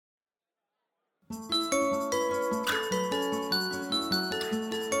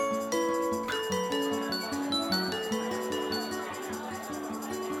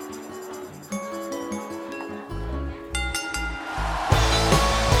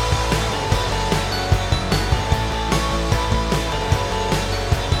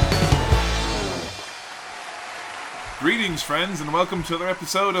Greetings, friends, and welcome to another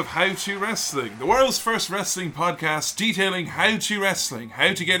episode of How to Wrestling, the world's first wrestling podcast detailing how to wrestling,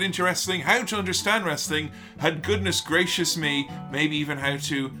 how to get into wrestling, how to understand wrestling, and goodness gracious me, maybe even how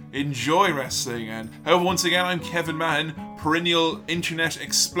to enjoy wrestling. And however, once again, I'm Kevin Mahan, perennial internet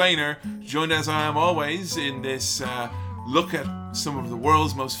explainer, joined as I am always in this look at some of the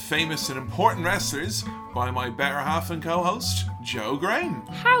world's most famous and important wrestlers by my better half and co-host, Joe Graham.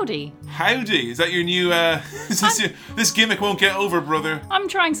 Howdy. Howdy. Is that your new, this gimmick won't get over, brother? I'm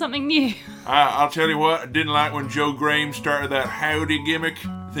trying something new. I'll tell you what, I didn't like when Joe Graham started that howdy gimmick.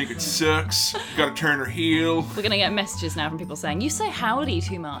 I think it sucks. Gotta turn her heel. We're gonna get messages now from people saying, you say howdy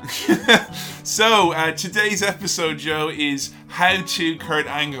too much. So, today's episode, Joe, is How to Kurt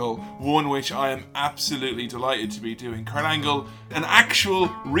Angle, one which I am absolutely delighted to be doing. Kurt Angle, an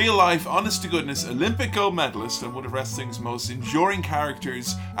actual, real-life, honest-to-goodness Olympic gold medalist and one of wrestling's most enduring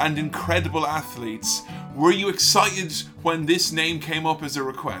characters and incredible athletes. Were you excited when this name came up as a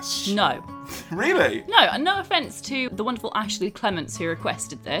request? No. Really? No offence to the wonderful Ashley Clements who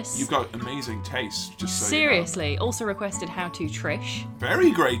requested this. You've got amazing taste, just so Seriously. You know. Also requested How to Trish.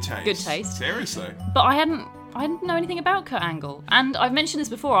 Very great taste. Good taste. Seriously. But I didn't know anything about Kurt Angle. And I've mentioned this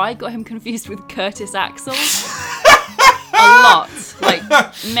before, I got him confused with Curtis Axel. A lot. Like,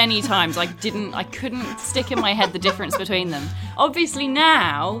 many times. I couldn't stick in my head the difference between them. Obviously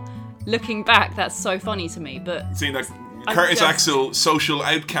now, looking back, that's so funny to me, but... Seeing that Curtis Axel, social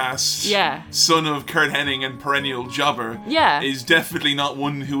outcast, son of Kurt Hennig and perennial jobber, is definitely not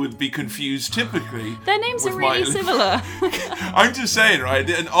one who would be confused typically. Their names are really similar. I'm just saying, right,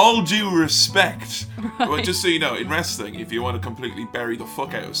 in all due respect, well, just so you know, in wrestling, if you want to completely bury the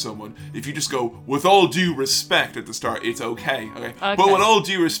fuck out of someone, if you just go, with all due respect at the start, it's okay. But with all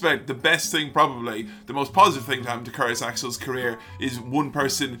due respect, the best thing probably, the most positive thing to happen to Curtis Axel's career is one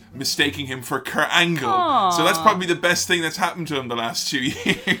person mistaking him for Kurt Angle. Aww. So that's probably the best thing that's happened to him the last 2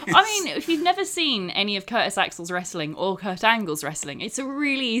 years. I mean, if you've never seen any of Curtis Axel's wrestling or Kurt Angle's wrestling, it's a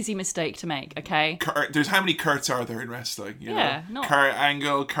really easy mistake to make, okay? There's how many Kurts are there in wrestling? You know? Kurt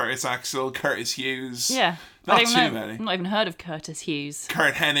Angle, Curtis Axel, Curtis Hughes. Yeah. Not too many. I've not even heard of Curtis Hughes.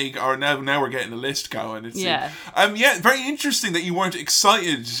 Kurt Hennig, or now we're getting a list going. Very interesting that you weren't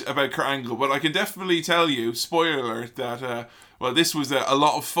excited about Kurt Angle, but I can definitely tell you, spoiler alert, that this was a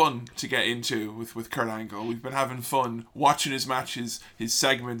lot of fun to get into with Kurt Angle. We've been having fun watching his matches, his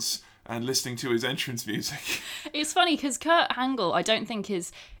segments, and listening to his entrance music. It's funny because Kurt Angle, I don't think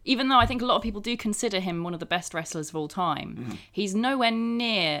even though I think a lot of people do consider him one of the best wrestlers of all time, he's nowhere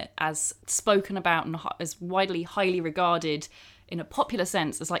near as spoken about and as widely highly regarded in a popular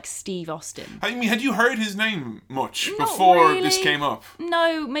sense as like Steve Austin. I mean, had you heard his name much before this came up?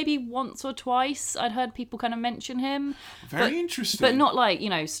 No, maybe once or twice I'd heard people kind of mention him. Very interesting. But not like,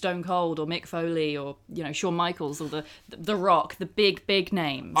 Stone Cold or Mick Foley or, Shawn Michaels or the Rock, the big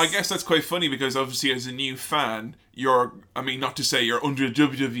names. I guess that's quite funny because obviously as a new fan, not to say you're under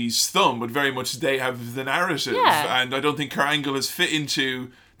WWE's thumb, but very much they have the narrative. Yeah. And I don't think Kurt Angle has fit into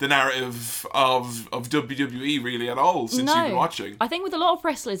the narrative of WWE really at all since you've been watching. I think with a lot of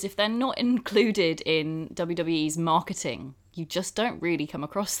wrestlers, if they're not included in WWE's marketing, you just don't really come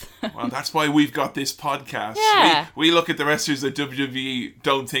across them. Well, that's why we've got this podcast. Yeah. We look at the wrestlers that WWE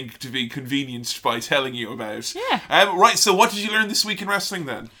don't think to be convenienced by telling you about. Yeah. Right, so what did you learn this week in wrestling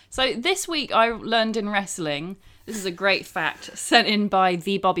then? So this week I learned in wrestling, this is a great fact sent in by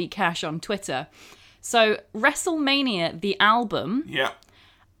the Bobby Cash on Twitter. So WrestleMania, the album... Yeah.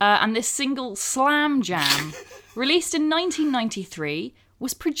 And this single, Slam Jam, released in 1993,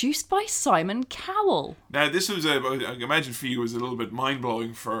 was produced by Simon Cowell. Now, this was, I imagine for you, was a little bit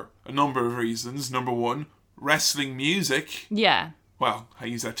mind-blowing for a number of reasons. Number one, wrestling music. Yeah. Well, I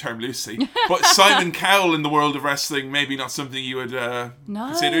use that term loosely. But Simon Cowell in the world of wrestling, maybe not something you had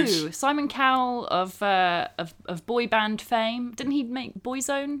considered? No, Simon Cowell of boy band fame. Didn't he make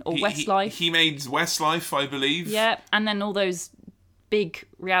Boyzone or Westlife? He made Westlife, I believe. Yeah, and then all those big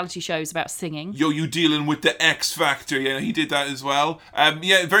reality shows about singing. You dealing with the X Factor. Yeah, he did that as well.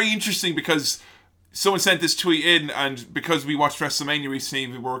 Very interesting because someone sent this tweet in, and because we watched WrestleMania recently,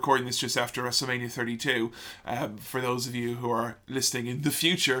 we were recording this just after WrestleMania 32. For those of you who are listening in the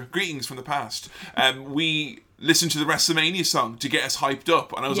future, greetings from the past. We listened to the WrestleMania song to get us hyped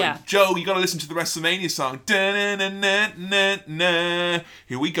up, and I was like, Joe, you got to listen to the WrestleMania song. Da-na-na-na-na-na.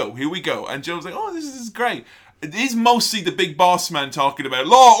 Here we go. And Joe was like, oh, this is great. it is mostly the big boss man talking about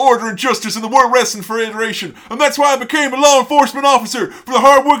law, order, and justice in the World Wrestling Federation, and that's why I became a law enforcement officer for the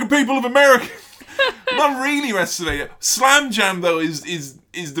hard-working people of America. Not really WrestleMania. Slam Jam though is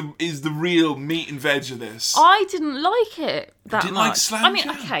the real meat and veg of this. I didn't like it that didn't much. like Slam Jam?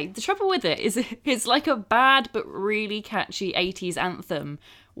 Okay, the trouble with it is it's like a bad but really catchy 80s anthem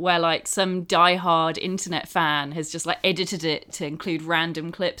where like some diehard internet fan has just like edited it to include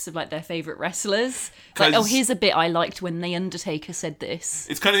random clips of like their favourite wrestlers. Like, oh, here's a bit I liked when The Undertaker said this.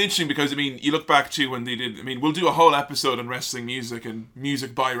 It's kind of interesting because, I mean, you look back to when they did, I mean, we'll do a whole episode on wrestling music and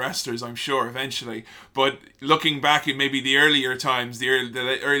music by wrestlers, I'm sure, eventually. But looking back in maybe the earlier times, the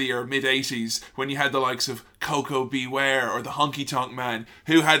earlier mid-80s, when you had the likes of Coco Beware or the Honky Tonk Man,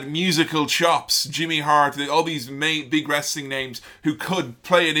 who had musical chops, Jimmy Hart, all these big wrestling names who could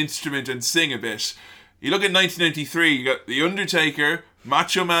play an instrument and sing a bit. You look at 1993, you got The Undertaker,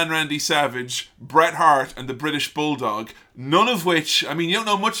 Macho Man Randy Savage, Bret Hart, and the British Bulldog. None of which, I mean, you don't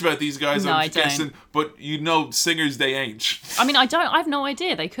know much about these guys, No, I'm I don't. guessing, but you know singers they ain't. I mean, I have no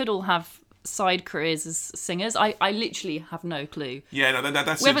idea. They could all have side careers as singers. I literally have no clue. Yeah, no,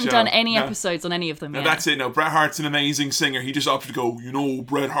 that's We it, haven't Joe. done any No. episodes on any of them No, yet. that's it. No, Bret Hart's an amazing singer. He just opted to go,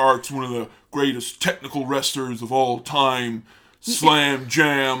 Bret Hart's one of the greatest technical wrestlers of all time. Slam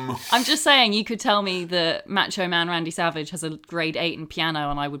Jam. I'm just saying, you could tell me that Macho Man Randy Savage has a grade 8 in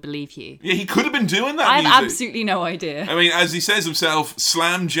piano and I would believe you. Yeah, he could have been doing that I music. have absolutely no idea. I mean, as he says himself,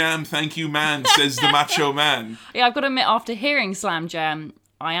 Slam Jam, thank you, man, says the Macho Man. Yeah, I've got to admit, after hearing Slam Jam,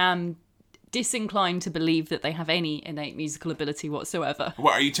 I am disinclined to believe that they have any innate musical ability whatsoever.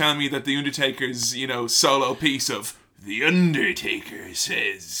 What, are you telling me that The Undertaker's, solo piece of The Undertaker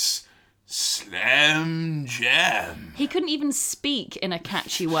says Slam Jam? He couldn't even speak in a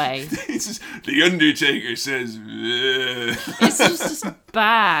catchy way. It's just, The Undertaker says. Ugh. It's just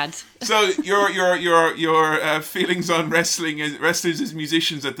bad. So your feelings on wrestlers as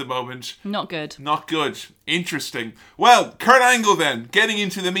musicians at the moment? Not good. Not good. Interesting. Well, Kurt Angle then, getting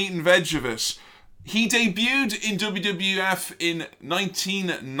into the meat and veg of it. He debuted in WWF in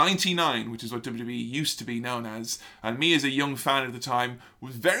 1999, which is what WWE used to be known as. And me, as a young fan at the time,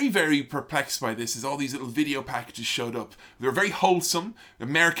 was very, very perplexed by this as all these little video packages showed up. They were very wholesome.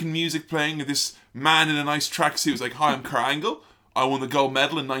 American music playing. This man in a nice tracksuit was like, "Hi, I'm Kurt Angle. I won the gold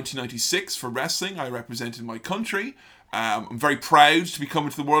medal in 1996 for wrestling. I represented my country. I'm very proud to be coming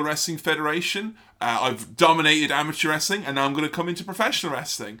to the World Wrestling Federation. I've dominated amateur wrestling, and now I'm going to come into professional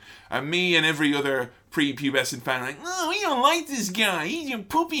wrestling." And me and every other pre-pubescent fan are like, "Oh, we don't like this guy. He's a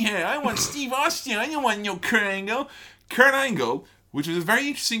poopy head. I want Steve Austin. I don't want no Kurt Angle." Kurt Angle, which was a very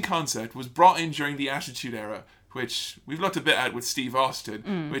interesting concept, was brought in during the Attitude Era, which we've looked a bit at with Steve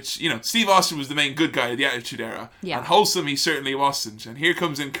Austin, which, Steve Austin was the main good guy of the Attitude Era. Yeah. And wholesome he certainly wasn't. And here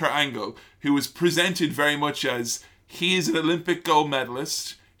comes in Kurt Angle, who was presented very much as, he is an Olympic gold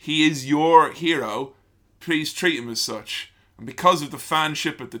medalist, he is your hero, please treat him as such. And because of the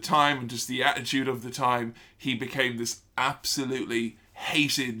fanship at the time and just the attitude of the time, he became this absolutely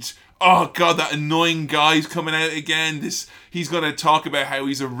hated, oh god, that annoying guy's coming out again. He's going to talk about how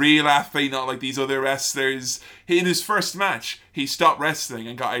he's a real athlete, not like these other wrestlers. In his first match, he stopped wrestling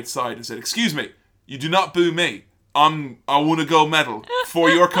and got outside and said, "Excuse me, you do not boo me. I won a gold medal for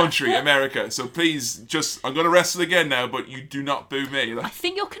your country, America. So please, I'm going to wrestle again now, but you do not boo me." I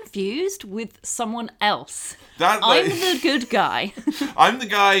think you're confused with someone else. I'm I'm the good guy. I'm the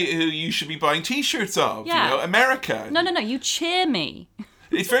guy who you should be buying t-shirts of, Yeah. America. No, you cheer me.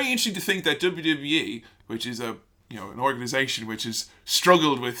 It's very interesting to think that WWE, which is an organization which has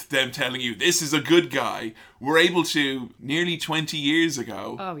struggled with them telling you this is a good guy, were able to, nearly 20 years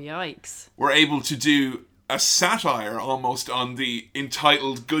ago, Oh, yikes. were able to do a satire almost on the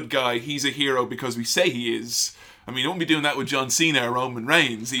entitled good guy, he's a hero because we say he is. I mean, you won't be doing that with John Cena or Roman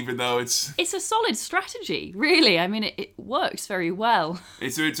Reigns, even though it's It's a solid strategy, really. I mean, it works very well.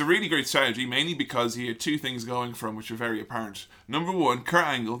 It's a really great strategy, mainly because he had two things going for him which are very apparent. Number one, Kurt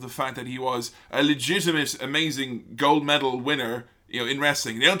Angle, the fact that he was a legitimate, amazing gold medal winner, in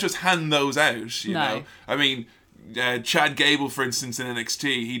wrestling. They don't just hand those out, you know. I mean, Chad Gable, for instance, in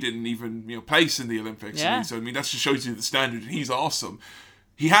NXT, he didn't even place in the Olympics. Yeah. So that just shows you the standard. He's awesome.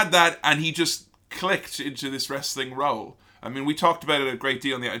 He had that, and he just clicked into this wrestling role. I mean, we talked about it a great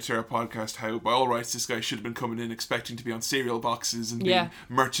deal on the Attitude podcast, how by all rights this guy should have been coming in expecting to be on cereal boxes and being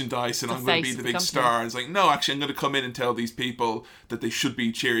merchandise, and I'm going to be the big star. And it's like, no, actually, I'm going to come in and tell these people that they should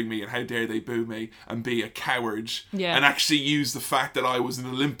be cheering me and how dare they boo me and be a coward. Yeah. And actually use the fact that I was an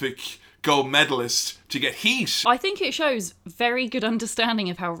Olympic gold medalist to get heat, I think it shows very good understanding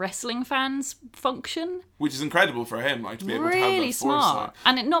of how wrestling fans function. which is incredible for him, like, to be able to have Really that foresight. smart.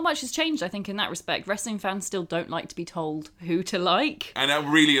 And not much has changed, I think, in that respect. Wrestling fans still don't like to be told who to like. And that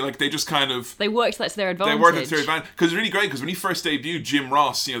really, like, they just kind of... They worked that to their advantage. They worked it to their advantage. Because it's really great, because when he first debuted, Jim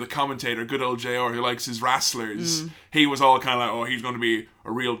Ross, you know, the commentator, good old JR, who likes his wrestlers, he was all kind of like, oh, he's going to be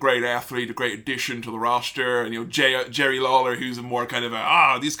a real great athlete, a great addition to the roster. And, you know, Jerry Lawler, who's a more kind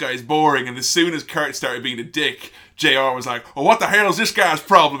of this guy's boring. And as soon as Kurt started being a dick, JR was like, oh, what the hell is this guy's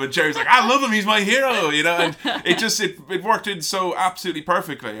problem? And Jerry's like, I love him, he's my hero, you know? And it worked in so absolutely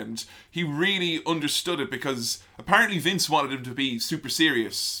perfectly. And he really understood it, because apparently Vince wanted him to be super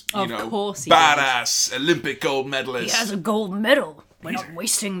serious. You know, of course he badass, Olympic gold medalist. He has a gold medal. We're not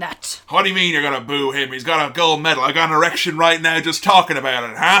wasting that. What do you mean you're going to boo him? He's got a gold medal. I got an erection right now just talking about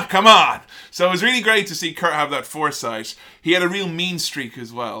it, huh? Come on. So it was really great to see Kurt have that foresight. He had a real mean streak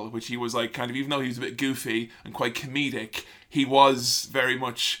as well, which he was like kind of, even though he was a bit goofy and quite comedic, he was very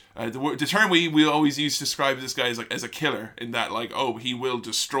much, the term we always use to describe this guy as a killer, in that, like, oh, he will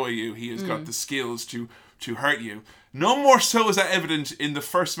destroy you. He has got the skills to hurt you. No more so is that evident in the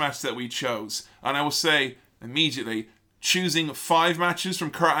first match that we chose. And I will say immediately, choosing 5 matches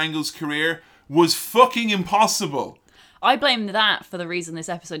from Kurt Angle's career was fucking impossible. I blame that for the reason this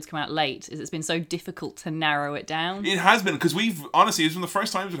episode's come out late, is it's been so difficult to narrow it down. It has been, because honestly, it's one of the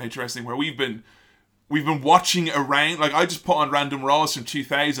first times in H Wrestling where we've been watching around. Like, I just put on random Raws from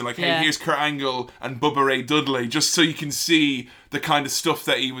 2000, like, hey, here's Kurt Angle and Bubba Ray Dudley, just so you can see the kind of stuff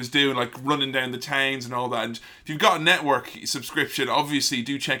that he was doing, like running down the towns and all that. And if you've got a network subscription, obviously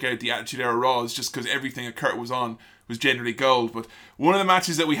do check out the Attitude Era Raws, just because everything that Kurt was on was generally gold. But one of the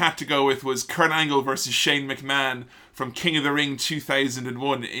matches that we had to go with was Kurt Angle versus Shane McMahon from King of the Ring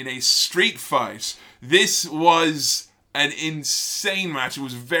 2001 in a street fight. This was an insane match. It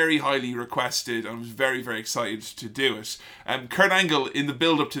was very highly requested. I was very, very excited to do it. Kurt Angle, in the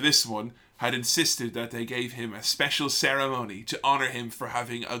build-up to this one, had insisted that they gave him a special ceremony to honour him for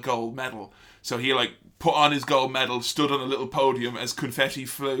having a gold medal. So he, like, put on his gold medal, stood on a little podium as confetti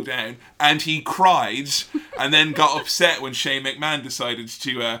flew down, and he cried, and then got upset when Shane McMahon decided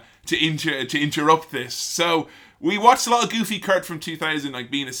to interrupt this. So we watched a lot of goofy Kurt from 2000, like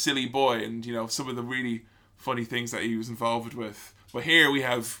being a silly boy, and, you know, some of the really funny things that he was involved with. But here we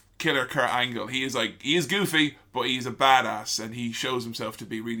have killer Kurt Angle. He is goofy, but he's a badass, and he shows himself to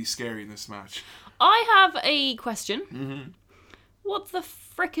be really scary in this match. I have a question. Mm-hmm. What the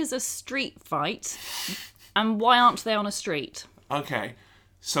frick is a street fight, and why aren't they on a street? Okay,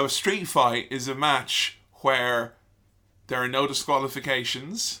 so a street fight is a match where there are no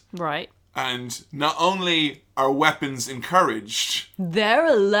disqualifications. Right. And not only are weapons encouraged, they're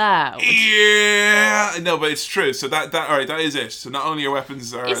allowed. Yeah, no, but it's true. So that all right, that is it. So not only are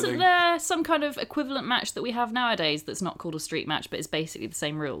weapons are. Isn't there some kind of equivalent match that we have nowadays that's not called a street match, but it's basically the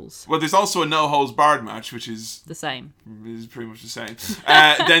same rules? Well, there's also a no holds barred match, which is the same. Is pretty much the same.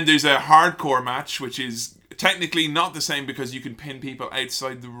 Then there's a hardcore match, which is technically not the same because you can pin people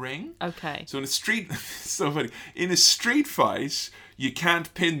outside the ring. Okay. So in a street, so funny. In a street fight, you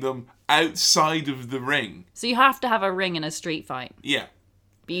can't pin them outside of the ring. So you have to have a ring in a street fight. Yeah.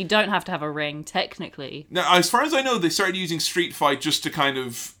 But you don't have to have a ring, technically. Now, as far as I know, they started using street fight just to kind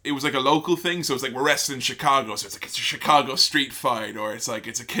of... It was like a local thing, so it's like, we're wrestling in Chicago, so it's like, it's a Chicago street fight, or it's like,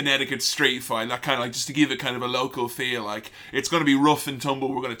 it's a Connecticut street fight, that kind of like, just to give it kind of a local feel, like, it's going to be rough and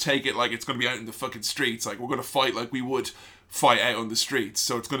tumble, we're going to take it like it's going to be out in the fucking streets, like, we're going to fight like we would fight out on the streets,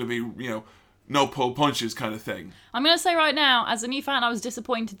 so it's going to be, you know, no pull punches kind of thing. I'm going to say right now, as a new fan, I was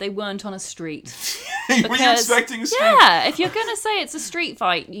disappointed they weren't on a street. Were you expecting a street? Yeah, if you're going to say it's a street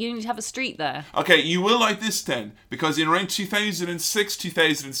fight, you need to have a street there. Okay, you will like this then, because in around 2006,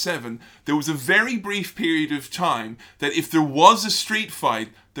 2007, there was a very brief period of time that if there was a street fight,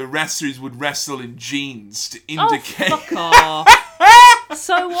 the wrestlers would wrestle in jeans to indicate... Oh, fuck off.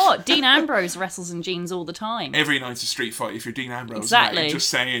 So what? Dean Ambrose wrestles in jeans all the time. Every night's a street fight if you're Dean Ambrose. Exactly. Mate, just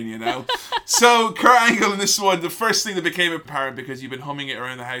saying, you know. So, Kurt Angle in this one, the first thing that became apparent, because you've been humming it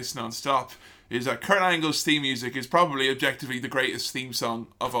around the house non-stop, is that Kurt Angle's theme music is probably objectively the greatest theme song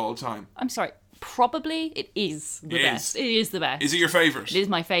of all time. I'm sorry. Probably it is the best. It is the best. Is it your favourite? It is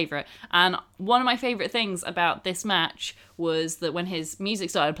my favourite. And one of my favourite things about this match was that when his music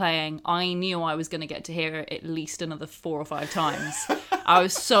started playing, I knew I was going to get to hear it at least another 4 or 5 times. I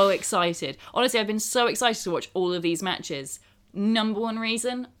was so excited. Honestly, I've been so excited to watch all of these matches. Number one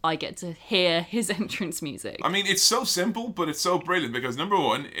reason, I get to hear his entrance music. I mean, it's so simple, but it's so brilliant because number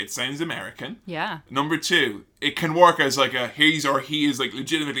one, it sounds American. Yeah. Number two, it can work as like a he is like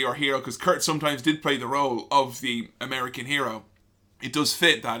legitimately our hero, because Kurt sometimes did play the role of the American hero. It does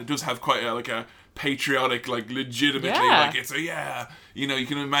fit that. It does have quite a patriotic, like legitimately, Yeah. like it's you know, you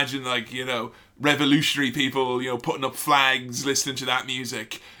can imagine like, you know, revolutionary people, you know, putting up flags, listening to that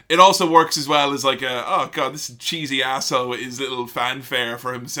music. It also works as well as like oh god, this cheesy asshole with his little fanfare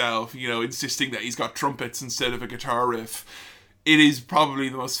for himself, you know, insisting that he's got trumpets instead of a guitar riff. It is probably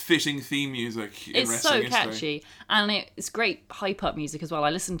the most fitting theme music in It's so wrestling history. catchy, and it's great hype up music as well.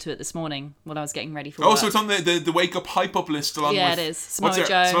 I listened to it this morning when I was getting ready for Oh, work. so it's on the Wake Up Hype Up list along Yeah, with... it is. What's Samoa there?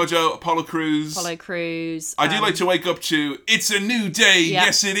 Joe. Samoa Joe, Apollo Crews. Apollo Crews. I do like to wake up to It's a New Day, Yeah.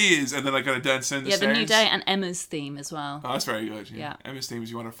 yes it is, and then I gotta dance down the Yeah, stairs. the New Day and Emma's theme as well. Oh, that's very good. Yeah. Emma's theme is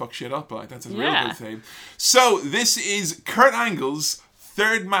you want to fuck shit up, like that's a real Yeah. good theme. So this is Kurt Angle's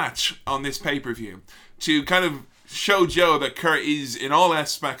third match on this pay-per-view to kind of show Joe that Kurt is, in all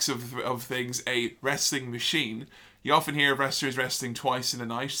aspects of things, a wrestling machine. You often hear of wrestlers wrestling twice in a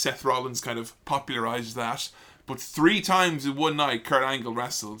night. Seth Rollins kind of popularized that. But 3 times in one night, Kurt Angle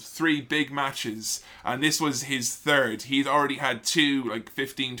wrestled. 3 big matches. And this was his third. He'd already had 2, like,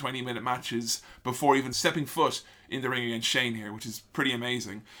 15, 20-minute matches before even stepping foot in the ring against Shane here, which is pretty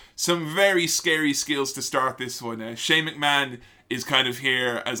amazing. Some very scary skills to start this one. Shane McMahon is kind of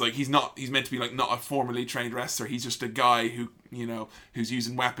here as like he's meant to be like not a formally trained wrestler. He's just a guy who, you know, who's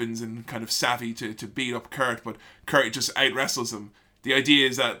using weapons and kind of savvy to beat up Kurt, but Kurt just out wrestles him. The idea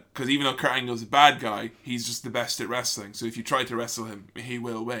is that because even though Kurt Angle's a bad guy, he's just the best at wrestling. So if you try to wrestle him, he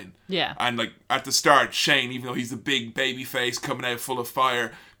will win. Yeah. And like at the start, Shane, even though he's the big baby face coming out full of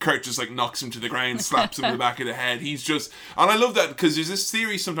fire, Kurt just like knocks him to the ground, slaps him in the back of the head. He's just, and I love that because there's this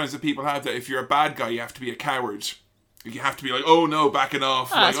theory sometimes that people have that if you're a bad guy, you have to be a coward. You have to be like, oh no, backing off.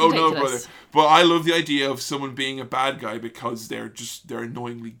 Like, that's oh no, ridiculous. brother. But I love the idea of someone being a bad guy because they're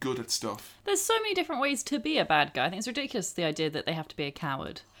annoyingly good at stuff. There's so many different ways to be a bad guy. I think it's ridiculous, the idea that they have to be a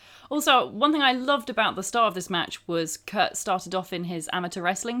coward. Also, one thing I loved about the start of this match was Kurt started off in his amateur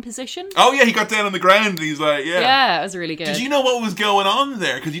wrestling position. Oh yeah, he got down on the ground and he's like, yeah. Yeah, it was really good. Did you know what was going on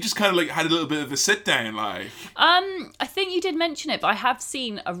there? Because you just kind of like had a little bit of a sit down, like. I think you did mention it, but I have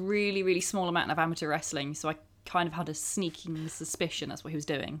seen a really, really small amount of amateur wrestling, so I kind of had a sneaking suspicion that's what he was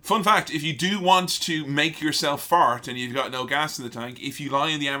doing. Fun fact, if you do want to make yourself fart and you've got no gas in the tank, if you lie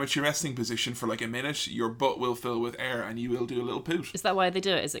in the amateur wrestling position for like a minute, your butt will fill with air and you will do a little poot. Is that why they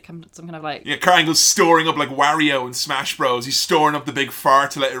do it? Is it some kind of like... Yeah, Kurt Angle's storing up like Wario and Smash Bros. He's storing up the big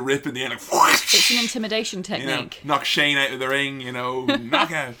fart to let it rip in the end. Like, It's an intimidation you know, technique. knock Shane out of the ring, you know,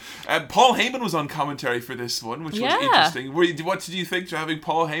 knockout. Paul Heyman was on commentary for this one, which was Yeah. interesting. What did you think to having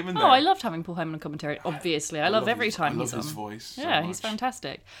Paul Heyman there? Oh, I loved having Paul Heyman on commentary, obviously. I love every time he's on. his voice. so Yeah, he's much.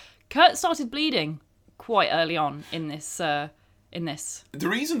 fantastic. Kurt started bleeding quite early on in this. The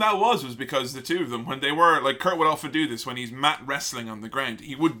reason that was because the two of them, when they were like, Kurt would often do this when he's mat wrestling on the ground.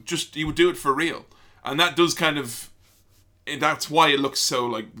 He would do it for real, and that does kind of. And that's why it looks so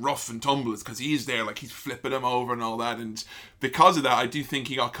like rough and tumble. It's because he's there, like he's flipping him over and all that. And because of that, I do think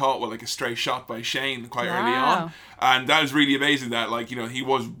he got caught with like a stray shot by Shane quite early Wow. on. And that was really amazing. That like, you know, he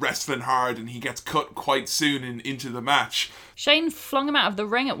was wrestling hard and he gets cut quite soon into the match. Shane flung him out of the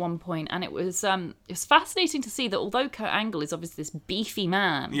ring at one point, and it was fascinating to see that although Kurt Angle is obviously this beefy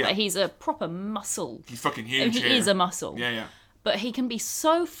man, Yeah. but he's a proper muscle. He's fucking And huge. he here. is a muscle. Yeah. But he can be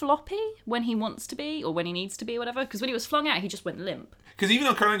so floppy when he wants to be, or when he needs to be, or whatever. Because when he was flung out, he just went limp. Because even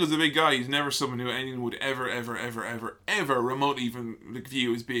though Kurt Angle's a big guy, he's never someone who anyone would ever remotely even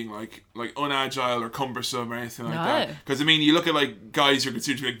view as being like unagile or cumbersome or anything like that. No. Because I mean, you look at like guys who are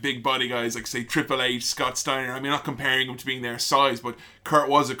considered to be like big body guys, like say Triple H, Scott Steiner. I mean, not comparing them to being their size, but Kurt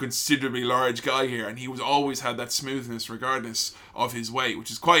was a considerably large guy here, and he was always had that smoothness regardless of his weight,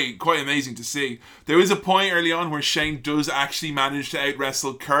 which is quite amazing to see. There is a point early on where Shane does actually manage to out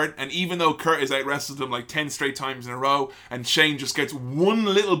wrestle Kurt, and even though Kurt has out wrestled him like 10 straight times in a row, and Shane just gets one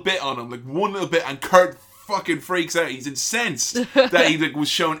little bit on him, and Kurt fucking freaks out. He's incensed that he like was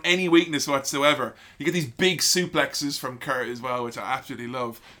shown any weakness whatsoever. You get these big suplexes from Kurt as well, which I absolutely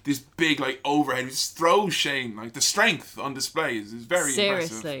love. This big like overhead, he just throws Shane. Like the strength on display is very impressive.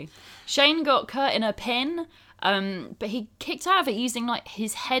 Seriously. Shane got Kurt in a pin, but he kicked out of it using like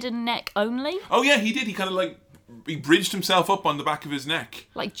his head and neck only. Oh yeah, he did. He kind of like he bridged himself up on the back of his neck.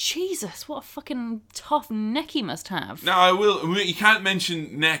 Like, Jesus, what a fucking tough neck he must have. Now, you can't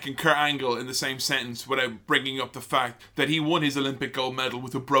mention neck and Kurt Angle in the same sentence without bringing up the fact that he won his Olympic gold medal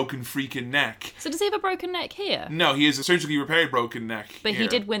with a broken freaking neck. So does he have a broken neck here? No, he has a surgically repaired broken neck. But here. he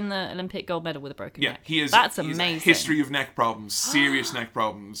did win the Olympic gold medal with a broken Yeah, neck. he is. That's he has amazing. a history of neck problems, serious neck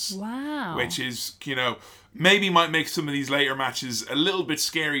problems. Wow. Which is, you know, maybe might make some of these later matches a little bit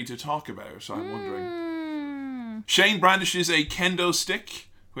scary to talk about, I'm wondering. Shane brandishes a kendo stick,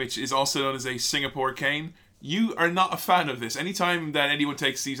 which is also known as a Singapore cane. you are not a fan of this. Anytime that anyone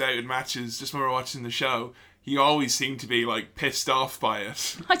takes these out in matches, just when we're watching the show, you always seem to be, like, pissed off by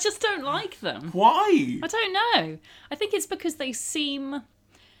it. I just don't like them. Why? I don't know. I think it's because they seem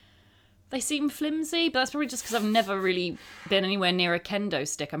flimsy, but that's probably just because I've never really been anywhere near a kendo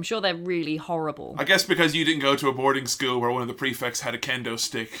stick. I'm sure they're really horrible. I guess because you didn't go to a boarding school where one of the prefects had a kendo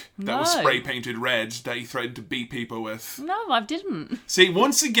stick that was spray painted red that he threatened to beat people with. No, I didn't. See,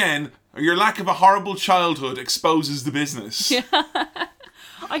 once again, your lack of a horrible childhood exposes the business. Yeah.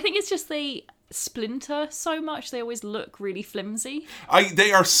 I think it's just they splinter so much. They always look really flimsy.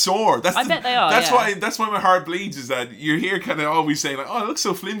 They are sore. I bet they are. That's why my heart bleeds, is that you're here kind of always saying, like, oh, it looks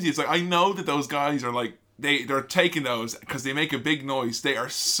so flimsy. It's like, I know that those guys are like, they're taking those because they make a big noise. They are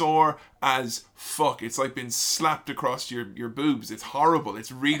sore as fuck. It's like been slapped across your boobs. It's horrible.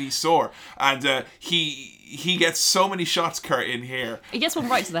 It's really sore. And he gets so many shots, Kurt, in here. He gets one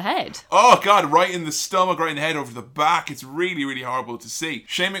right to the head. Oh, God, right in the stomach, right in the head, over the back. It's really, really horrible to see.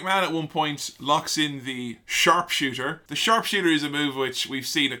 Shane McMahon at one point locks in the sharpshooter. The sharpshooter is a move which we've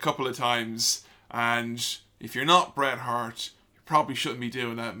seen a couple of times. And if you're not Bret Hart, you probably shouldn't be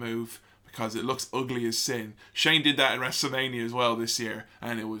doing that move, because it looks ugly as sin. Shane did that in WrestleMania as well this year,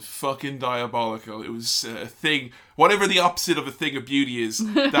 and it was fucking diabolical. It was a thing, whatever the opposite of a thing of beauty is,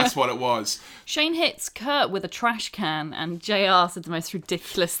 that's what it was. Shane hits Kurt with a trash can, and JR said the most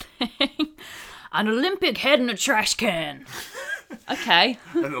ridiculous thing. An Olympic head in a trash can. Okay.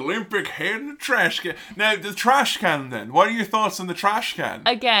 An Olympic head in a trash can. Now, the trash can then. What are your thoughts on the trash can?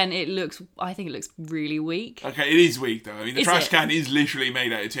 Again, I think it looks really weak. Okay, it is weak though. I mean, the trash can is literally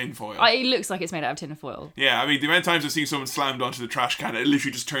made out of tinfoil. It looks like it's made out of tinfoil. Yeah, I mean, the amount of times I've seen someone slammed onto the trash can, it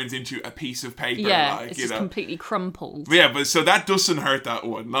literally just turns into a piece of paper. Yeah, like, it's just completely crumpled. Yeah, but so that doesn't hurt that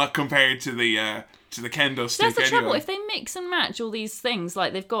one, not compared to the kendo stick. That's the trouble. Anyway. If they mix and match all these things,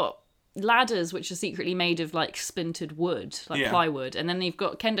 like they've got ladders which are secretly made of like splintered wood, like plywood, and then they've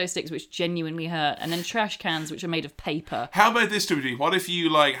got kendo sticks which genuinely hurt, and then trash cans which are made of paper. How about this, WWE? What if you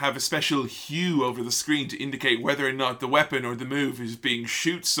like have a special hue over the screen to indicate whether or not the weapon or the move is being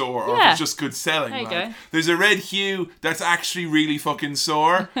shoot sore or if it's just good selling? There you go. There's a red hue that's actually really fucking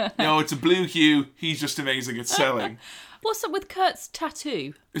sore. No, it's a blue hue. He's just amazing at selling. What's up with Kurt's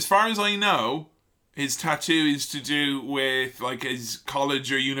tattoo? As far as I know, his tattoo is to do with like his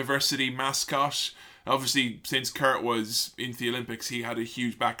college or university mascot. Obviously, since Kurt was into the Olympics, he had a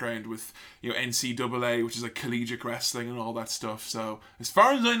huge background with, NCAA, which is like collegiate wrestling and all that stuff. So, as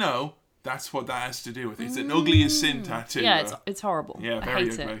far as I know, that's what that has to do with it. It's an ugly as sin tattoo. Yeah, it's horrible. Yeah, very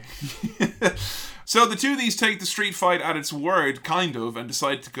ugly. So the two of these take the street fight at its word, kind of, and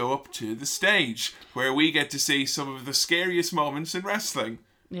decide to go up to the stage, where we get to see some of the scariest moments in wrestling.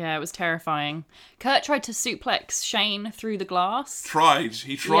 Yeah, it was terrifying. Kurt tried to suplex Shane through the glass.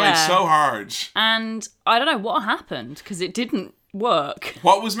 He tried so hard. And I don't know what happened, because it didn't work.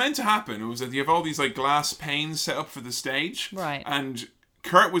 What was meant to happen was that you have all these like glass panes set up for the stage. Right. And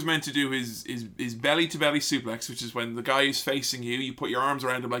Kurt was meant to do his belly-to-belly suplex, which is when the guy is facing you, you put your arms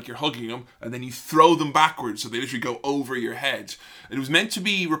around him like you're hugging him, and then you throw them backwards so they literally go over your head. It was meant to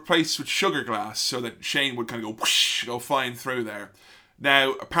be replaced with sugar glass so that Shane would kind of go whoosh, go flying through there.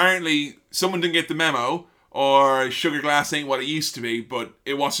 Now, apparently, someone didn't get the memo, or sugar glass ain't what it used to be, but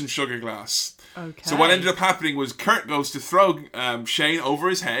it wasn't sugar glass. Okay. So what ended up happening was Kurt goes to throw Shane over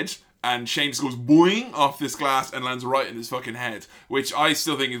his head, and Shane just goes boing off this glass and lands right in his fucking head, which I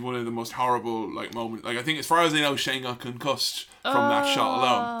still think is one of the most horrible moments. I think as far as I know, Shane got concussed from that shot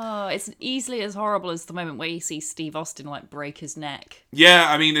alone. Oh, it's easily as horrible as the moment where you see Steve Austin break his neck. Yeah,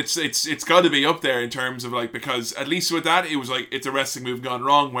 I mean it's got to be up there in terms of because at least with that it was it's a wrestling move gone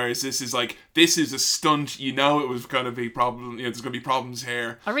wrong, whereas this is a stunt. It was going to be problem. There's going to be problems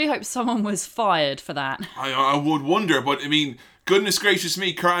here. I really hope someone was fired for that. I would wonder, but I mean, goodness gracious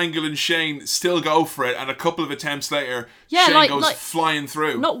me, Kurt Angle and Shane still go for it, and a couple of attempts later, Shane goes flying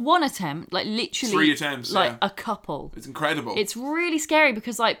through. Not one attempt, literally 3 attempts, a couple. It's incredible. It's really scary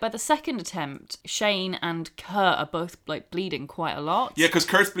because by the second attempt, Shane and Kurt are both bleeding quite a lot. Yeah, because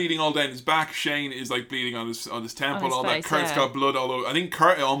Kurt's bleeding all down his back. Shane is bleeding on his temple, his all face, that. Kurt's got blood all over. I think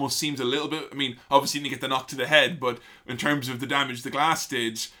Kurt almost seems a little bit. I mean, obviously he didn't get the knock to the head, but in terms of the damage the glass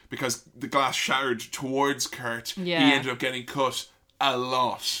did, because the glass shattered towards Kurt, he ended up getting cut a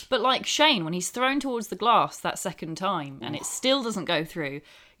lot. But Shane, when he's thrown towards the glass that second time and it still doesn't go through,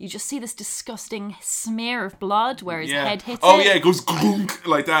 you just see this disgusting smear of blood where his head hits it. Oh yeah, it goes glunk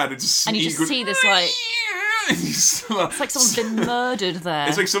like that. And you just see this it's like someone's been murdered there.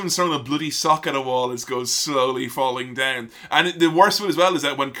 It's like someone's throwing a bloody sock at a wall as it goes slowly falling down. And the worst one as well is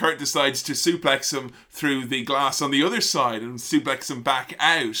that when Kurt decides to suplex him through the glass on the other side and suplex him back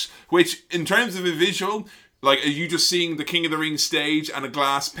out, which in terms of a visual, Like, are you just seeing the King of the Ring stage and a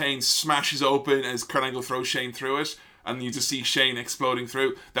glass pane smashes open as Kurt Angle throws Shane through it, and you just see Shane exploding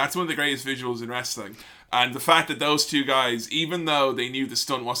through? That's one of the greatest visuals in wrestling. And the fact that those two guys, even though they knew the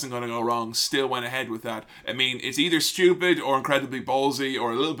stunt wasn't going to go wrong, still went ahead with that. I mean, it's either stupid or incredibly ballsy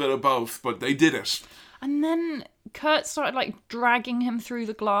or a little bit of both, but they did it. And then Kurt started, like, dragging him through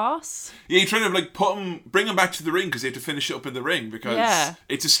the glass. Yeah, he tried to, like, bring him back to the ring because he had to finish it up in the ring because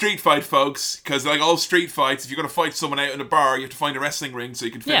it's a street fight, folks. Because, like, all street fights, if you're going to fight someone out in a bar, you have to find a wrestling ring so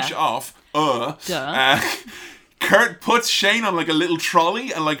you can finish it off. Kurt puts Shane on, like, a little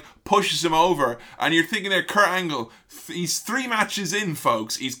trolley and, like, pushes him over. And you're thinking there, Kurt Angle, he's 3 matches in,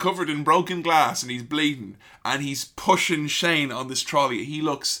 folks. He's covered in broken glass and he's bleeding. And he's pushing Shane on this trolley. He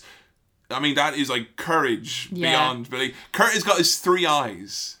looks... I mean, that is like courage beyond belief. Kurt has got his 3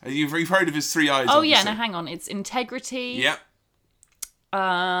 eyes. You've heard of his 3 eyes. Oh, obviously. No, hang on. It's integrity. Yep.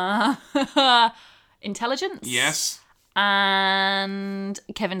 Intelligence. Yes. And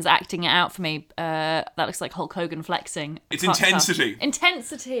Kevin's acting it out for me. That looks like Hulk Hogan flexing. It's intensity.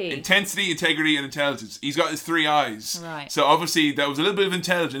 Intensity, integrity, and intelligence. He's got his 3 eyes. Right. So obviously there was a little bit of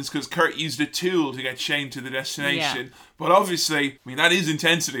intelligence because Kurt used a tool to get Shane to the destination. Yeah. But obviously, I mean, that is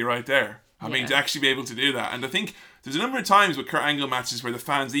intensity right there. I mean, to actually be able to do that. And I think there's a number of times with Kurt Angle matches where the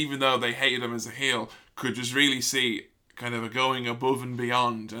fans, even though they hated him as a heel, could just really see kind of a going above and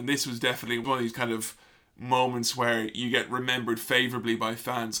beyond. And this was definitely one of these kind of moments where you get remembered favourably by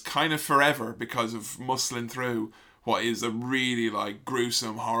fans kind of forever because of muscling through what is a really, like,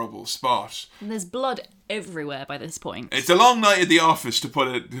 gruesome, horrible spot. And there's blood everywhere by this point. It's a long night at the office, to put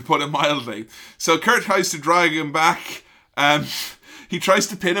it mildly. So Kurt tries to drag him back. He tries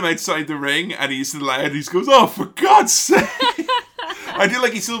to pin him outside the ring, and he's loud. He goes, "Oh, for God's sake!" I feel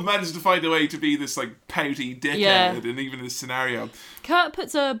like he still managed to find a way to be this, like, pouty dickhead in even this scenario. Kurt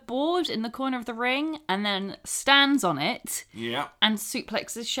puts a board in the corner of the ring and then stands on it. Yeah. And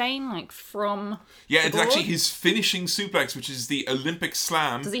suplexes Shane, like, from Yeah, it's board. actually his finishing suplex, which is the Olympic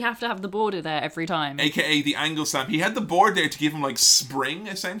slam. Does he have to have the board there every time? AKA the angle slam. He had the board there to give him, like, spring,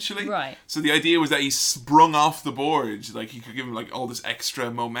 essentially. Right. So the idea was that he sprung off the board. Like, he could give him, like, all this extra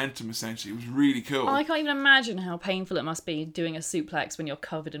momentum, essentially. It was really cool. I can't even imagine how painful it must be doing a suplex when you're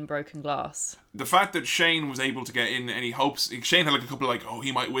covered in broken glass. The fact that Shane was able to get in any hopes... Shane had, like, a couple of, like, oh,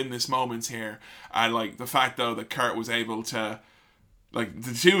 he might win this moments here. And, like, the fact, though, that Kurt was able to... Like,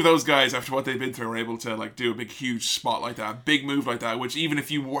 the two of those guys, after what they've been through, were able to, like, do a big, huge spot like that, big move like that, which even if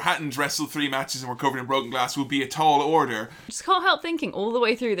you hadn't wrestled 3 matches and were covered in broken glass, would be a tall order. I just can't help thinking all the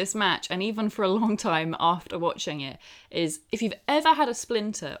way through this match, and even for a long time after watching it, is if you've ever had a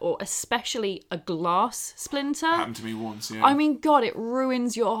splinter, or especially a glass splinter... Happened to me once, yeah. I mean, God, it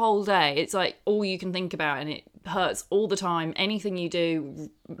ruins your whole day. It's, like, all you can think about, and it hurts all the time. Anything you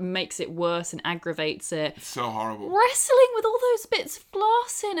do makes it worse and aggravates it. It's so horrible. Wrestling with all those bits of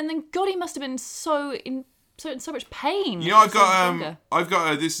glass in, and then God, he must have been so much pain. You know, I've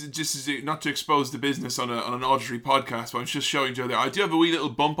got this is just not to expose the business on an auditory podcast, but I'm just showing Joe there. I do have a wee little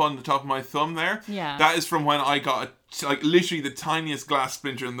bump on the top of my thumb there. Yeah. That is from when I got literally the tiniest glass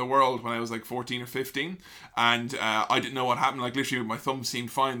splinter in the world when I was like 14 or 15, and I didn't know what happened. Like, literally my thumb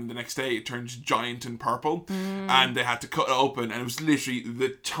seemed fine, and the next day it turned giant and purple, and they had to cut it open, and it was literally the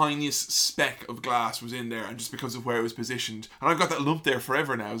tiniest speck of glass was in there, and just because of where it was positioned, and I've got that lump there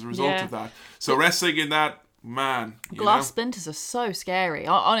forever now as a result of that. So wrestling in that, man, glass splinters are so scary.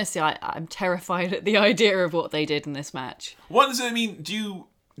 Honestly, I'm terrified at the idea of what they did in this match. What does it mean? Do you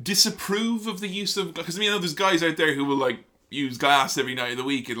disapprove of the use of... Because, I mean, I know there's guys out there who will, like, use glass every night of the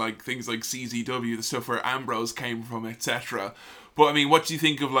week in, like, things like CZW, the stuff where Ambrose came from, etc. But, I mean, what do you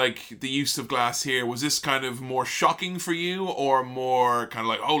think of, like, the use of glass here? Was this kind of more shocking for you, or more kind of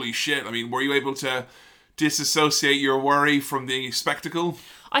like, holy shit? I mean, were you able to disassociate your worry from the spectacle?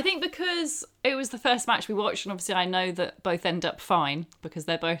 I think because it was the first match we watched, and obviously I know that both end up fine, because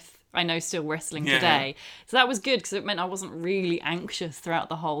they're both, I know, still wrestling today. So that was good, because it meant I wasn't really anxious throughout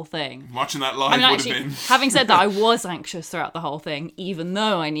the whole thing. Watching that live would have been... Having said that, I was anxious throughout the whole thing, even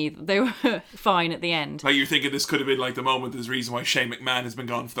though I knew that they were fine at the end. Like, you're thinking this could have been like the moment, there's a reason why Shane McMahon has been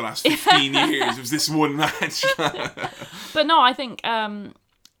gone for the last 15 years. It was this one match. But no, I think...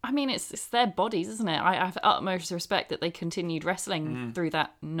 I mean, it's their bodies, isn't it? I have utmost respect that they continued wrestling through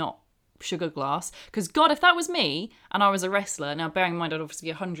that not sugar glass. Because, God, if that was me and I was a wrestler, now bearing in mind I'd obviously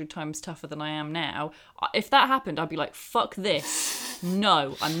be 100 times tougher than I am now, if that happened, I'd be like, fuck this.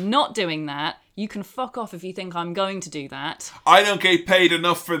 No, I'm not doing that. You can fuck off if you think I'm going to do that. I don't get paid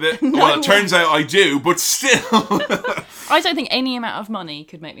enough for the... Well, it turns out I do, but still. I don't think any amount of money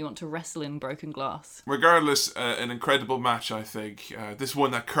could make me want to wrestle in broken glass. Regardless, an incredible match, I think. This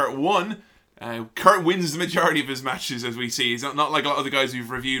one that Kurt won, Kurt wins the majority of his matches, as we see. He's not like a lot of the guys we've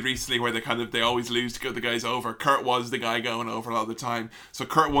reviewed recently where they always lose to get the guys over. Kurt was the guy going over a lot of the time. So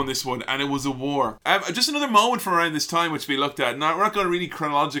Kurt won this one, and it was a war. Just another moment from around this time which we looked at. Now, we're not going to really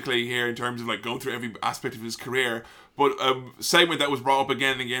chronologically here in terms of like going through every aspect of his career, but a segment that was brought up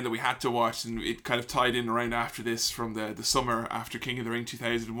again and again that we had to watch, and it kind of tied in around after this from the summer after King of the Ring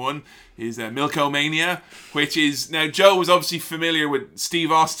 2001, is Milk-O-Mania, which is... Now, Joe was obviously familiar with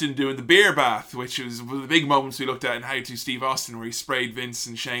Steve Austin doing the beer bath, which was one of the big moments we looked at in How To Steve Austin, where he sprayed Vince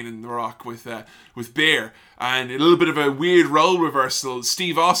and Shane and The Rock with beer. And a little bit of a weird role reversal.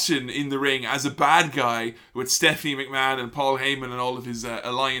 Steve Austin in the ring as a bad guy with Stephanie McMahon and Paul Heyman and all of his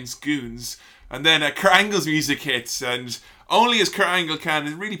Alliance goons. And then Kurt Angle's music hits, and only as Kurt Angle can,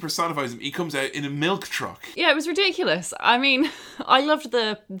 it really personifies him. He comes out in a milk truck. Yeah, it was ridiculous. I mean, I loved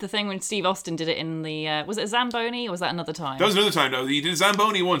the thing when Steve Austin did it in the... was it a Zamboni, or was that another time? That was another time, no. He did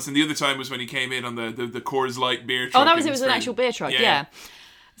Zamboni once, and the other time was when he came in on the Coors Light beer truck. Oh, it was an actual beer truck, yeah.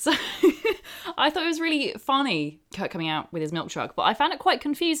 So I thought it was really funny, Kurt coming out with his milk truck, but I found it quite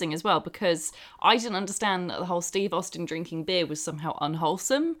confusing as well, because I didn't understand that the whole Steve Austin drinking beer was somehow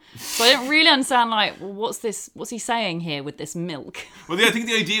unwholesome. So I didn't really understand, like, what's he saying here with this milk? Well, I think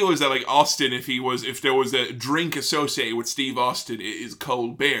the idea was that, like, Austin, if there was a drink associated with Steve Austin, it is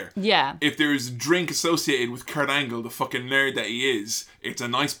cold beer. Yeah. If there's a drink associated with Kurt Angle, the fucking nerd that he is, it's a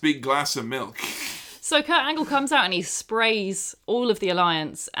nice big glass of milk. So Kurt Angle comes out and he sprays all of the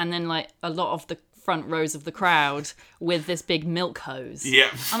Alliance and then like a lot of the front rows of the crowd with this big milk hose. Yeah.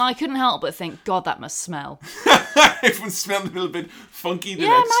 And I couldn't help but think, God, that must smell. Everyone smelled a little bit funky the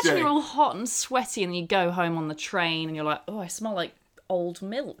next day. Imagine you're all hot and sweaty and you go home on the train and you're like, oh, I smell like old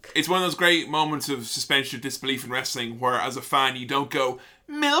milk. It's one of those great moments of suspension of disbelief in wrestling where as a fan you don't go,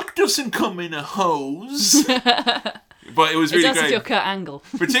 milk doesn't come in a hose. But it was really great. It does with your Kurt Angle.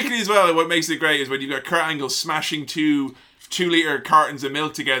 Particularly as well, what makes it great is when you've got Kurt Angle smashing two 2-litre cartons of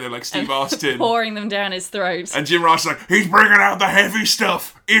milk together like Steve Austin. Pouring them down his throat. And Jim Ross is like, he's bringing out the heavy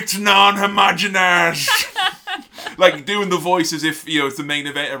stuff. It's non-homogenous. Like doing the voice as if, it's the main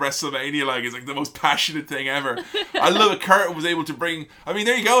event of WrestleMania. Like, it's like the most passionate thing ever. I love it. Kurt was able to bring... I mean,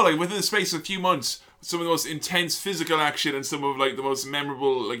 there you go. Like, within the space of a few months, some of the most intense physical action and some of like the most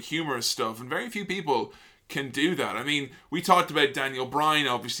memorable, like, humorous stuff. And very few people can do that. I mean, we talked about Daniel Bryan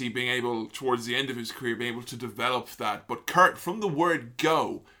obviously being able, towards the end of his career, being able to develop that. But Kurt, from the word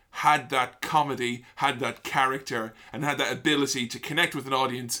go, had that comedy, had that character, and had that ability to connect with an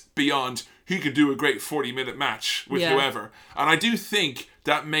audience beyond he could do a great 40-minute match with whoever. And I do think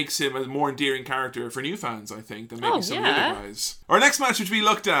that makes him a more endearing character for new fans, I think, than maybe some of the other guys. Our next match, which we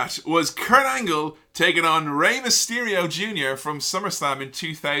looked at, was Kurt Angle taking on Rey Mysterio Jr. from SummerSlam in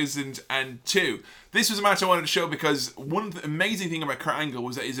 2002. This was a match I wanted to show because one of the amazing thing about Kurt Angle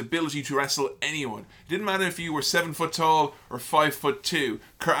was that his ability to wrestle anyone. It didn't matter if you were 7 foot tall or 5'2",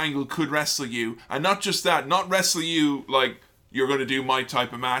 Kurt Angle could wrestle you. And not just that, not wrestle you like you're going to do my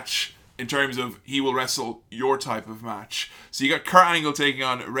type of match, in terms of he will wrestle your type of match. So you got Kurt Angle taking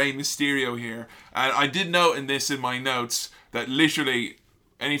on Rey Mysterio here. And I did note in my notes that literally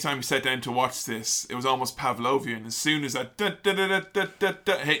anytime you sat down to watch this, it was almost Pavlovian. As soon as that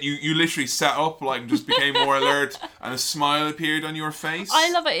hit, you literally sat up, like, just became more alert, and a smile appeared on your face.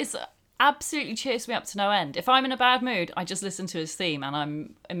 I love it. It's absolutely cheers me up to no end. If I'm in a bad mood, I just listen to his theme and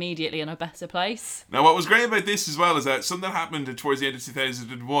I'm immediately in a better place. Now, what was great about this as well is that something that happened towards the end of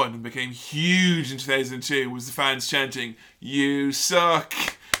 2001 and became huge in 2002 was the fans chanting, "You suck,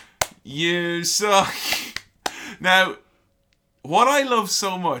 you suck." Now, what I love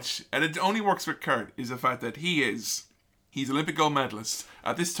so much, and it only works with Kurt, is the fact that he's Olympic gold medalist.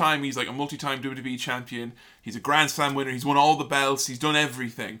 At this time, he's like a multi-time WWE champion. He's a Grand Slam winner. He's won all the belts. He's done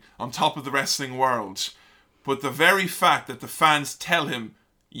everything on top of the wrestling world. But the very fact that the fans tell him,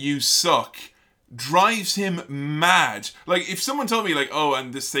 "You suck," drives him mad. Like, if someone told me, like, oh,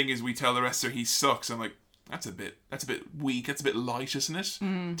 and this thing is we tell the wrestler he sucks, I'm like, that's a bit weak. That's a bit light, isn't it?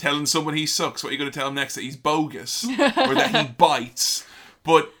 Telling someone he sucks, what are you going to tell him next? That he's bogus? Or that he bites?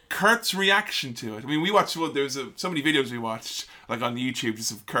 But Kurt's reaction to it, I mean, we watched, there's so many videos we watched, like on YouTube,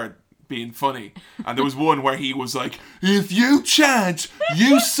 just of Kurt being funny. And there was one where he was like, "If you chant,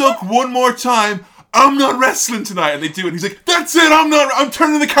 you suck one more time, I'm not wrestling tonight." And they do it. And he's like, "That's it, I'm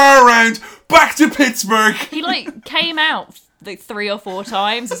turning the car around, back to Pittsburgh." He like came out like 3 or 4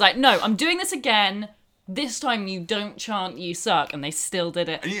 times. He's like, "No, I'm doing this again. This time you don't chant 'you suck,' and they still did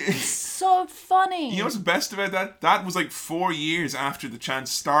it." It's so funny. You know what's the best about that? That was like 4 years after the chant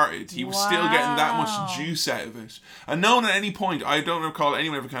started. He was still getting that much juice out of it. And no one at any point, I don't recall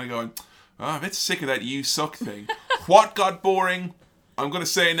anyone ever kind of going, "Oh, I'm a bit sick of that 'you suck' thing." What got boring? I'm going to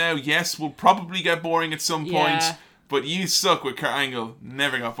say now, yes, will probably get boring at some point. Yeah. But You Suck with Kurt Angle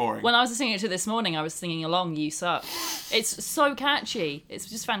never got boring. When I was listening to this morning, I was singing along, You Suck. It's so catchy. It's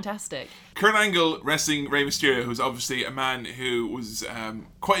just fantastic. Kurt Angle wrestling Rey Mysterio, who's obviously a man who was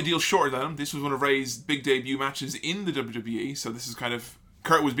quite a deal shorter than him. This was one of Rey's big debut matches in the WWE, so this is kind of...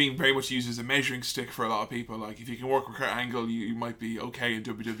 Kurt was being very much used as a measuring stick for a lot of people. Like, if you can work with Kurt Angle, you might be okay in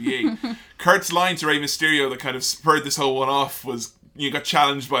WWE. Kurt's line to Rey Mysterio that kind of spurred this whole one off was... You got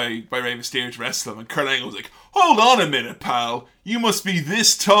challenged by Rey Mysterio to wrestle him, and Kurt Angle was like, "Hold on a minute, pal. You must be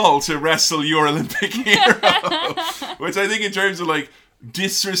this tall to wrestle your Olympic hero." Which I think, in terms of like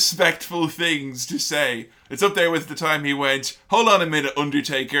disrespectful things to say, it's up there with the time he went, "Hold on a minute,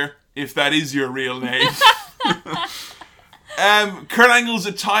 Undertaker, if that is your real name." Kurt Angle's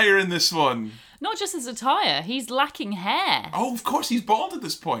attire in this one. Not just his attire, he's lacking hair. Oh, of course, he's bald at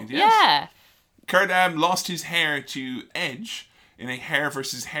this point. Yes. Yeah. Kurt lost his hair to Edge in a hair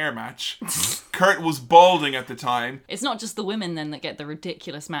versus hair match. Kurt was balding at the time. It's not just the women then that get the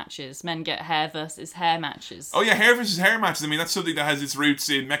ridiculous matches. Men get hair versus hair matches. Oh yeah, hair versus hair matches. I mean, that's something that has its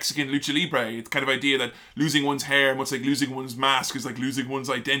roots in Mexican lucha libre. It's kind of idea that losing one's hair, much like losing one's mask, is like losing one's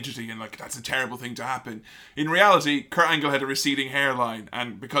identity, and like that's a terrible thing to happen. In reality, Kurt Angle had a receding hairline,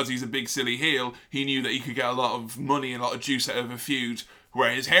 and because he's a big silly heel, he knew that he could get a lot of money and a lot of juice out of a feud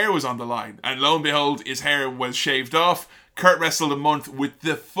where his hair was on the line. And lo and behold, his hair was shaved off. Kurt wrestled a month with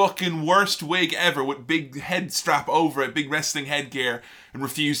the fucking worst wig ever, with big head strap over it, big wrestling headgear, and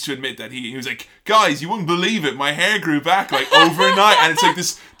refused to admit that he was like, "Guys, you wouldn't believe it, my hair grew back like overnight." And it's like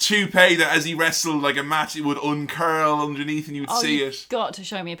this toupee that as he wrestled like a match, it would uncurl underneath and you would see you've it. got to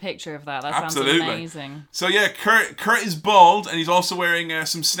show me a picture of that. That Absolutely. sounds amazing. So yeah, Kurt is bald, and he's also wearing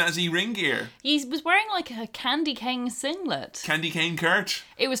some snazzy ring gear. He was wearing like a candy cane singlet. Candy cane Kurt.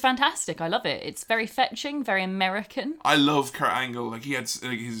 It was fantastic. I love it. It's very fetching, very American. I love Kurt Angle. Like, he had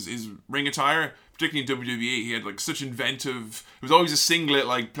like his ring attire, particularly in WWE, he had like such inventive... It was always a singlet,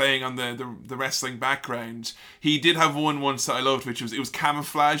 like playing on the wrestling background. He did have one once that I loved, which was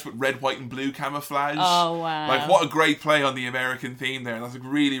camouflage, but red, white, and blue camouflage. Oh wow! Like, what a great play on the American theme there. That's like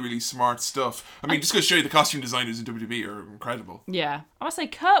really, really smart stuff. I mean, just going to show you, the costume designers in WWE are incredible. Yeah, I must say,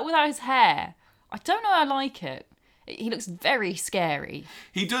 Kurt without his hair, I don't know. I like it. He looks very scary.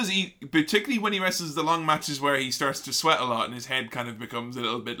 He does, particularly when he wrestles the long matches where he starts to sweat a lot and his head kind of becomes a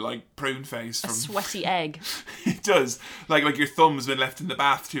little bit like prune face. A sweaty egg. It does. Like your thumb's been left in the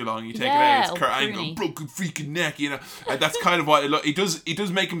bath too long, you take it out, it's Kurt Angle, broken freaking neck, you know. And that's kind of what it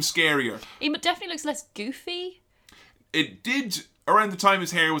does make him scarier. He definitely looks less goofy. It did, around the time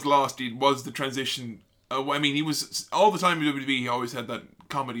his hair was lost, it was the transition. I mean, he was, all the time in WWE, he always had that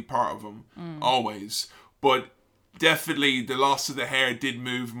comedy part of him. Always. But... definitely the loss of the hair did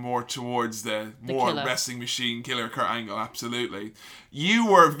move more towards the more killer. Wrestling machine killer Kurt Angle, absolutely. You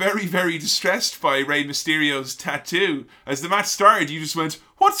were very, very distressed by Rey Mysterio's tattoo. As the match started, you just went,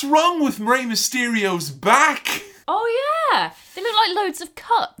 "What's wrong with Rey Mysterio's back?" Oh yeah, they look like loads of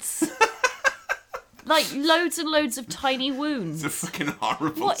cuts. Like loads and loads of tiny wounds. It's a fucking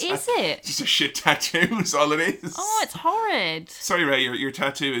horrible What is it? Just a shit tattoo is all it is. Oh, it's horrid. Sorry, Ray, your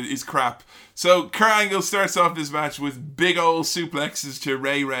tattoo is crap. So Kurt Angle starts off this match with big old suplexes to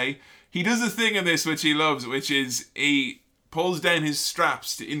Ray. He does a thing in this which he loves, which is he pulls down his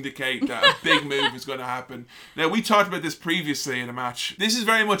straps to indicate that a big move is going to happen. Now, we talked about this previously in a match. This is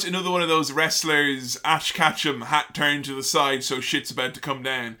very much another one of those wrestlers, Ash Ketchum, hat turned to the side so shit's about to come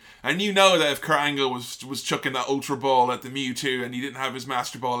down. And you know that if Kurt Angle was chucking that Ultra Ball at the Mewtwo and he didn't have his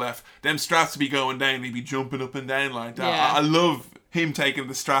Master Ball left, them straps would be going down and he'd be jumping up and down like that. Yeah. I love him taking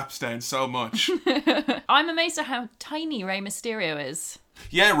the straps down so much. I'm amazed at how tiny Rey Mysterio is.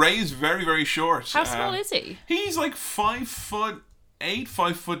 Yeah, Ray is very, very short. How small is he? He's like 5'8",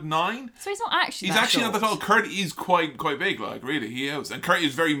 5'9". So he's not actually He's that actually short. not that tall. Kurt is quite big, like, really, he is. And Kurt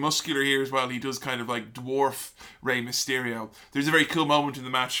is very muscular here as well. He does kind of like dwarf Rey Mysterio. There's a very cool moment in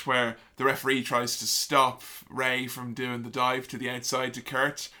the match where the referee tries to stop Ray from doing the dive to the outside to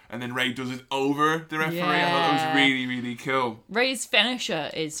Kurt, and then Ray does it over the referee. I thought that was really, really cool. Ray's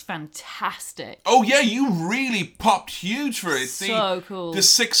finisher is fantastic. Oh yeah, you really popped huge for it. So cool. The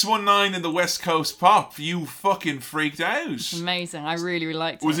 619 in the West Coast pop, you fucking freaked out. Amazing. I really, really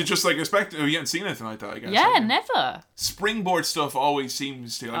liked it. Was it just like expected? Oh, you hadn't seen anything like that, I guess. Yeah, have you? never. Springboard stuff always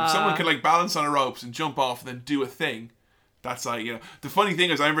seems to, like, if someone can like balance on a ropes and jump off and then do a thing, that's like, you know. The funny thing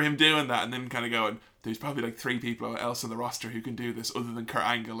is, I remember him doing that and then kind of going, there's probably like 3 people else on the roster who can do this other than Kurt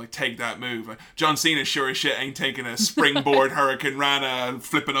Angle. Like, take that move. Like, John Cena sure as shit ain't taking a springboard Hurricane Rana and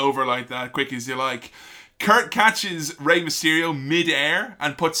flipping over like that quick as you like. Kurt catches Rey Mysterio mid-air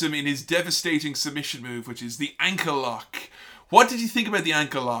and puts him in his devastating submission move, which is the ankle lock, What did you think about the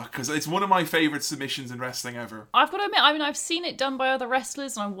ankle lock? Because it's one of my favourite submissions in wrestling ever. I've got to admit, I mean, I've seen it done by other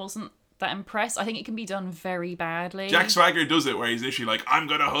wrestlers and I wasn't that impressed. I think it can be done very badly. Jack Swagger does it where he's literally like, I'm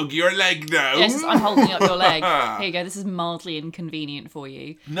going to hug your leg now. Yes, I'm holding up your leg. Here you go, this is mildly inconvenient for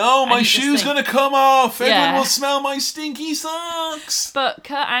you. No, my shoe's going to come off. Everyone Yeah. will smell my stinky socks. But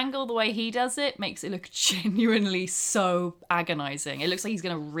Kurt Angle, the way he does it, makes it look genuinely so agonising. It looks like he's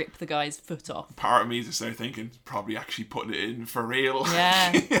going to rip the guy's foot off. Part of me is just there thinking, probably actually putting it in for real.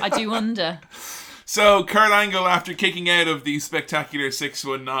 Yeah, I do wonder. So, Kurt Angle, after kicking out of the spectacular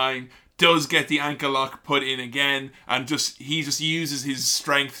 619, does get the ankle lock put in again, and he just uses his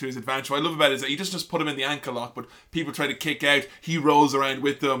strength to his advantage. What I love about it is that he doesn't just put him in the ankle lock, but people try to kick out, he rolls around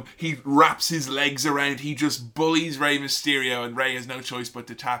with them, he wraps his legs around, he just bullies Rey Mysterio, and Rey has no choice but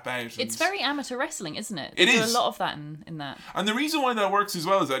to tap out. It's very amateur wrestling, isn't it? It There's is. a lot of that in that. And the reason why that works as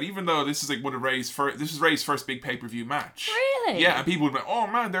well is that even though this is like one of Rey's first big pay-per-view match. Really? Yeah, and people would be like, oh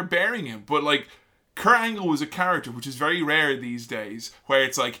man, they're burying him. But like, Kurt Angle was a character, which is very rare these days, where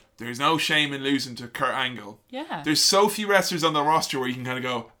it's like, there's no shame in losing to Kurt Angle. Yeah. There's so few wrestlers on the roster where you can kind of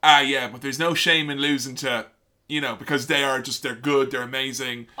go, yeah, but there's no shame in losing to, because they're good, they're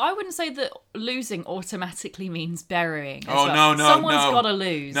amazing. I wouldn't say that losing automatically means burying. Oh, no. Someone's got to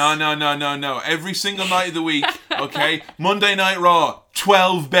lose. No. Every single night of the week, okay? Monday Night Raw,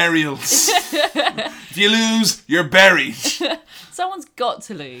 12 burials. If you lose, you're buried. Someone's got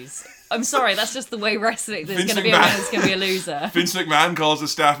to lose. I'm sorry, that's just the way wrestling. There's Vince going to be a winner, McMahon. there's going to be a loser. Vince McMahon calls a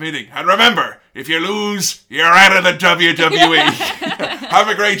staff meeting. And remember, if you lose, you're out of the WWE. Have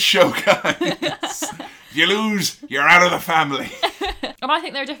a great show, guys. If you lose, you're out of the family. And I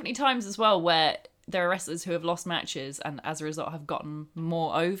think there are definitely times as well where there are wrestlers who have lost matches and as a result have gotten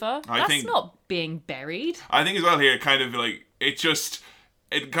more over. That's not being buried. I think as well here, kind of like, it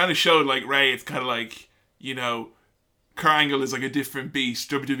kind of showed like Rey, it's kind of like, Kurt Angle is like a different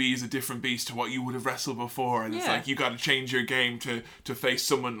beast. WWE is a different beast to what you would have wrestled before. And it's like, you got to change your game to face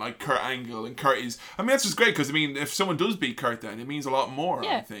someone like Kurt Angle. And Kurt is, that's just great because, if someone does beat Kurt then, it means a lot more,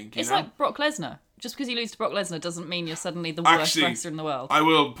 I think. It's like Brock Lesnar. Just because you lose to Brock Lesnar doesn't mean you're suddenly the worst wrestler in the world. I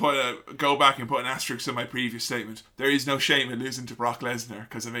will go back and put an asterisk on my previous statement. There is no shame in losing to Brock Lesnar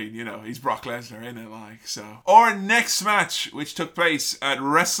because, he's Brock Lesnar, isn't it? So. Our next match, which took place at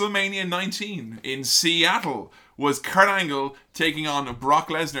WrestleMania 19 in Seattle, was Kurt Angle taking on Brock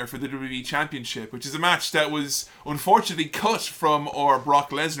Lesnar for the WWE Championship, which is a match that was unfortunately cut from our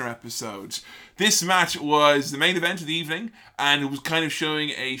Brock Lesnar episode. This match was the main event of the evening, and it was kind of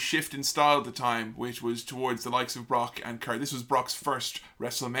showing a shift in style at the time, which was towards the likes of Brock and Kurt. This was Brock's first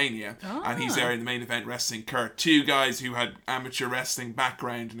WrestleMania, and he's there in the main event wrestling Kurt. Two guys who had amateur wrestling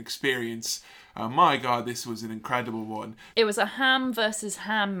background and experience. My God, this was an incredible one. It was a ham versus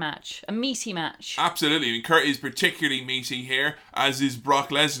ham match. A meaty match. Absolutely. Kurt is particularly meaty here, as is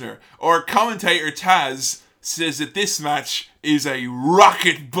Brock Lesnar. Our commentator Taz says that this match is a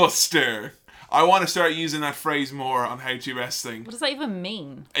rocket buster. I want to start using that phrase more on How to Wrestling. What does that even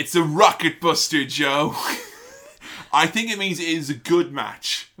mean? It's a rocket buster, Joe. I think it means it is a good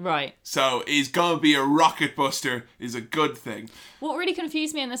match. Right. So it's going to be a rocket buster is a good thing. What really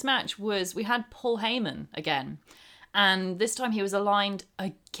confused me in this match was we had Paul Heyman again. And this time he was aligned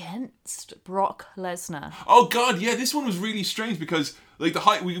against Brock Lesnar. Oh God, yeah, this one was really strange because we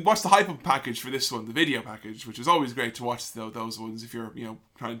watched the hype up package for this one, the video package, which is always great to watch those ones if you're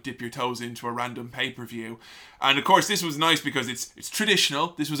trying to dip your toes into a random pay-per-view. And of course this was nice because it's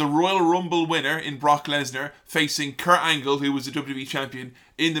traditional. This was a Royal Rumble winner in Brock Lesnar facing Kurt Angle, who was a WWE champion,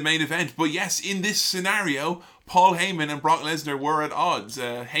 in the main event. But yes, in this scenario, Paul Heyman and Brock Lesnar were at odds.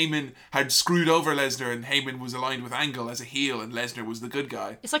 Heyman had screwed over Lesnar and Heyman was aligned with Angle as a heel and Lesnar was the good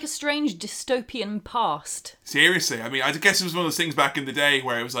guy. It's like a strange dystopian past. Seriously, I guess it was one of those things back in the day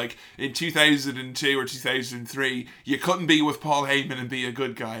where it was like in 2002 or 2003, you couldn't be with Paul Heyman and be a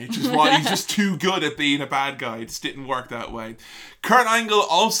good guy. He's just too good at being a bad guy. It just didn't work that way. Kurt Angle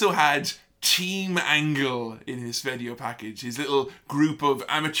also had Team Angle in his video package. His little group of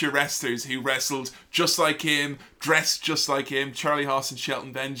amateur wrestlers who wrestled just like him, dressed just like him, Charlie Haas and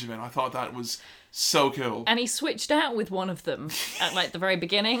Shelton Benjamin. I thought that was so cool. And he switched out with one of them at the very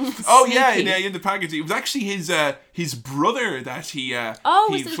beginning. Oh yeah, in the package. It was actually his brother that he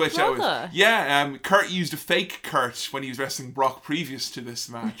switched out with. Yeah, Kurt used a fake Kurt when he was wrestling Brock previous to this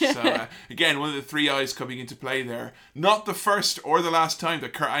match. So again, one of the three eyes coming into play there. Not the first or the last time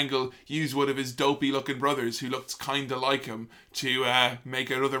that Kurt Angle used one of his dopey looking brothers who looked kinda like him to make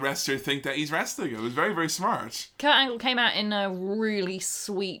another wrestler think that he's wrestling. It was very, very smart. Kurt Angle came out in a really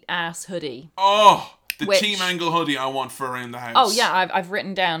sweet ass hoodie. Oh, The Which- Team Angle hoodie I want for around the house. Oh yeah, I've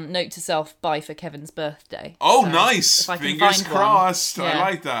written down, note to self, buy for Kevin's birthday. Oh, So, nice. if I can Fingers find one. crossed. I Yeah.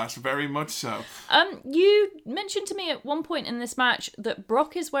 like that. Very much so. You mentioned to me at one point in this match that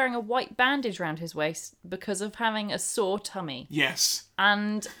Brock is wearing a white bandage around his waist because of having a sore tummy. Yes.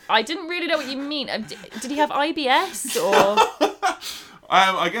 And I didn't really know what you mean. Did he have IBS or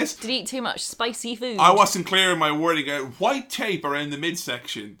I guess did he eat too much spicy food? I wasn't clear in my wording. White tape around the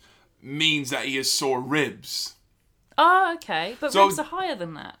midsection means that he has sore ribs. Oh, okay. But So- ribs are higher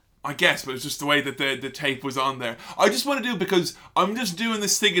than that. I guess, but it's just the way that the tape was on there. I just want to do it because I'm just doing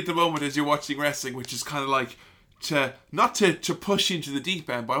this thing at the moment as you're watching wrestling, which is kind of like not to push into the deep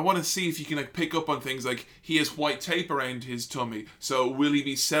end, but I want to see if you can like pick up on things like he has white tape around his tummy. So will he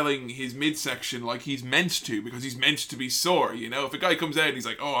be selling his midsection like he's meant to, because he's meant to be sore? You know, if a guy comes out and he's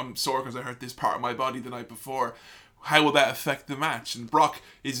like, "Oh, I'm sore because I hurt this part of my body the night before," how will that affect the match? And Brock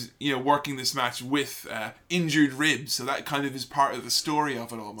is, working this match with injured ribs, so that kind of is part of the story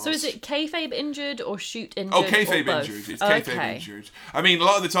of it almost. So is it kayfabe injured or shoot injured? Oh, kayfabe or both? injured. It's kayfabe Okay. injured. I mean, a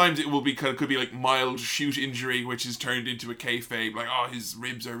lot of the times it will be could be like mild shoot injury, which is turned into a kayfabe, like, oh, his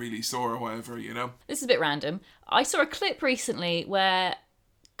ribs are really sore or whatever, This is a bit random. I saw a clip recently where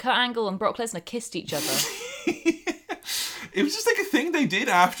Kurt Angle and Brock Lesnar kissed each other. It was just like a thing they did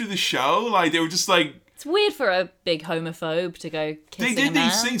after the show. Like, they were just like, It's weird for a big homophobe to go kissing they did a man.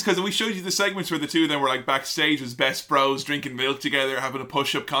 these things because we showed you the segments where the two of them were like backstage as best bros, drinking milk together, having a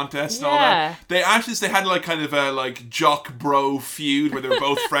push-up contest and all Yeah. that. They had like kind of a like jock bro feud where they were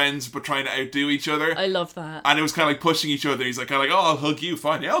both friends but trying to outdo each other. I love that. And it was kind of like pushing each other. He's like, oh, I'll hug you,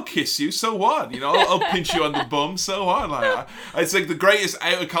 fine. Yeah, I'll kiss you, so what? I'll pinch you on the bum, so what? Like, it's like the greatest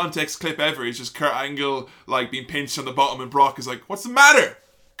out of context clip ever. It's just Kurt Angle like being pinched on the bottom, and Brock is like, "What's the matter?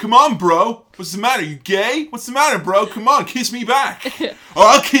 Come on, bro. What's the matter? You gay? What's the matter, bro? Come on, kiss me back. Oh,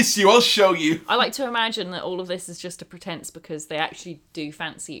 I'll kiss you. I'll show you." I like to imagine that all of this is just a pretense because they actually do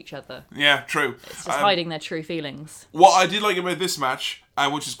fancy each other. Yeah, true. It's just hiding their true feelings. What I did like about this match,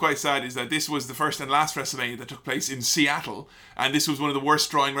 which is quite sad, is that this was the first and last WrestleMania that took place in Seattle, and this was one of the worst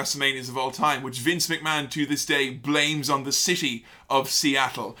drawing WrestleManias of all time, which Vince McMahon to this day blames on the city of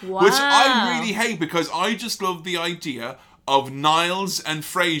Seattle, which I really hate because I just love the idea of Niles and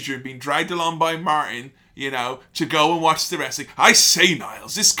Frazier being dragged along by Martin, to go and watch the wrestling. I say,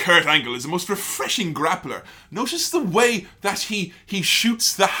 Niles, this Kurt Angle is the most refreshing grappler. Notice the way that he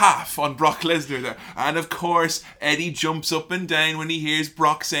shoots the half on Brock Lesnar there. And of course, Eddie jumps up and down when he hears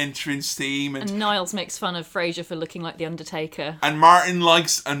Brock's entrance theme. And Niles makes fun of Frazier for looking like the Undertaker. And Martin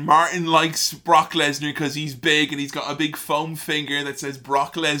likes Brock Lesnar because he's big and he's got a big foam finger that says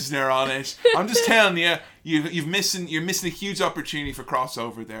Brock Lesnar on it. I'm just telling you, you're missing a huge opportunity for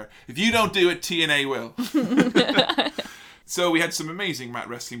crossover there. If you don't do it, TNA will. So we had some amazing mat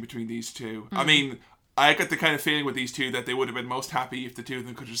wrestling between these two. I mean, I got the kind of feeling with these two that they would have been most happy if the two of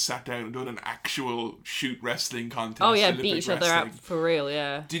them could have sat down and done an actual shoot wrestling contest. Oh yeah, Olympic beat each other wrestling. up for real,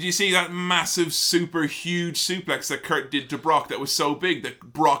 yeah. Did you see that massive, super huge suplex that Kurt did to Brock that was so big that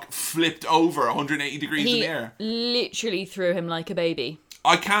Brock flipped over 180 degrees in He the air? literally threw him like a baby.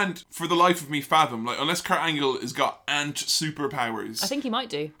 I can't, for the life of me, fathom, unless Kurt Angle has got ant superpowers, I think he might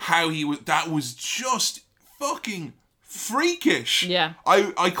do. how that was just fucking freakish. Yeah.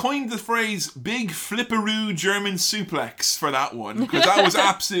 I coined the phrase big flipperoo German suplex for that one, because that was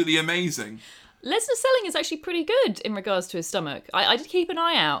absolutely amazing. Lesnar's selling is actually pretty good in regards to his stomach. I did keep an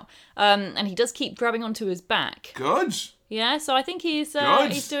eye out, and he does keep grabbing onto his back. Good. Yeah, so I think he's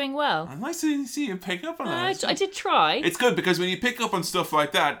doing well. Nice to see you pick up on that. I did try. It's good because when you pick up on stuff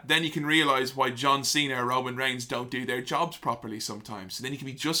like that, then you can realise why John Cena or Roman Reigns don't do their jobs properly sometimes. So then you can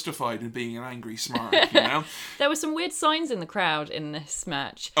be justified in being an angry smart, There were some weird signs in the crowd in this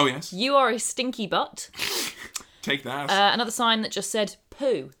match. Oh, yes. You are a stinky butt. Take that. Another sign that just said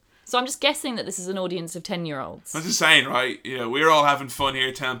poo. So I'm just guessing that this is an audience of 10-year-olds. I'm just saying, right? We're all having fun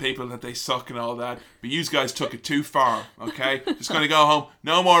here telling people that they suck and all that. But you guys took it too far, okay? Just going to go home.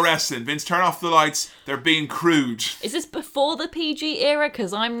 No more wrestling. Vince, turn off the lights. They're being crude. Is this before the PG era?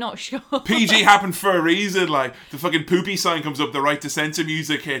 Because I'm not sure. PG happened for a reason. Like, the fucking poopy sign comes up, the right to censor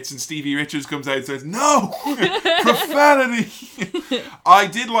music hits, and Stevie Richards comes out and says, "No! Profanity!" I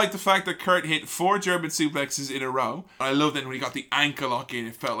did like the fact that Kurt hit 4 German suplexes in a row. I love that when he got the ankle lock in,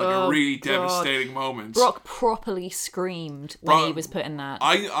 it felt like a really devastating moment. Brock properly screamed when he was putting that.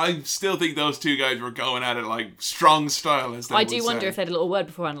 I still think those two guys were going at it like strong style, as they I would do wonder say. if they had a little word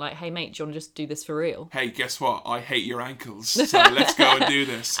beforehand, like, "Hey mate, do you want to just do this for real?" Hey, guess what? I hate your ankles, so let's go and do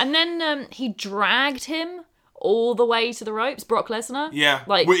this. And then he dragged him all the way to the ropes, Brock Lesnar. Yeah,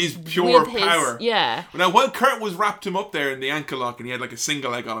 like with his pure with power. Yeah. Now, while Kurt was wrapped him up there in the ankle lock and he had like a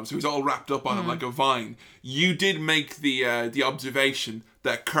single leg on him, so he was all wrapped up on him like a vine, you did make the observation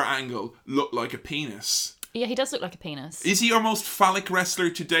that Kurt Angle looked like a penis. Yeah, he does look like a penis. Is he our most phallic wrestler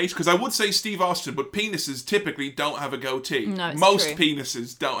to date? Because I would say Steve Austin, but penises typically don't have a goatee. No, it's most true.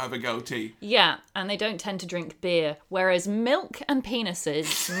 penises don't have a goatee. Yeah, and they don't tend to drink beer, whereas milk and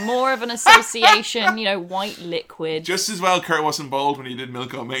penises, more of an association, white liquid. Just as well Kurt wasn't bald when he did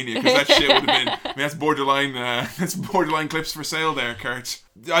Milk-O-Mania, because that shit would have been... I mean, that's borderline clips for sale there, Kurt.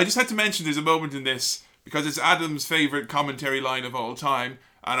 I just had to mention there's a moment in this, because it's Adam's favourite commentary line of all time,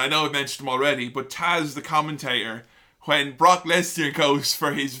 and I know I've mentioned him already, but Taz, the commentator, when Brock Lesnar goes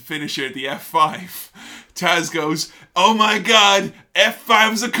for his finisher, the F5, Taz goes, "Oh my God,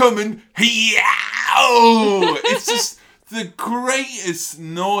 F5s are coming, yow!" It's just the greatest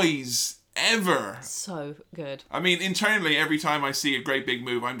noise ever. So good. I mean, internally, every time I see a great big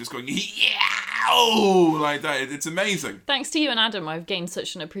move, I'm just going, yow! Like that. It's amazing. Thanks to you and Adam, I've gained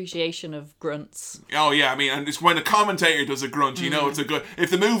such an appreciation of grunts. Oh yeah, I mean, and it's when a commentator does a grunt, you know it's a good... If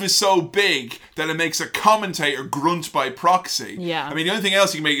the move is so big that it makes a commentator grunt by proxy. Yeah. I mean, the only thing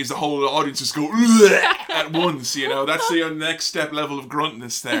else you can make is the whole audience just go at once, That's the next step level of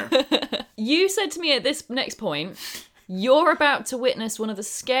gruntness there. You said to me at this next point, you're about to witness one of the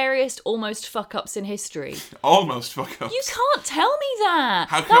scariest almost fuck-ups in history. Almost fuck ups. You can't tell me that.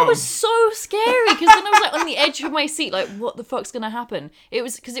 How That come? was so scary, because then I was like on the edge of my seat, like, what the fuck's going to happen? It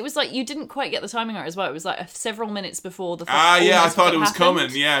was because it was like you didn't quite get the timing right as well. It was like several minutes before the fuck. I thought it was happened.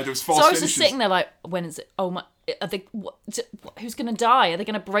 coming. Yeah, there was false So I was finishes. just sitting there like, when is it? Oh my. Are they, who's going to die? Are they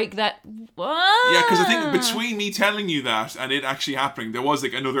going to break that? What? Yeah, because I think between me telling you that and it actually happening, there was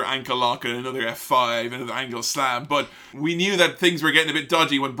like another ankle lock and another F5, another angle slam. But we knew that things were getting a bit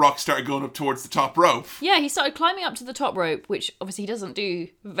dodgy when Brock started going up towards the top rope. Yeah, he started climbing up to the top rope, which obviously he doesn't do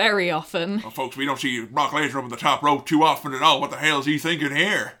very often. Oh, folks, we don't see Brock Lesnar up on the top rope too often at all. What the hell is he thinking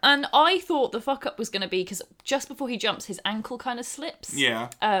here? And I thought the fuck up was going to be because just before he jumps, his ankle kind of slips. Yeah.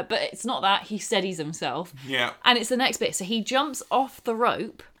 But it's not that. He steadies himself. Yeah. And it's the next bit. So he jumps off the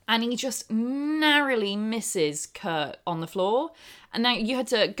rope and he just narrowly misses Kurt on the floor. And now you had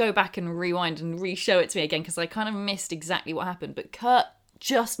to go back and rewind and re-show it to me again because I kind of missed exactly what happened. But Kurt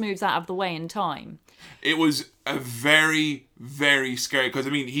just moves out of the way in time. It was a very, very scary, because,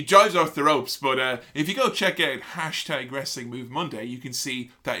 I mean, he drives off the ropes, but if you go check out #WrestlingMoveMonday, you can see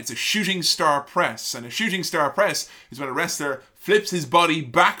that it's a shooting star press, and a shooting star press is when a wrestler flips his body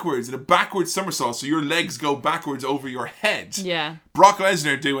backwards in a backwards somersault, so your legs go backwards over your head. Yeah. Brock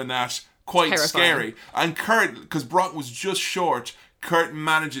Lesnar doing that, quite Terrifying. scary. And Kurt, because Brock was just short, Kurt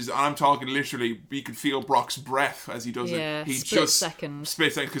manages, and I'm talking literally, you can feel Brock's breath as he does Yeah, it. He split just second.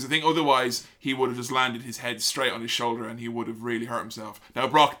 split second, because I think otherwise he would have just landed his head straight on his shoulder and he would have really hurt himself. Now,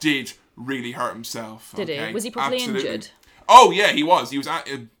 Brock did really hurt himself. Did he? Was he properly injured? Oh yeah, he was.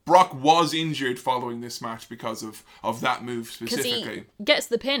 Brock was injured following this match because of that move Because specifically. he gets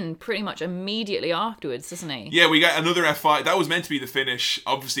the pin pretty much immediately afterwards, doesn't he? Yeah, we got another F5. That was meant to be the finish.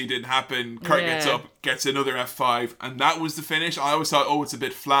 Obviously, it didn't happen. Kurt gets Yeah. up, gets another F5, and that was the finish. I always thought, it's a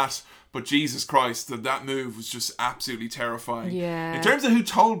bit flat. But Jesus Christ, that move was just absolutely terrifying. Yeah. In terms of who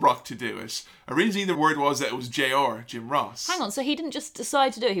told Brock to do it, originally the word was that it was JR, Jim Ross. Hang on, so he didn't just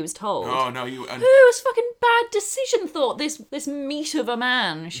decide to do it, he was told? Oh, no, Who was fucking bad decision thought this meat of a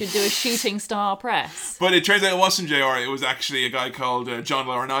man should do a shooting star press? But it turns out it wasn't JR, it was actually a guy called John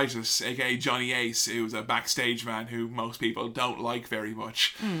Laurinaitis, aka Johnny Ace, who was a backstage man who most people don't like very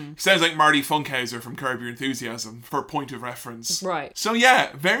much. Sounds like Marty Funkhauser from Curb Your Enthusiasm, for point of reference. Right. So yeah,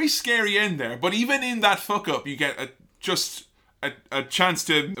 very scary end there. But even in that fuck up, you get a chance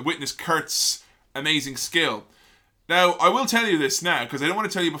to witness Kurt's amazing skill. Now, I will tell you this now, because I don't want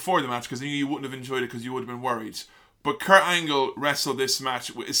to tell you before the match, because I knew you wouldn't have enjoyed it because you would have been worried. But Kurt Angle wrestled this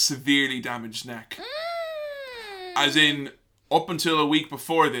match with a severely damaged neck. As in, up until a week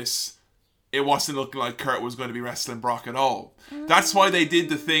before this, it wasn't looking like Kurt was going to be wrestling Brock at all. That's why they did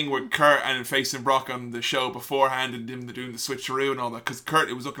the thing with Kurt and facing Brock on the show beforehand and him doing the switcheroo and all that, because Kurt,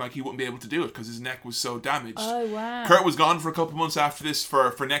 it was looking like he wouldn't be able to do it because his neck was so damaged. Oh, wow. Kurt was gone for a couple months after this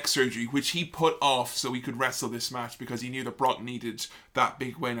for neck surgery, which he put off so he could wrestle this match because he knew that Brock needed that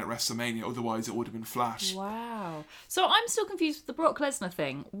big win at WrestleMania, otherwise it would have been flat. Wow. So I'm still confused with the Brock Lesnar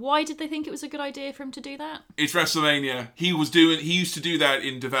thing. Why did they think it was a good idea for him to do that? It's WrestleMania. He used to do that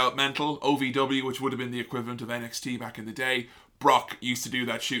in developmental, OVW, which would have been the equivalent of NXT back in the day. Brock used to do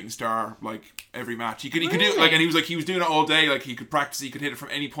that shooting star like every match. He could do it, like, and he was doing it all day. Like, he could practice, he could hit it from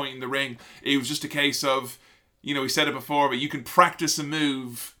any point in the ring. It was just a case of, we said it before, but you can practice a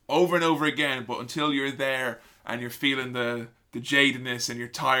move over and over again, but until you're there and you're feeling the jadedness, and you're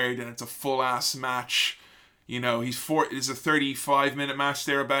tired, and it's a full ass match. You know, it's a 35-minute match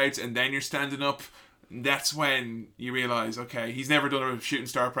thereabouts, and then you're standing up. That's when you realise, okay, he's never done a shooting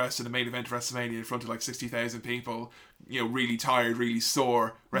star press in a main event of WrestleMania in front of like 60,000 people, you know, really tired, really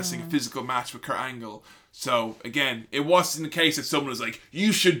sore, wrestling a physical match with Kurt Angle. So, again, it wasn't the case that someone was like,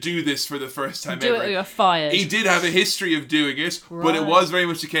 you should do this for the first time do ever. it or you're fired. He did have a history of doing it, but it was very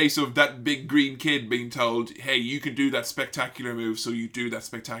much the case of that big green kid being told, hey, you can do that spectacular move, so you do that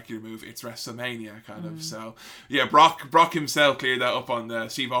spectacular move. It's WrestleMania, kind of. So, yeah, Brock himself cleared that up on the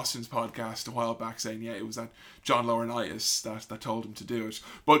Steve Austin's podcast a while back, saying, yeah, it was that John Laurinaitis that told him to do it.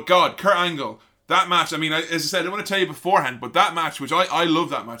 But God, Kurt Angle, that match, I mean, as I said, I don't want to tell you beforehand, but that match, which I love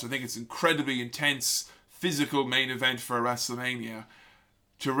that match, I think it's incredibly intense, physical main event for a WrestleMania.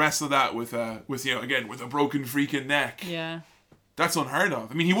 To wrestle that with a broken freaking neck. Yeah. That's unheard of.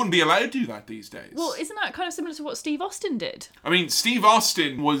 I mean, he wouldn't be allowed to do that these days. Well, isn't that kind of similar to what Steve Austin did? I mean, Steve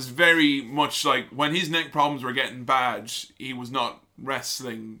Austin was very much like, when his neck problems were getting bad, he was not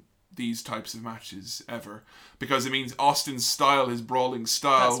wrestling these types of matches ever. Because, it means Austin's style, his brawling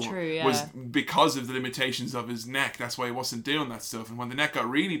style, That's true, yeah. was because of the limitations of his neck. That's why he wasn't doing that stuff. And when the neck got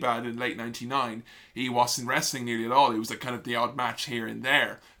really bad in late 99, he wasn't wrestling nearly at all. It was like kind of the odd match here and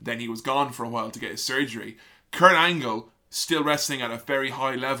there. Then he was gone for a while to get his surgery. Kurt Angle, still wrestling at a very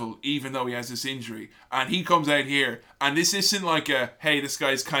high level, even though he has this injury. And he comes out here, and this isn't like a, hey, this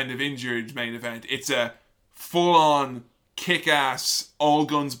guy's kind of injured main event. It's a full-on, kick-ass, all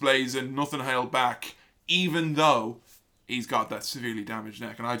guns blazing, nothing held back, even though he's got that severely damaged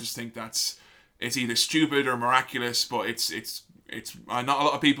neck. And I just think it's either stupid or miraculous, but it's not a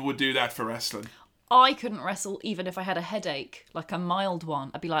lot of people would do that for wrestling. I couldn't wrestle even if I had a headache, like a mild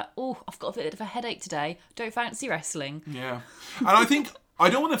one. I'd be like, oh, I've got a bit of a headache today. Don't fancy wrestling. Yeah. And I think, I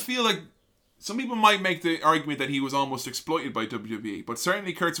don't want to feel like, some people might make the argument that he was almost exploited by WWE, but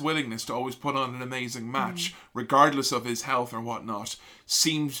certainly Kurt's willingness to always put on an amazing match, regardless of his health or whatnot,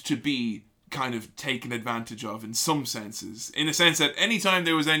 seemed to be kind of taken advantage of in some senses. In a sense that anytime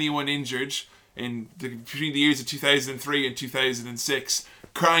there was anyone injured between the years of 2003 and 2006,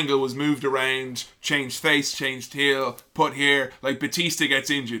 Kurt Angle was moved around, changed face, changed heel, put here. Like Batista gets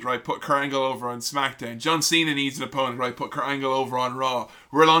injured, right? Put Kurt Angle over on SmackDown. John Cena needs an opponent, right? Put Kurt Angle over on Raw.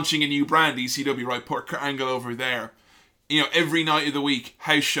 We're launching a new brand, ECW, right? Put Kurt Angle over there. You know, every night of the week,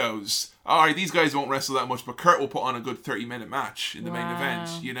 house shows. Alright, these guys won't wrestle that much, but Kurt will put on a good 30-minute match in the main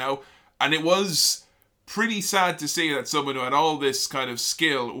event, you know? And it was pretty sad to see that someone who had all this kind of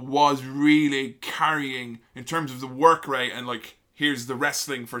skill was really carrying, in terms of the work rate and like, here's the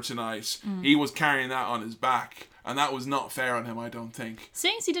wrestling for tonight. He was carrying that on his back. And that was not fair on him, I don't think.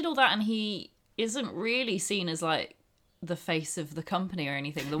 Seeing as he did all that and he isn't really seen as like the face of the company or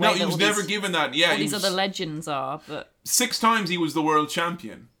anything. The way No, he was never given that. Yeah, all these other legends are, but 6 times he was the world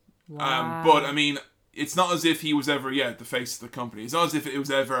champion. wow. But, I mean, it's not as if he was ever, the face of the company. It's not as if it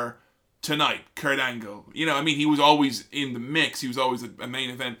was ever, tonight, Kurt Angle. You know, I mean, he was always in the mix. He was always a main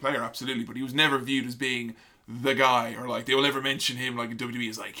event player, absolutely. But he was never viewed as being the guy, or like they will never mention him like in WWE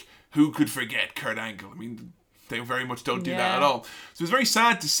as like, who could forget Kurt Angle? I mean, they very much don't do that at all. So it's very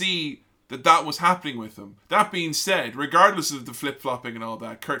sad to see that was happening with him. That being said, regardless of the flip-flopping and all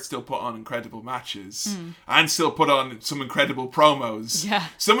that, Kurt still put on incredible matches and still put on some incredible promos. Yeah.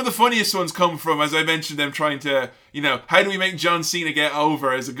 Some of the funniest ones come from, as I mentioned, them trying to, how do we make John Cena get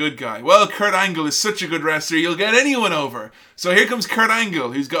over as a good guy? Well, Kurt Angle is such a good wrestler, you'll get anyone over. So here comes Kurt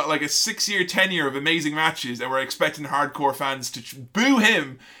Angle, who's got like a 6-year tenure of amazing matches, and we're expecting hardcore fans to boo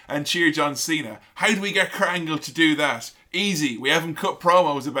him and cheer John Cena. How do we get Kurt Angle to do that? Easy. We have him cut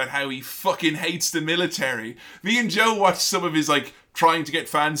promos about how he fucking hates the military. Me and Joe watched some of his, trying to get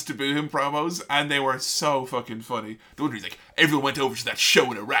fans to boo him promos, and they were so fucking funny. The one where he's like, everyone went over to that show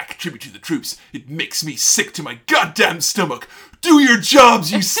in Iraq, tribute to the troops. It makes me sick to my goddamn stomach. Do your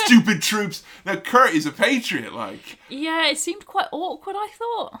jobs, you stupid troops. Now, Kurt is a patriot, Yeah, it seemed quite awkward, I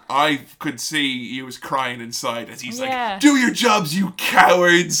thought. I could see he was crying inside as he's like, do your jobs, you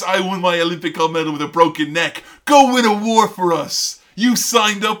cowards. I won my Olympic gold medal with a broken neck. Go win a war for us. You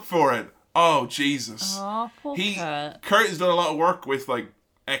signed up for it. Oh, Jesus. Oh, poor Kurt. Kurt has done a lot of work with,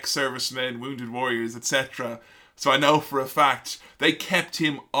 ex-servicemen, wounded warriors, etc. So I know for a fact they kept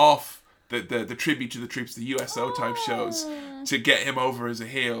him off the tribute to the troops, the USO type shows, to get him over as a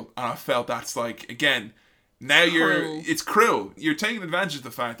heel. And I felt that's again, now it's cruel. You're taking advantage of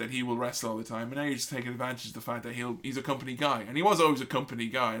the fact that he will wrestle all the time, and now you're just taking advantage of the fact that he's a company guy. And he was always a company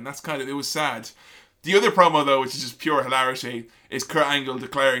guy, and that's it was sad. The other promo, though, which is just pure hilarity, is Kurt Angle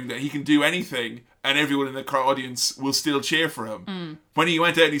declaring that he can do anything and everyone in the audience will still cheer for him. When he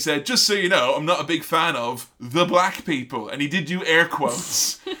went out and he said, just so you know, I'm not a big fan of the black people. And he did do air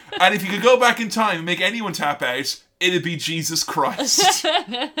quotes. And if you could go back in time and make anyone tap out, it'd be Jesus Christ.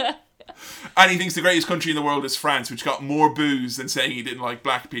 And he thinks the greatest country in the world is France, which got more boos than saying he didn't like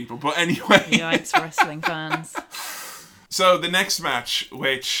black people. But anyway. Yikes, wrestling fans. So the next match,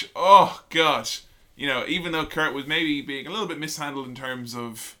 which, oh God, you know, even though Kurt was maybe being a little bit mishandled in terms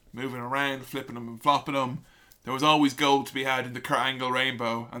of moving around, flipping him and flopping him, there was always gold to be had in the Kurt Angle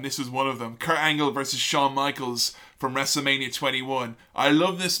rainbow, and this was one of them. Kurt Angle versus Shawn Michaels from WrestleMania 21. I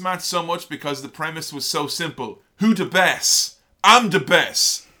love this match so much because the premise was so simple. Who the best? I'm the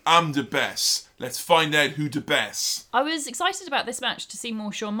best. I'm the best. Let's find out who the best. I was excited about this match to see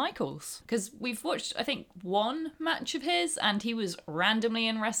more Shawn Michaels, because we've watched, I think, one match of his, and he was randomly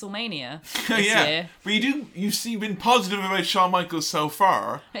in WrestleMania this year. But you've been positive about Shawn Michaels so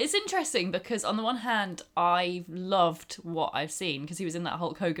far. It's interesting because on the one hand, I loved what I've seen, because he was in that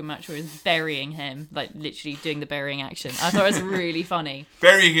Hulk Hogan match where he was burying him, like literally doing the burying action. I thought it was really funny.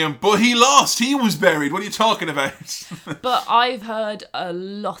 Burying him, but he lost. He was buried. What are you talking about? But I've heard a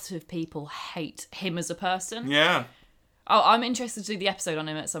lot of people hate him as a person. Yeah. Oh, I'm interested to do the episode on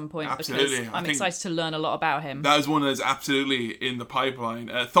him at some point. Absolutely. Because I'm excited to learn a lot about him. That is one that's absolutely in the pipeline.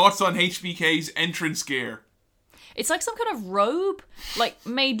 Thoughts on HBK's entrance gear? It's like some kind of robe, like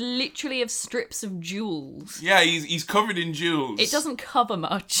made literally of strips of jewels. Yeah, he's covered in jewels. It doesn't cover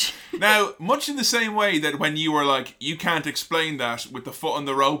much. Now, much in the same way that when you were like, you can't explain that with the foot on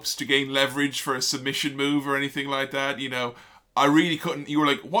the ropes to gain leverage for a submission move or anything like that, you know, I really couldn't. You were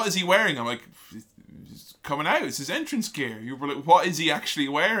like, what is he wearing? I'm like, it's coming out. It's his entrance gear. You were like, what is he actually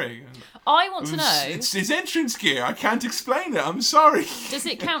wearing? I want to know. It's his entrance gear. I can't explain it. I'm sorry. Does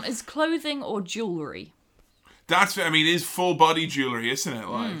it count as clothing or jewellery? It is full body jewellery, isn't it?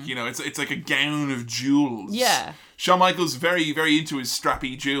 Like, you know, it's like a gown of jewels. Yeah. Shawn Michaels very, very into his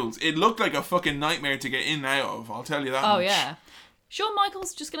strappy jewels. It looked like a fucking nightmare to get in and out of, I'll tell you that much. Oh, yeah. Shawn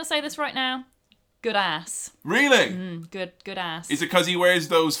Michaels, just going to say this right now, good ass. Really? Good ass. Is it because he wears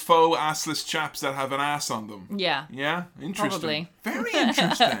those faux assless chaps that have an ass on them? Yeah. Yeah? Interesting. Probably. Very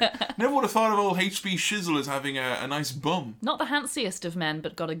interesting. Never would have thought of old HB Shizzle as having a nice bum. Not the handsiest of men,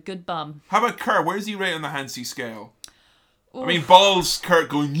 but got a good bum. How about Kurt? Where's he rate on the Hansi scale? Oof. I mean, balls Kurt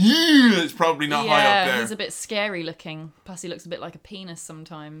going, yeah, it's probably not high up there. Yeah, he's a bit scary looking. Plus, he looks a bit like a penis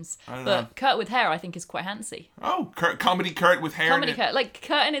sometimes. I don't but know. Kurt with hair, I think, is quite handsy. Oh, Comedy Kurt with hair Comedy in it. Kurt. Like,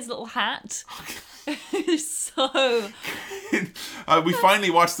 Kurt in his little hat. It's so... We finally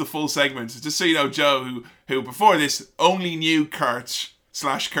watched the full segment. Just so you know, Joe, who before this only knew Kurt /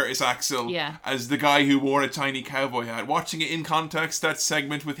 Curtis Axel as the guy who wore a tiny cowboy hat. Watching it in context, that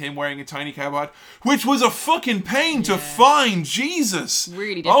segment with him wearing a tiny cowboy hat, which was a fucking pain to find. Jesus.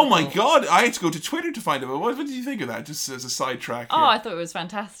 Really difficult. Oh my God. I had to go to Twitter to find it. What did you think of that? Just as a sidetrack. Oh, I thought it was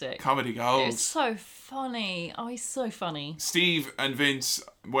fantastic. Comedy gold. It's so funny. Oh, he's so funny. Steve and Vince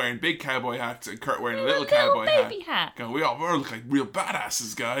wearing big cowboy hats and Kurt wearing a little little cowboy baby hat. Go, we all look like real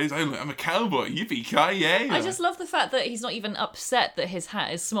badasses, guys. I'm a cowboy. Yippee-ki-yay. I just love the fact that he's not even upset that his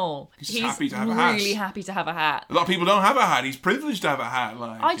hat is small. He's happy to have a hat. Really happy to have a hat. A lot of people don't have a hat. He's privileged to have a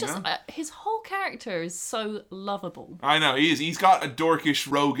hat. His whole character is so lovable. I know, he is. He's got a dorkish,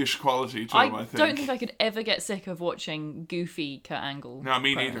 roguish quality to him, I think. I don't think I could ever get sick of watching goofy Kurt Angle. No,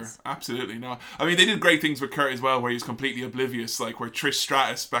 me neither. Absolutely not. I mean, they did great things with Kurt as well, where he was completely oblivious, like where Trish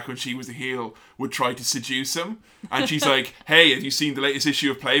Stratus, back when she was a heel, would try to seduce him. And she's like, hey, have you seen the latest issue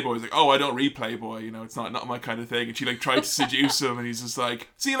of Playboy? He's like, oh, I don't read Playboy, you know, it's not my kind of thing. And she like tried to seduce him, and he's just like,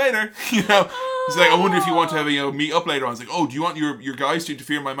 see you later. You know, he's like, I wonder if you want to have meet up later on. He's like, oh, do you want your guys to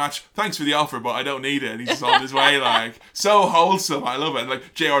interfere in my match? Thanks for the offer, but I don't need it. And he's just on his way, like, so wholesome. I love it. And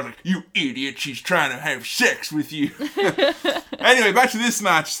like, JR's like, you idiot, she's trying to have sex with you. Anyway, back to this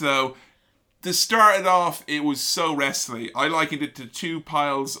match though. To start it off, it was so wrestly. I likened it to two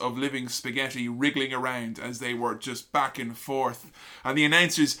piles of living spaghetti wriggling around as they were just back and forth. And the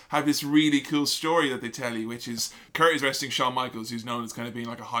announcers have this really cool story that they tell you, which is Kurt is wrestling Shawn Michaels, who's known as kind of being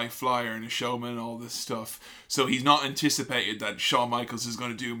like a high flyer and a showman and all this stuff. So he's not anticipated that Shawn Michaels is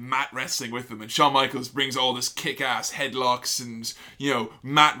going to do mat wrestling with him. And Shawn Michaels brings all this kick-ass headlocks and, you know,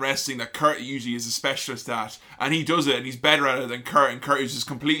 mat wrestling that Kurt usually is a specialist at. And he does it, and he's better at it than Kurt. And Kurt is just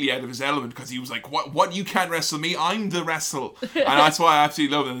completely out of his element because he was like, what, you can't wrestle me? I'm the wrestle. And that's why I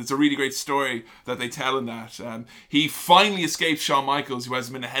absolutely love it. It's a really great story that they tell in that. He finally escapes Shawn Michaels, who has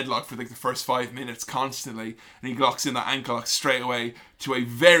him in a headlock for like the first 5 minutes constantly. And he locks in that ankle lock straight away to a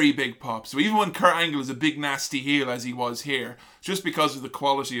very big pop. So even when Kurt Angle is a big nasty heel as he was here, just because of the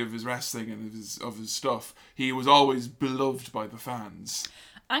quality of his wrestling and of his stuff, he was always beloved by the fans.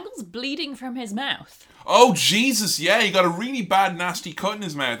 Angle's bleeding from his mouth. Oh, Jesus, yeah, he got a really bad, nasty cut in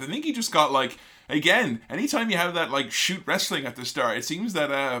his mouth. I think he just got, like, again, anytime you have that, like, shoot wrestling at the start, it seems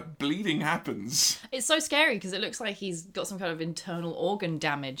that bleeding happens. It's so scary because it looks like he's got some kind of internal organ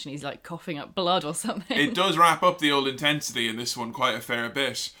damage and he's, like, coughing up blood or something. It does wrap up the old intensity in this one quite a fair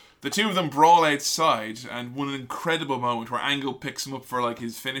bit. The two of them brawl outside, and one incredible moment where Angle picks him up for, like,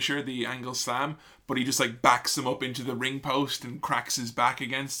 his finisher, the Angle Slam, but he just, like, backs him up into the ring post and cracks his back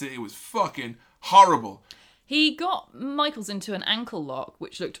against it. It was fucking horrible. He got Michaels into an ankle lock,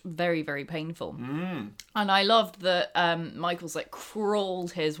 which looked very, very painful. And I loved that Michaels, like,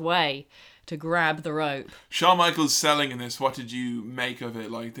 crawled his way to grab the rope. Shawn Michaels selling in this, what did you make of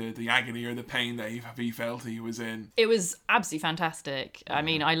it? Like, the agony or the pain that he felt he was in? It was absolutely fantastic. I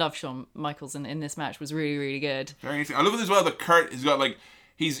mean, I love Shawn Michaels in this match. It was really, really good. Very interesting. I love it as well that Kurt has got, like,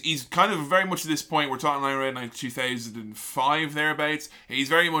 He's kind of very much at this point, we're talking around like 2005 thereabouts. He's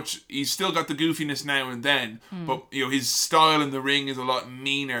still got the goofiness now and then, but you know his style in the ring is a lot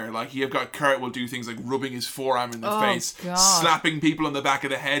meaner. Like you've got Kurt will do things like rubbing his forearm in the face, God. slapping people on the back of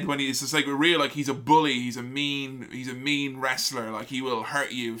the head when he's just like real like he's a bully. He's a mean wrestler. Like he will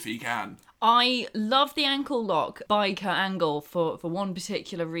hurt you if he can. I love the ankle lock by Kurt Angle for one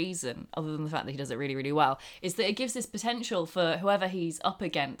particular reason, other than the fact that he does it really, really well, is that it gives this potential for whoever he's up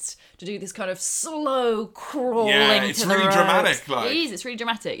against to do this kind of slow crawling to the ropes. Yeah, it's really dramatic. Like. It is, it's really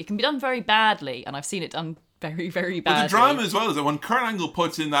dramatic. It can be done very badly, and I've seen it done very, very badly. But the drama as well is that when Kurt Angle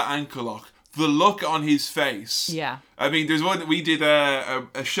puts in that ankle lock, the look on his face. Yeah. I mean, there's one, we did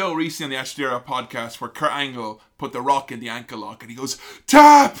a show recently on the Ashdera podcast where Kurt Angle put The Rock in the ankle lock and he goes,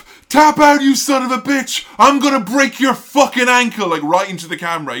 tap out, you son of a bitch. I'm going to break your fucking ankle, like right into the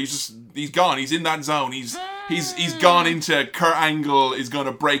camera. He's gone. He's in that zone. He's gone into Kurt Angle is going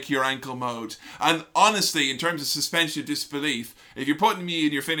to break your ankle mode. And honestly, in terms of suspension of disbelief, if you're putting me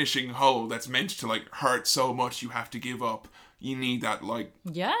in your finishing hold that's meant to like hurt so much you have to give up, you need that like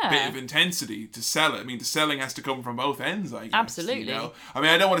bit of intensity to sell it. I mean, the selling has to come from both ends, I guess. Absolutely. You know? I mean,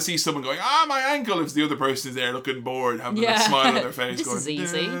 I don't want to see someone going, my ankle, if the other person is there looking bored, having a smile on their face. This going, is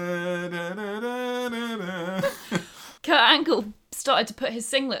easy. Da, da, da, da, da, da. Kurt Angle started to put his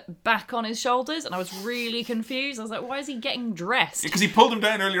singlet back on his shoulders, and I was really confused. I was like, why is he getting dressed? Because he pulled him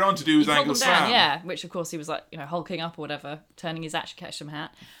down earlier on to do his ankle slam. Yeah, which of course he was like, hulking up or whatever, turning his Ash Ketchum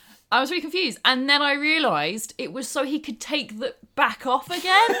hat. I was really confused. And then I realised it was so he could take the back off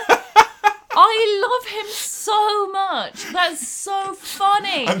again. I love him so much. That's so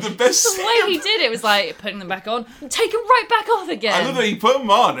funny. And the best the way he did it was like putting them back on and take them right back off again. I love that he put them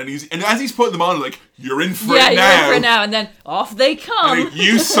on and as he's putting them on, like, you're in for it now. Yeah, you're in for it now. And then off they come. And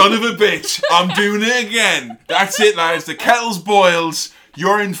you son of a bitch. I'm doing it again. That's it, lads. The kettle's boiled.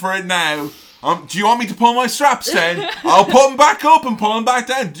 You're in for it now. Do you want me to pull my straps down? I'll put them back up and pull them back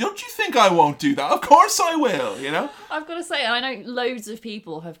down. Don't you think I won't do that? Of course I will, I've got to say, I know loads of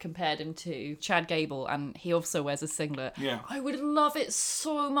people have compared him to Chad Gable, and he also wears a singlet. Yeah. I would love it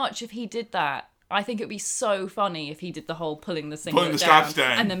so much if he did that. I think it would be so funny if he did the whole pulling the straps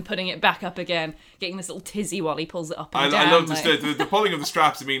down and then putting it back up again, getting this little tizzy while he pulls it up and down. I love the pulling of the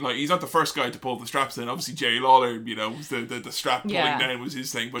straps. I mean, like, he's not the first guy to pull the straps down. Obviously, Jerry Lawler, was the strap pulling down was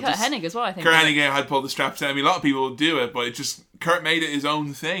his thing. But Kurt Hennig as well, I think. Kurt Hennig had pulled the straps down. I mean, a lot of people would do it, but Kurt made it his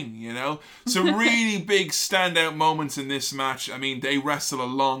own thing, Some really big standout moments in this match. I mean, they wrestle a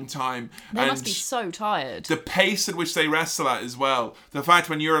long time. They must be so tired. The pace at which they wrestle at as well. The fact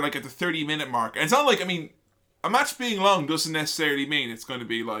when you're like at the 30-minute mark. And it's not like, I mean, a match being long doesn't necessarily mean it's going to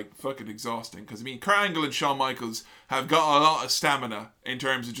be like fucking exhausting. Because I mean, Kurt Angle and Shawn Michaels have got a lot of stamina in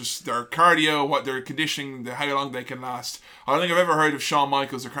terms of just their cardio, what their conditioning, how long they can last. I don't think I've ever heard of Shawn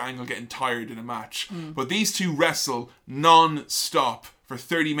Michaels or Kurt Angle getting tired in a match. But these two wrestle non-stop for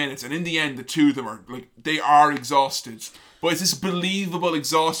 30 minutes. And in the end, the two of them are like, they are exhausted. But it's this believable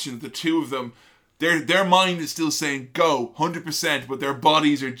exhaustion that the two of them, their mind is still saying go 100%, but their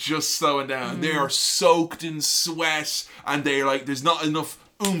bodies are just slowing down. They are soaked in sweat, and they're like, there's not enough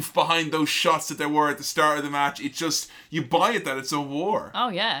oomph behind those shots that there were at the start of the match. It's just, you buy it that it's a war. Oh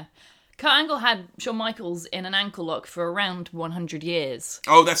yeah. Kurt Angle had Shawn Michaels in an ankle lock for around 100 years.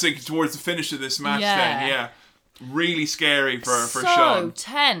 Oh, that's like towards the finish of this match then, yeah. Really scary for Shawn. So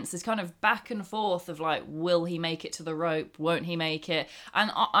tense. It's kind of back and forth of like, will he make it to the rope? Won't he make it?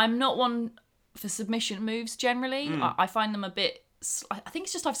 And I'm not one for submission moves generally. I find them a bit... I think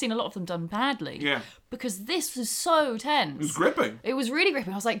it's just I've seen a lot of them done badly. Yeah. Because this was so tense. It was gripping. It was really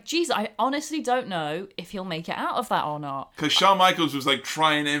gripping. I was like, geez, I honestly don't know if he'll make it out of that or not. Because Shawn Michaels was like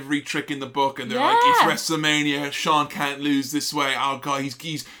trying every trick in the book, and they're like, it's WrestleMania, Shawn can't lose this way. Oh God, he's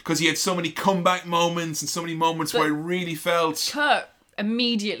because he had so many comeback moments and so many moments where I really felt... Kurt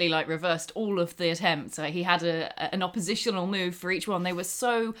immediately like reversed all of the attempts. He had an oppositional move for each one. They were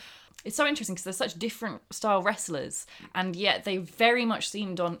so... It's so interesting because they're such different style wrestlers, and yet they very much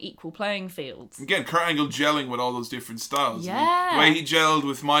seemed on equal playing fields. Again, Kurt Angle gelling with all those different styles. Yeah. I mean, the way he gelled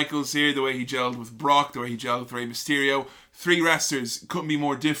with Michaels here, the way he gelled with Brock, the way he gelled with Rey Mysterio. 3 wrestlers couldn't be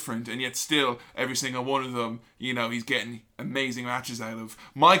more different, and yet still, every single one of them, you know, he's getting amazing matches out of.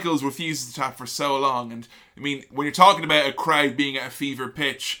 Michaels refuses to tap for so long, and I mean, when you're talking about a crowd being at a fever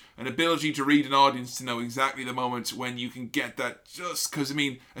pitch, an ability to read an audience to know exactly the moment when you can get that, just because, I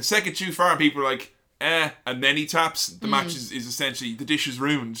mean, a second too far, people are like, and then he taps, the match is essentially, the dish is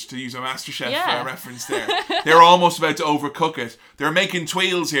ruined, to use a MasterChef reference there. They're almost about to overcook it. They're making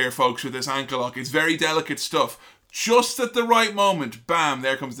tweels here, folks, with this ankle lock. It's very delicate stuff. Just at the right moment, bam,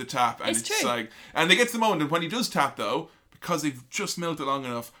 there comes the tap. And it's true. like, and they get to the moment, and when he does tap though, because they've just milked it long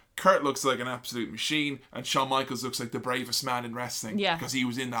enough, Kurt looks like an absolute machine, and Shawn Michaels looks like the bravest man in wrestling. Yeah. Because he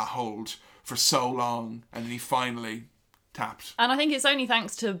was in that hold for so long, and then he finally tapped. And I think it's only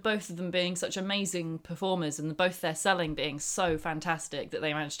thanks to both of them being such amazing performers and both their selling being so fantastic that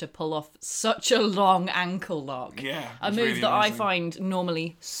they managed to pull off such a long ankle lock. Yeah. A move really that amazing. I find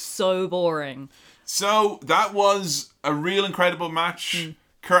normally so boring. So that was a real incredible match.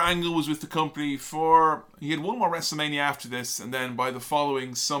 Kurt Angle was with the company he had one more WrestleMania after this, and then by the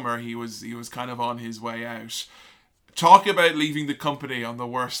following summer he was kind of on his way out. Talk about leaving the company on the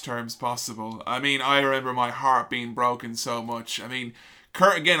worst terms possible. I mean, I remember my heart being broken so much. I mean,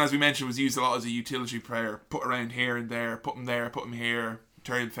 Kurt, again, as we mentioned, was used a lot as a utility player. Put around here and there, put him there, put him here,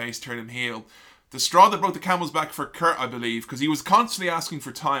 turn him face, turn him heel. The straw that broke the camel's back for Kurt, I believe, because he was constantly asking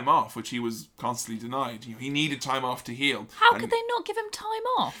for time off, which he was constantly denied. You know, he needed time off to heal. How could they not give him time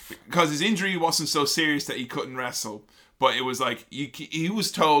off? Because his injury wasn't so serious that he couldn't wrestle. But it was like, he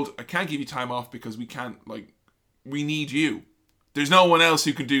was told, I can't give you time off because we can't, like, we need you. There's no one else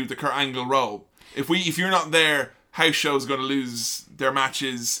who can do the Kurt Angle role. If you're not there, House Show's going to lose their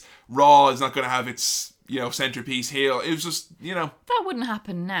matches. Raw is not going to have its, you know, centerpiece heel. It was just, you know. That wouldn't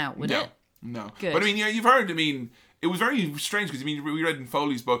happen now, would it? No. Good. But I mean, yeah, you've heard, I mean, it was very strange because, I mean, we read in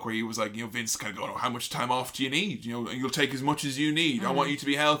Foley's book where he was like, you know, Vince kind of going, oh, how much time off do you need? You know, you'll take as much as you need. I want you to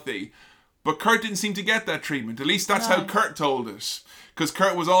be healthy. But Kurt didn't seem to get that treatment. At least that's how Kurt told us. Because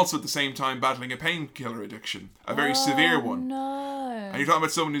Kurt was also at the same time battling a painkiller addiction. A very severe one. No. And you're talking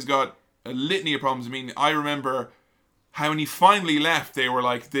about someone who's got a litany of problems. I mean, I remember how when he finally left, they were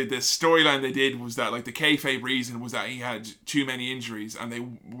like, the storyline they did was that, like, the kayfabe reason was that he had too many injuries and they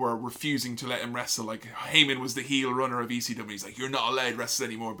were refusing to let him wrestle. Like, Heyman was the heel runner of ECW. He's like, you're not allowed to wrestle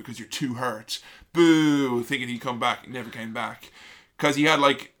anymore because you're too hurt. Boo! Thinking he'd come back. He never came back. Because he had,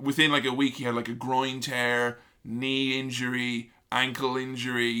 like, within, like, a week, he had, like, a groin tear, knee injury, ankle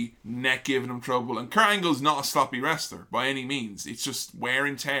injury, neck giving him trouble. And Kurt Angle's not a sloppy wrestler by any means. It's just wear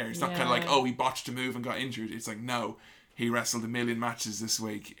and tear. It's not kind of like, oh, he botched a move and got injured. It's like, no, he wrestled 1 million matches this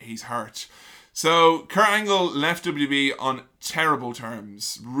week. He's hurt. So Kurt Angle left WWE on terrible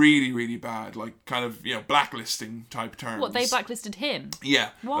terms. Really, really bad. Like, kind of, you know, blacklisting type terms. What, they blacklisted him? Yeah.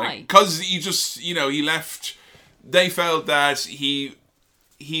 Why? Because he just, you know, he left. They felt that he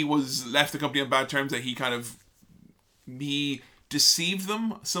was left the company on bad terms, that he deceived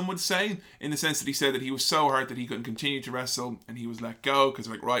them, some would say, in the sense that he said that he was so hurt that he couldn't continue to wrestle and he was let go because,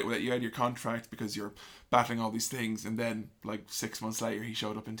 like, right, we'll let you out of your contract because you're battling all these things. And then, like, 6 months later, he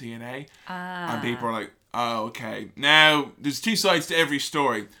showed up in TNA. And people are like, oh, okay. Now, there's 2 sides to every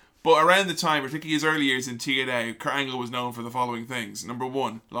story. But around the time, particularly his early years in TNA, Kurt Angle was known for the following things. Number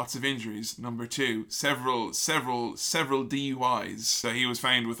 1, lots of injuries. Number 2, several DUIs. So he was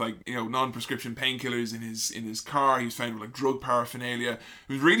found with, like, you know, non-prescription painkillers in his car. He was found with, like, drug paraphernalia.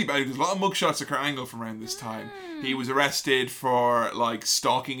 It was really bad. There's a lot of mugshots of Kurt Angle from around this time. He was arrested for, like,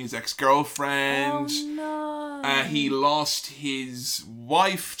 stalking his ex-girlfriend. Oh, no. He lost his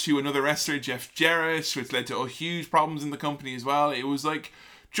wife to another wrestler, Jeff Jarrett, which led to huge problems in the company as well. It was like,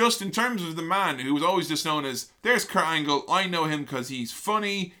 just in terms of the man who was always just known as, there's Kurt Angle, I know him because he's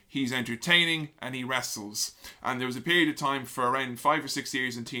funny, he's entertaining, and he wrestles. And there was a period of time for around 5 or 6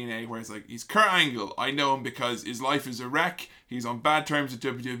 years in TNA where it's like, he's Kurt Angle, I know him because his life is a wreck, he's on bad terms with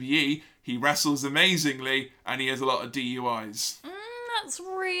WWE, he wrestles amazingly, and he has a lot of DUIs. That's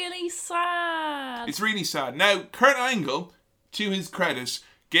really sad. It's really sad. Now, Kurt Angle, to his credit,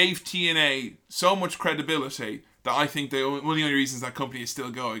 gave TNA so much credibility that I think one of the only reasons that company is still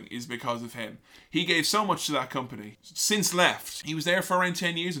going is because of him. He gave so much to that company. Since left, he was there for around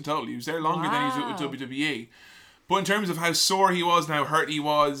 10 years in total. He was there longer than he was with WWE. But in terms of how sore he was and how hurt he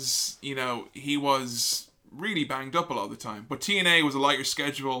was, you know, he was really banged up a lot of the time. But TNA was a lighter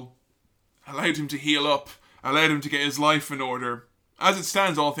schedule, allowed him to heal up, allowed him to get his life in order, as it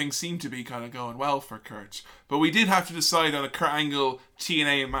stands, all things seem to be kind of going well for Kurt. But we did have to decide on a Kurt Angle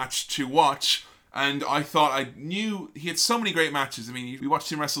TNA match to watch. And I thought, I knew he had so many great matches. I mean, we watched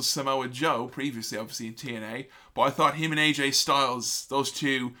him wrestle Samoa Joe previously, obviously in TNA. But I thought him and AJ Styles, those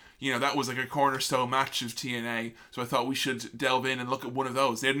two, that was like a cornerstone match of TNA. So I thought we should delve in and look at one of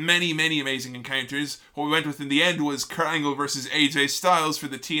those. They had many, many amazing encounters. What we went with in the end was Kurt Angle versus AJ Styles for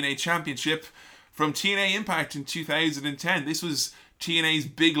the TNA Championship from TNA Impact in 2010. This was TNA's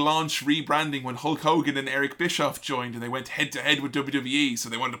big launch rebranding when Hulk Hogan and Eric Bischoff joined and they went head-to-head with WWE, so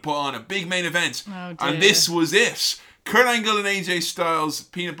they wanted to put on a big main event. Oh, and this was it. Kurt Angle and AJ Styles,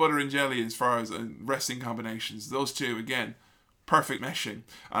 peanut butter and jelly as far as wrestling combinations. Those two, again, perfect meshing.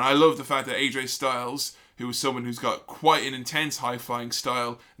 And I love the fact that AJ Styles, who is someone who's got quite an intense high-flying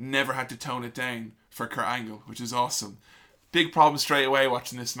style, never had to tone it down for Kurt Angle, which is awesome. Big problem straight away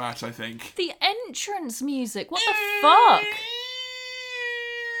watching this match, I think. The entrance music, what the fuck?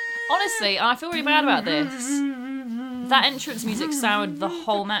 Honestly, I feel really bad about this. That entrance music soured the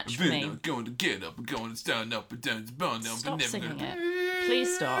whole match for me. I'm going to get up, I'm going to stand up and down, Stop singing it.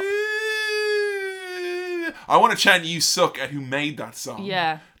 Please stop. I want to chant "You suck" at who made that song.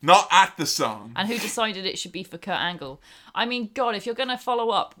 Yeah. Not at the song. And who decided it should be for Kurt Angle. I mean, God, if you're going to follow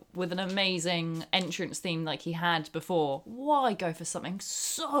up with an amazing entrance theme like he had before, why go for something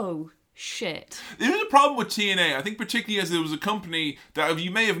so shit? There's a problem with TNA, I think, particularly as it was a company that you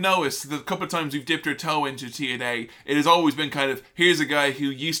may have noticed the couple of times we've dipped our toe into TNA, it has always been kind of, here's a guy who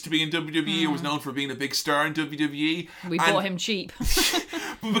used to be in WWE or was known for being a big star in WWE. We bought him cheap.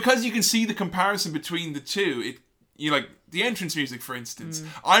 But because you can see the comparison between the two, like the entrance music, for instance.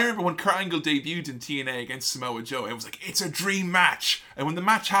 I remember when Kurt Angle debuted in TNA against Samoa Joe, it was like, it's a dream match. And when the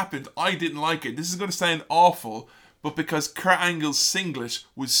match happened, I didn't like it. This is going to sound awful, but because Kurt Angle's singlet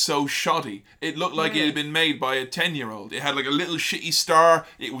was so shoddy. It looked like it had been made by a 10-year-old. It had like a little shitty star.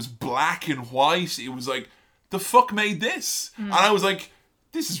 It was black and white. It was like, the fuck made this? And I was like,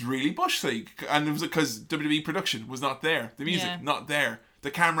 this is really Bush League. And it was because WWE production was not there. The music, not there. The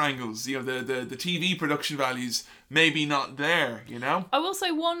camera angles, the TV production values, maybe not there, I will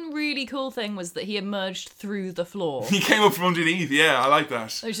say one really cool thing was that he emerged through the floor. He came up from underneath, yeah, I like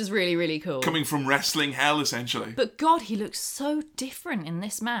that. Which is really, really cool. Coming from wrestling hell, essentially. But God, he looks so different in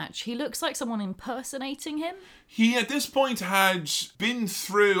this match. He looks like someone impersonating him. He, at this point, had been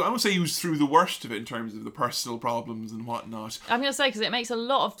through, I won't say he was through the worst of it in terms of the personal problems and whatnot. I'm going to say, because it makes a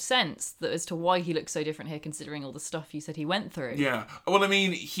lot of sense as to why he looks so different here, considering all the stuff you said he went through. Yeah. Well, I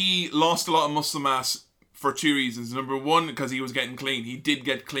mean, he lost a lot of muscle mass for two reasons. Number one, because he was getting clean. He did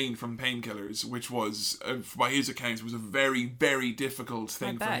get clean from painkillers, which was, by his accounts, was a very, very difficult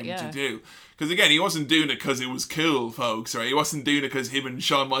thing for him to do. Because again, he wasn't doing it because it was cool, folks, right? He wasn't doing it because him and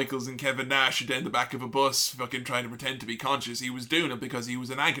Shawn Michaels and Kevin Nash are down the back of a bus fucking trying to pretend to be conscious. He was doing it because he was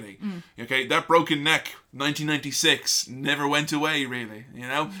in agony. Okay, that broken neck, 1996, never went away, really,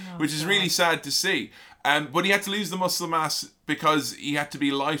 which is really sad to see. But he had to lose the muscle mass because he had to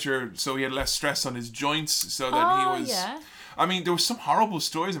be lighter, so he had less stress on his joints, so that he was... Yeah. I mean, there were some horrible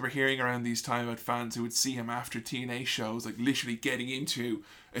stories that we're hearing around these time about fans who would see him after TNA shows, like literally getting into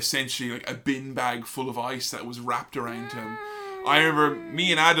essentially like a bin bag full of ice that was wrapped around him. I remember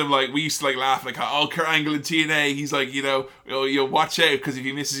me and Adam, like, we used to like laugh, like, oh, Kurt Angle in TNA, he's like, you'll watch out, because if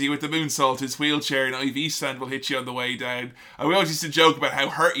he misses you with the moonsault, his wheelchair and IV stand will hit you on the way down. And we always used to joke about how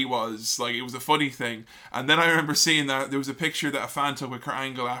hurt he was, like, it was a funny thing. And then I remember seeing that there was a picture that a fan took with Kurt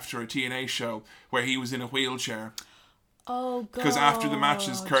Angle after a TNA show, where he was in a wheelchair. Oh, God. Because after the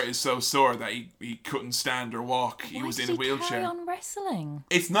matches, Kurt is so sore that he couldn't stand or walk. He was in a wheelchair. Carry on wrestling?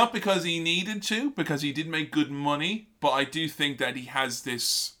 It's not because he needed to, because he did make good money, but I do think that he has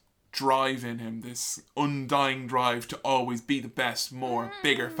this drive in him, this undying drive to always be the best, more,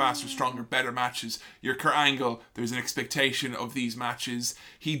 bigger, faster, stronger, better matches. You're Kurt Angle, there's an expectation of these matches.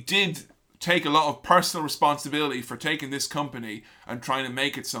 He did take a lot of personal responsibility for taking this company and trying to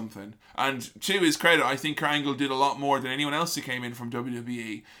make it something. And to his credit, I think Kurt Angle did a lot more than anyone else who came in from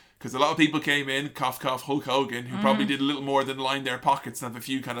WWE. Because a lot of people came in, cough, cough, Hulk Hogan, who probably did a little more than line their pockets and have a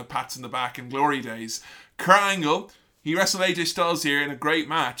few kind of pats on the back in glory days. Kurt Angle, he wrestled AJ Styles here in a great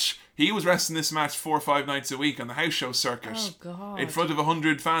match. He was wrestling this match 4 or 5 nights a week on the house show circuit. Oh, God. In front of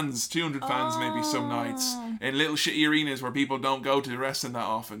 100 fans, 200 fans maybe some nights. In little shitty arenas where people don't go to wrestling that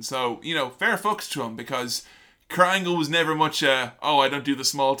often. So, fair fucks to him, because Kurt Angle was never much I don't do the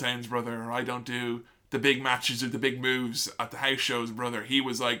small towns, brother. Or I don't do the big matches or the big moves at the house shows, brother. He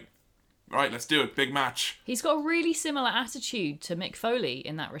was like, right, let's do it. Big match. He's got a really similar attitude to Mick Foley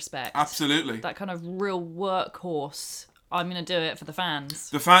in that respect. Absolutely. That kind of real workhorse I'm going to do it for the fans.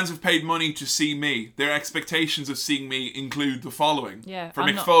 The fans have paid money to see me. Their expectations of seeing me include the following. Yeah, For I'm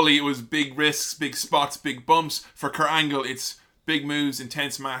Mick not- Foley, it was big risks, big spots, big bumps. For Kurt Angle, it's big moves,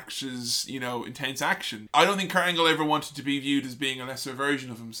 intense matches, intense action. I don't think Kurt Angle ever wanted to be viewed as being a lesser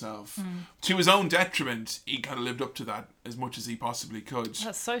version of himself. To his own detriment, he kind of lived up to that as much as he possibly could.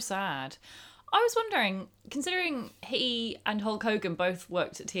 That's so sad. I was wondering, considering he and Hulk Hogan both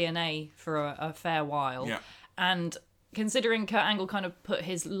worked at TNA for a fair while, Yeah. and considering Kurt Angle kind of put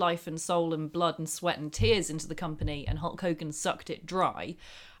his life and soul and blood and sweat and tears into the company and Hulk Hogan sucked it dry,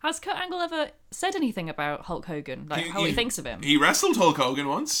 has Kurt Angle ever said anything about Hulk Hogan? Like, how he thinks of him? He wrestled Hulk Hogan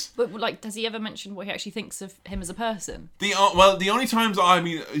once. But, like, does he ever mention what he actually thinks of him as a person? The only times,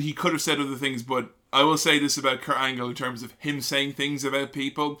 he could have said other things, but I will say this about Kurt Angle in terms of him saying things about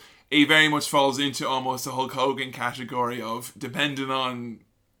people. He very much falls into almost the Hulk Hogan category of, depending on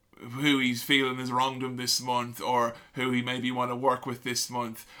who he's feeling has wronged him this month or who he maybe want to work with this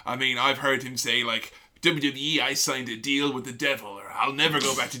month. I mean, I've heard him say, like, WWE, I signed a deal with the devil, or I'll never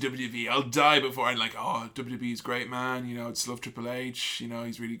go back to WWE, I'll die before. And like, WWE's great, man, it's love Triple H,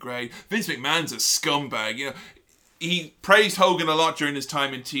 he's really great. Vince McMahon's a scumbag, He praised Hogan a lot during his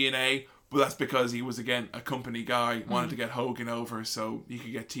time in TNA, but that's because he was, again, a company guy, wanted to get Hogan over so he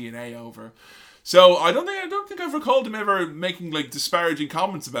could get TNA over. So I don't think I've recalled him ever making like disparaging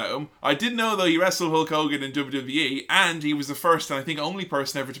comments about him. I did know though he wrestled Hulk Hogan in WWE, and he was the first and I think only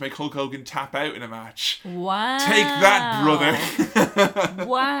person ever to make Hulk Hogan tap out in a match. Wow. Take that, brother.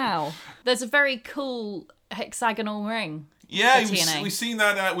 Wow. There's a very cool hexagonal ring. Yeah, for TNA. we've seen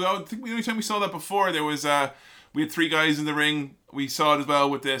that. I think the only time we saw that before, there was we had 3 guys in the ring. We saw it as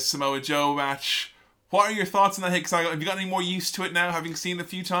well with the Samoa Joe match. What are your thoughts on that hexagon? Have you got any more used to it now, having seen it a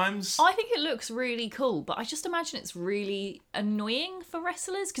few times? I think it looks really cool, but I just imagine it's really annoying for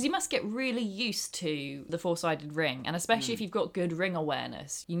wrestlers because you must get really used to the 4-sided ring, and especially if you've got good ring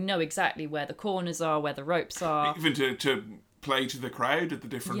awareness, you know exactly where the corners are, where the ropes are. Even to play to the crowd at the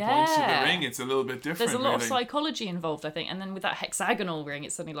different points of the ring, it's a little bit different. There's a lot of psychology involved, I think, and then with that hexagonal ring,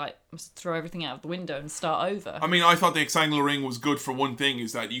 it's suddenly like must throw everything out of the window and start over. I mean, I thought the hexagonal ring was good for one thing,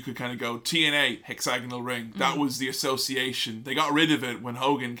 is that you could kind of go TNA hexagonal ring. That was the association. They got rid of it when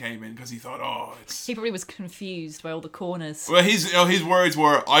Hogan came in because he thought, it's. He probably was confused by all the corners. Well, his words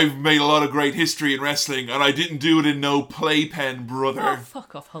were, "I've made a lot of great history in wrestling, and I didn't do it in no playpen, brother." Oh,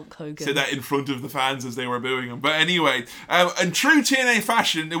 fuck off, Hulk Hogan. Said that in front of the fans as they were booing him. But anyway, in true TNA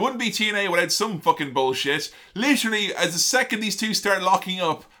fashion, it wouldn't be TNA without some fucking bullshit. Literally, as the second these two start locking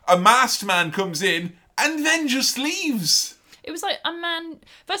up, a masked man comes in and then just leaves. It was like a man.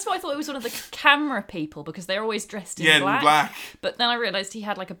 First of all, I thought it was one of the camera people because they're always dressed in black. But then I realised he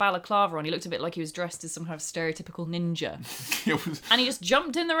had like a balaclava on. He looked a bit like he was dressed as some kind of stereotypical ninja. And he just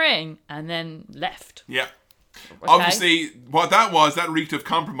jumped in the ring and then left. Yeah. Okay. Obviously, what that reeked of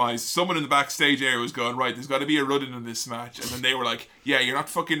compromise. Someone in the backstage area was going, right, there's got to be a run-in in this match. And then they were like, yeah, you're not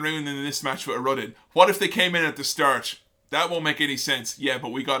fucking ruining this match with a run-in. What if they came in at the start? That won't make any sense. Yeah,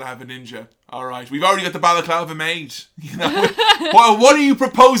 but we got to have a ninja. All right, we've already got the balaclava made. What are you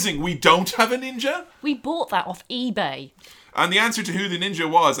proposing? We don't have a ninja? We bought that off eBay. And the answer to who the ninja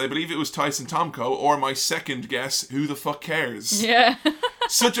was, I believe it was Tyson Tomko, or my second guess, who the fuck cares? Yeah.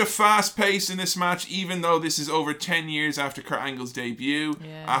 Such a fast pace in this match, even though this is over 10 years after Kurt Angle's debut.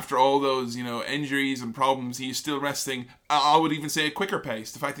 Yeah. After all those, injuries and problems, he is still wrestling, I would even say, a quicker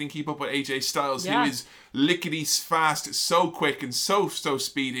pace. The fact that he can keep up with AJ Styles, who is lickety fast, so quick and so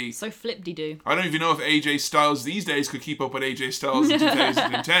speedy. So flip-de-doo. I don't even know if AJ Styles these days could keep up with AJ Styles in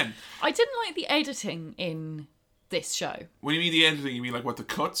 2010. I didn't like the editing in this show. When you mean the editing, you mean like what, the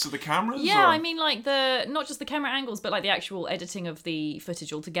cuts of the cameras? Yeah, or? I mean like not just the camera angles, but like the actual editing of the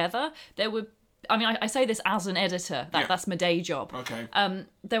footage altogether. I say this as an editor. That's my day job. Okay.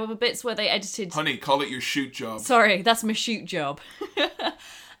 There were bits where they edited. Honey, call it your shoot job. Sorry, that's my shoot job.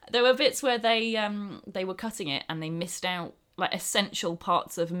 There were bits where they were cutting it and they missed out like essential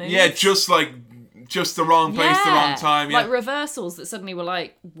parts of moves. Yeah, just the wrong place, the wrong time. Yeah. Like reversals that suddenly were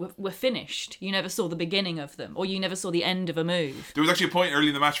like, were finished. You never saw the beginning of them, or you never saw the end of a move. There was actually a point early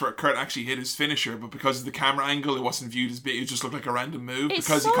in the match where Kurt actually hit his finisher, but because of the camera angle, it wasn't viewed as big. It just looked like a random move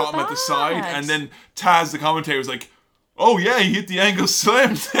because he caught him at the side. And then Taz, the commentator, was like, "Oh yeah, he hit the angle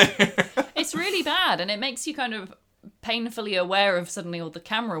slam there." It's really bad, and it makes you kind of painfully aware of suddenly all the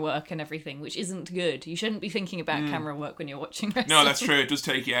camera work and everything, which isn't good. You shouldn't be thinking about camera work when you're watching wrestling. No, that's true. It does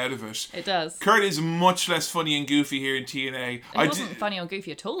take you out of it. It does. Kurt is much less funny and goofy here in TNA. He wasn't funny or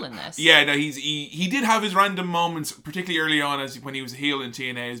goofy at all in this. Yeah, no, he did have his random moments, particularly early on, as when he was a heel in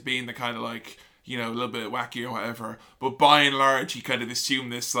TNA, as being the kind of like you know, a little bit wacky or whatever. But by and large, he kind of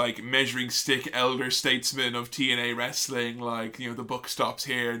assumed this, like, measuring stick elder statesman of TNA wrestling, like, you know, the buck stops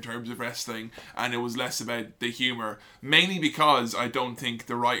here in terms of wrestling, and it was less about the humor. Mainly because I don't think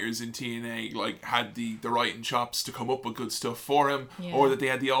the writers in TNA, like, had the writing chops to come up with good stuff for him, or that they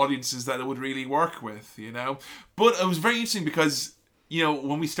had the audiences that it would really work with, you know? But it was very interesting because, you know,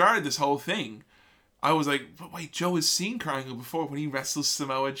 when we started this whole thing, I was like, but wait, Joe has seen Kurt Angle before when he wrestles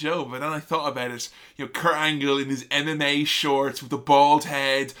Samoa Joe. But then I thought about it, you know, Kurt Angle in his MMA shorts with the bald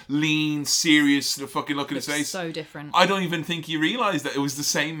head, lean, serious, the fucking look at his face. So different. I don't even think he realised that it was the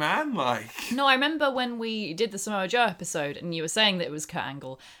same man, like. No, I remember when we did the Samoa Joe episode and you were saying that it was Kurt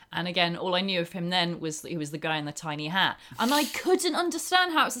Angle. And again, all I knew of him then was that he was the guy in the tiny hat. And I couldn't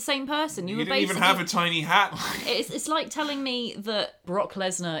understand how it's the same person. You didn't even have a tiny hat. It's like telling me that Brock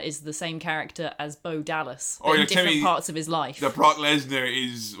Lesnar is the same character as Bo Dallas or in different parts of his life. That Brock Lesnar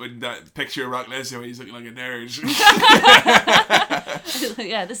is, when that picture of Brock Lesnar where he's looking like a nerd.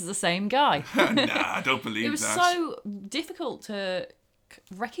 Yeah, this is the same guy. Nah, I don't believe that. It was so difficult to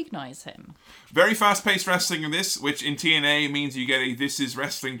recognise him. Very fast-paced wrestling in this, which in TNA means you get a "This is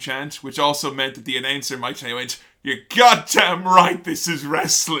wrestling" chant, which also meant that the announcer might say, "You're goddamn right, this is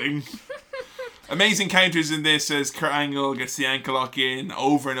wrestling." Amazing counters in this as Kurt Angle gets the ankle lock in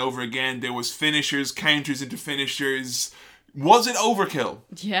over and over again. There was finishers, counters into finishers. Was it overkill?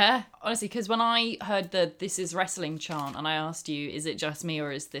 Yeah, honestly, because when I heard the "This is wrestling" chant and I asked you, is it just me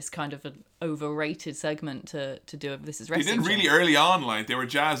or is this kind of an overrated segment to do a "This is wrestling" They did really chant? early on, like, they were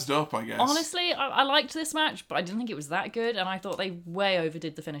jazzed up, I guess. Honestly, I liked this match, but I didn't think it was that good, and I thought they way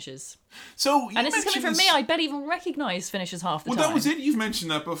overdid the finishes. So, and this is coming from me, I barely even recognise finishes half the time. Well, that was it. You've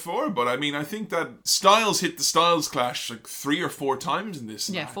mentioned that before, but I mean, I think that Styles hit the Styles Clash like 3 or 4 times in this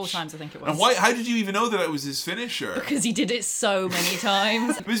match. Yeah, 4 times I think it was. And how did you even know that it was his finisher? Because he did it so many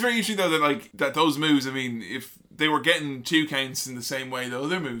times. It was very interesting though that those moves, I mean, if they were getting 2 counts in the same way the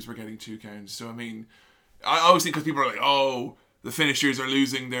other moves were getting 2 counts. So I mean, I always think because people are like, oh, the finishers are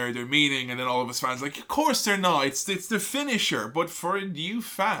losing their meaning, and then all of us fans are like, of course they're not. It's the finisher. But for a new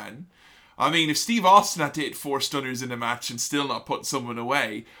fan, I mean, if Steve Austin had to hit 4 stunners in a match and still not put someone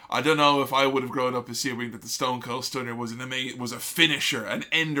away, I don't know if I would have grown up assuming that the Stone Cold Stunner was a finisher, an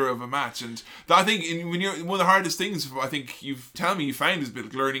ender of a match. And I think when you're one of the hardest things I think you found is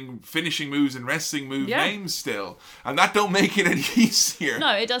learning finishing moves and wrestling move names still, and that don't make it any easier.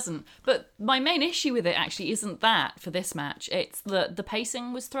 No, it doesn't. But my main issue with it actually isn't that for this match. It's the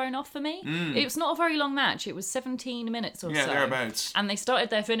pacing was thrown off for me. It was not a very long match. It was 17 minutes or so. Yeah, thereabouts. And they started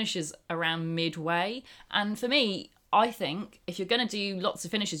their finishes around midway. And for me, I think if you're going to do lots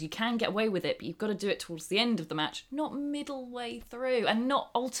of finishes, you can get away with it, but you've got to do it towards the end of the match, not middle way through, and not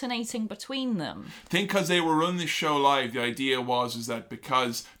alternating between them. I think because they were running this show live, the idea was that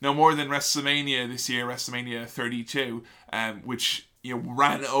because no more than WrestleMania this year, WrestleMania 32, which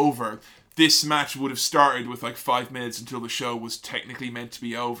ran over, this match would have started with like 5 minutes until the show was technically meant to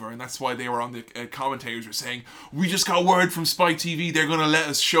be over, and that's why they were on the commentators were saying, we just got word from Spike TV they're going to let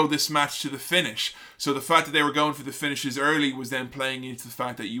us show this match to the finish. So the fact that they were going for the finishes early was then playing into the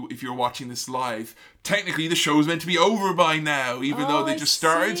fact that if you're watching this live, technically the show is meant to be over by now, even though they just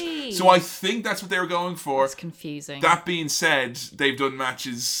started. So I think that's what they were going for. It's confusing. That being said, they've done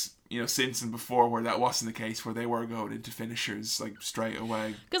matches since and before where that wasn't the case, where they were going into finishers like straight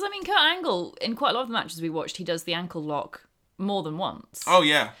away. Because I mean, Kurt Angle, in quite a lot of the matches we watched, he does the ankle lock more than once. Oh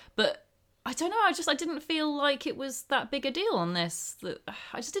yeah. But I don't know, I didn't feel like it was that big a deal on this.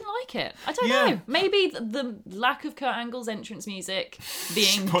 I just didn't like it. I don't know. Maybe the lack of Kurt Angle's entrance music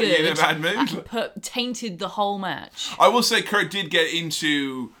being put good you in a bad mood. Tainted the whole match. I will say Kurt did get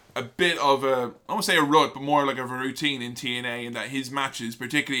into a bit of I won't say a rut, but more like of a routine in TNA, in that his matches,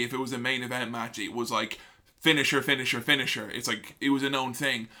 particularly if it was a main event match, it was like finisher. It's like it was a known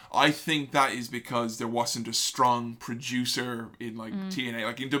thing. I think that is because there wasn't a strong producer in like TNA.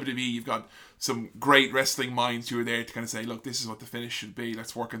 Like in WWE, you've got some great wrestling minds who are there to kind of say, look, this is what the finish should be.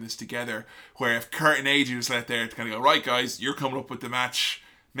 Let's work on this together. Where if Kurt and AJ just let there to kind of go, right guys, you're coming up with the match.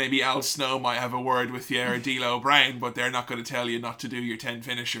 Maybe Al Snow might have a word with you, or D'Lo Brown, but they're not going to tell you not to do your 10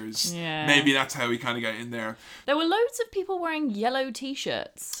 finishers. Yeah. Maybe that's how we kind of got in there. There were loads of people wearing yellow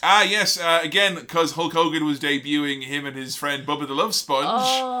t-shirts. Ah, yes. Again, because Hulk Hogan was debuting him and his friend Bubba the Love Sponge.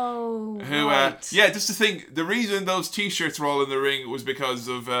 Oh, who, right. Just to think, the reason those t-shirts were all in the ring was because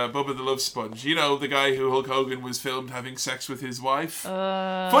of Bubba the Love Sponge. You know, the guy who Hulk Hogan was filmed having sex with his wife.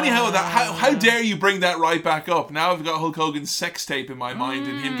 Funny how dare you bring that right back up. Now I've got Hulk Hogan's sex tape in my mind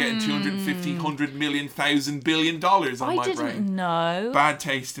and him getting 250, 100 million, $1,000 billion on my brain. I didn't know. Bad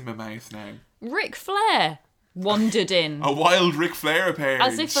taste in my mouth now. Ric Flair wandered in. A wild Ric Flair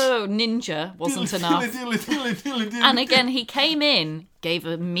appearance. As if a ninja wasn't enough. And again, he came in, gave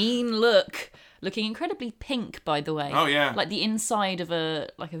a mean look, looking incredibly pink, by the way. Oh, yeah. Like the inside of a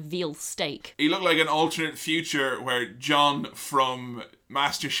veal steak. He looked like an alternate future where John from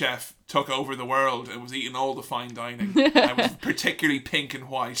MasterChef took over the world and was eating all the fine dining. And was particularly pink and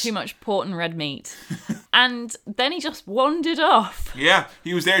white. Too much pork and red meat. And then he just wandered off. Yeah,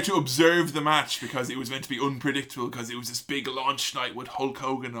 he was there to observe the match because it was meant to be unpredictable because it was this big launch night with Hulk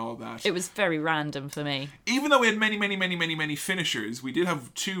Hogan and all that. It was very random for me. Even though we had many finishers, we did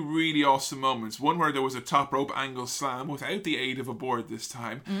have two really awesome moments. One where there was a top rope angle slam without the aid of a board this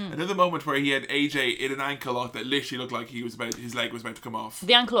time. Another moment where he had AJ in an ankle lock that literally looked like his leg was about to come off.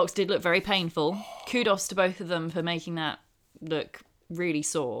 The ankle locks did look very painful. Kudos to both of them for making that look really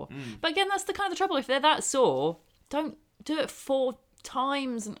sore. But again, that's the kind of the trouble. If they're that sore, don't do it 4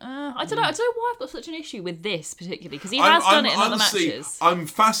 times. And I don't know why I've got such an issue with this particularly, because he has done it in other matches. I'm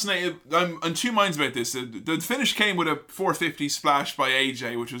fascinated. I'm on two minds about this. The finish came with a 450 splash by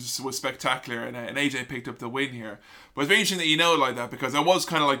AJ, which was spectacular, and AJ picked up the win here. But it's very interesting that you know it like that, because I was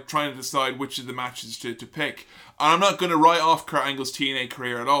kind of like trying to decide which of the matches to pick. And I'm not going to write off Kurt Angle's TNA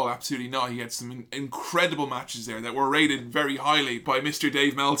career at all. Absolutely not. He had some incredible matches there that were rated very highly by Mr.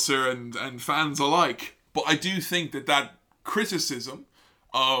 Dave Meltzer and fans alike. But I do think that criticism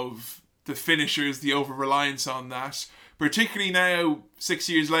of the finishers, the over-reliance on that, particularly now, 6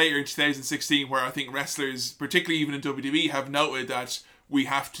 years later in 2016, where I think wrestlers, particularly even in WWE, have noted that we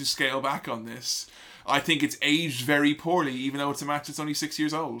have to scale back on this. I think it's aged very poorly, even though it's a match that's only 6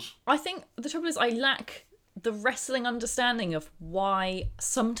 years old. I think the trouble is I lack the wrestling understanding of why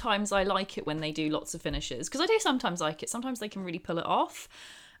sometimes I like it when they do lots of finishes. Because I do sometimes like it. Sometimes they can really pull it off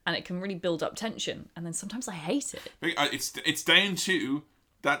and it can really build up tension. And then sometimes I hate it. It's down to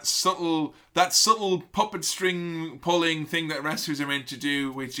that subtle puppet string pulling thing that wrestlers are meant to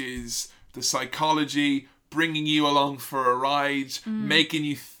do, which is the psychology, bringing you along for a ride, making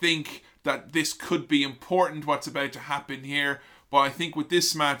you think that this could be important, what's about to happen here. But I think with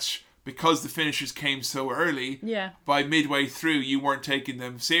this match, because the finishers came so early, by midway through, you weren't taking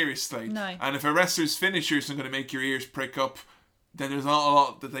them seriously. No. And if a wrestler's finishers are going to make your ears prick up, then there's not a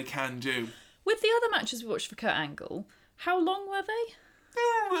lot that they can do. With the other matches we watched for Kurt Angle, how long were they?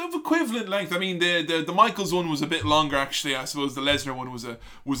 They're of equivalent length. I mean, the Michaels one was a bit longer, actually. I suppose the Lesnar one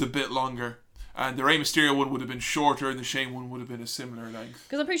was a bit longer. And the Rey Mysterio one would have been shorter, and the Shane one would have been a similar length.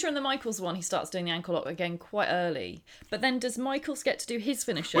 Because I'm pretty sure in the Michaels one, he starts doing the ankle lock again quite early. But then does Michaels get to do his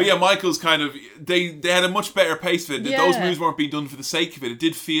finisher? Well, yeah, Michaels kind of... They had a much better pace for it. Yeah. Those moves weren't being done for the sake of it. It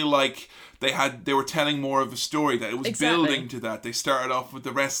did feel like they were telling more of a story, that it was building to that. They started off with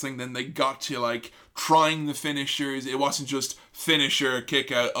the wrestling, then they got to, like, trying the finishers. It wasn't just finisher,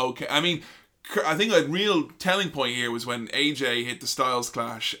 kick out, okay. I mean... I think a real telling point here was when AJ hit the Styles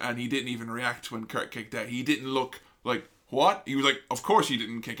Clash and he didn't even react when Kurt kicked out. He didn't look like, what? He was like, of course you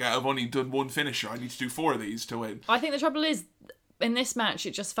didn't kick out. I've only done one finisher. I need to do 4 of these to win. I think the trouble is, in this match,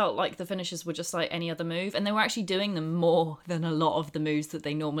 it just felt like the finishers were just like any other move, and they were actually doing them more than a lot of the moves that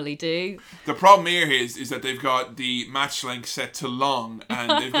they normally do. The problem here is that they've got the match length set to long,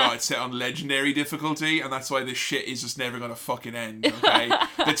 and they've got it set on legendary difficulty, and that's why this shit is just never going to fucking end, okay?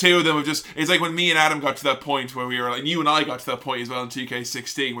 The two of them have just... It's like when me and Adam got to that point where we were like... You and I got to that point as well in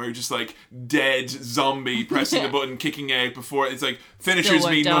 2K16, where you're just like dead zombie pressing the button, kicking out before... It's like, finishers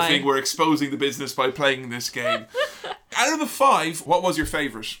mean nothing, we're exposing the business by playing this game. Out of the 5, what was your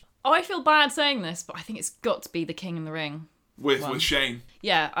favourite? Oh, I feel bad saying this, but I think it's got to be the King in the Ring. With Shane?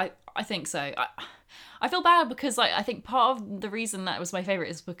 Yeah, I think so. I feel bad because I think part of the reason that was my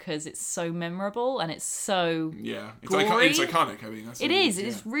favourite is because it's so memorable and it's so gory. It's iconic. I mean, that's it is. It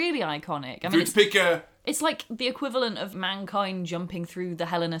is really iconic. I mean, to pick a... It's like the equivalent of Mankind jumping through the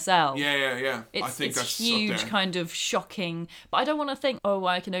Hell in a Cell. Yeah. I think that's huge, kind of shocking. But I don't want to think,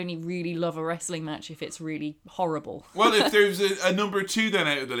 I can only really love a wrestling match if it's really horrible. Well, if there's a number 2 then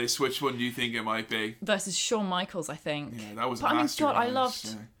out of the list, which one do you think it might be? Versus Shawn Michaels, I think. Yeah, that was a master. I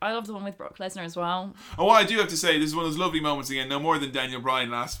loved the one with Brock Lesnar as well. Oh, what I do have to say, this is one of those lovely moments again, no more than Daniel Bryan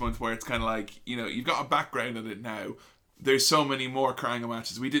last month, where it's kind of like, you've got a background on it now. There's so many more Kurt Angle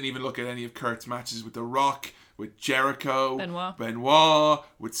matches. We didn't even look at any of Kurt's matches with The Rock, with Jericho, Benoit,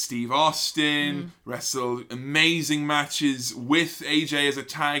 with Steve Austin, wrestled amazing matches with AJ as a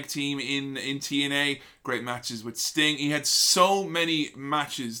tag team in TNA, great matches with Sting. He had so many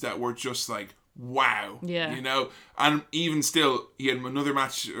matches that were just like, wow. Yeah. And even still, he had another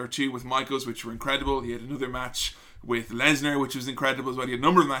match or 2 with Michaels, which were incredible. He had another match with Lesnar, which was incredible as well. He had a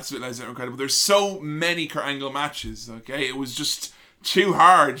number of matches with Lesnar, incredible. There's so many Kurt Angle matches, okay? It was just too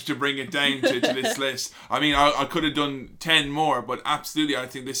hard to bring it down to this list. I mean, I could have done 10 more, but absolutely, I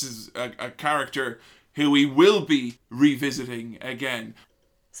think this is a character who we will be revisiting again.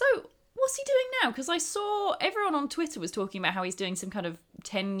 So, what's he doing now? Because I saw everyone on Twitter was talking about how he's doing some kind of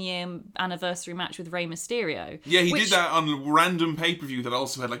 10-year anniversary match with Rey Mysterio. Yeah, he did that on a random pay-per-view that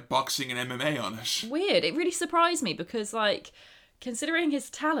also had like boxing and MMA on it. Weird. It really surprised me because, like, considering his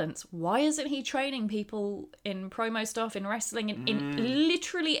talents, why isn't he training people in promo stuff, in wrestling, in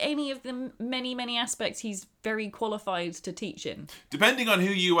literally any of the many, many aspects he's very qualified to teach in? Depending on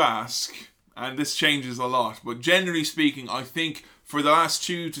who you ask, and this changes a lot, but generally speaking, I think for the last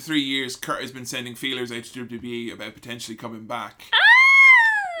 2 to 3 years, Kurt has been sending feelers out to WWE about potentially coming back.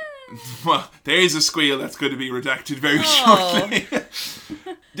 Well, there is a squeal that's going to be redacted very shortly.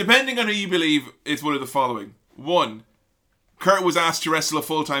 Depending on who you believe, it's one of the following. 1, Kurt was asked to wrestle a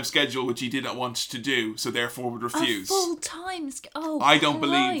full-time schedule, which he did not want to do, so therefore would refuse. A full-time schedule? Oh, I don't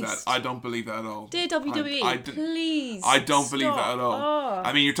believe that. I don't believe that at all. Dear WWE, please I don't believe that stop. at all. Oh.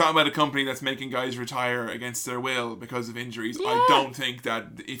 I mean, you're talking about a company that's making guys retire against their will because of injuries. Yeah. I don't think that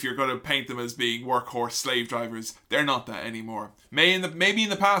if you're going to paint them as being workhorse slave drivers, they're not that anymore. Maybe in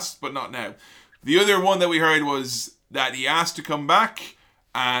the past, but not now. The other one that we heard was that he asked to come back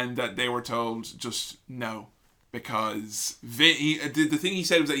and that they were told just no. Because the thing he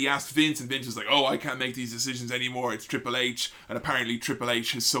said was that he asked Vince, and Vince was like, "Oh, I can't make these decisions anymore. It's Triple H," and apparently Triple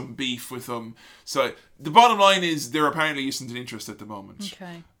H has some beef with them. So the bottom line is there apparently isn't an interest at the moment.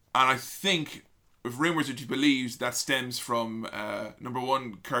 Okay. And I think, if rumours are to be believed, that stems from number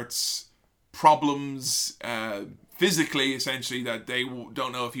one, Kurt's problems physically, essentially, that they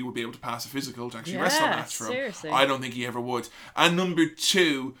don't know if he would be able to pass a physical to actually wrestle a match for him. Seriously. I don't think he ever would. And number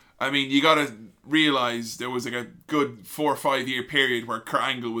 2, I mean, you gotta realise there was like a good 4 or 5 year period where Kurt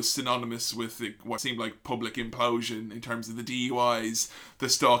Angle was synonymous with what seemed like public implosion in terms of the DUIs, the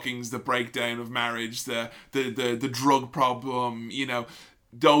stalkings, the breakdown of marriage, the drug problem, you know.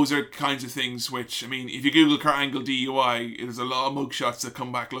 Those are kinds of things which, I mean, if you Google Kurt Angle DUI, there's a lot of mugshots that come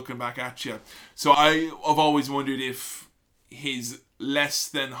back looking back at you. So I've always wondered if his less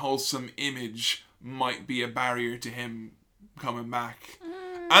than wholesome image might be a barrier to him coming back.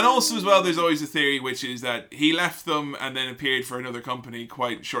 And also as well, there's always a theory which is that he left them and then appeared for another company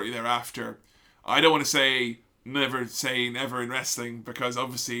quite shortly thereafter. I don't want to say never say never in wrestling, because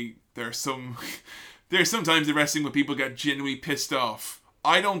obviously there's sometimes in wrestling when people get genuinely pissed off.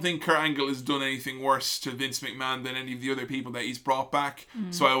 I don't think Kurt Angle has done anything worse to Vince McMahon than any of the other people that he's brought back.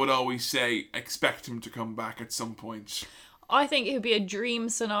 So I would always say expect him to come back at some point. I think it would be a dream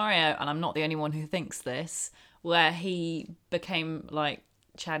scenario, and I'm not the only one who thinks this, where he became like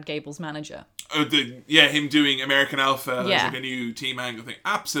Chad Gable's manager. Him doing American Alpha as Yeah. like a new Team Angle thing.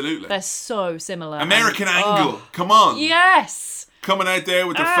 Absolutely. They're so similar. American Angle. Come on. Yes! Coming out there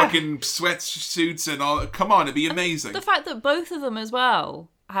with the fucking sweatsuits and all. Come on, it'd be amazing. The fact that both of them as well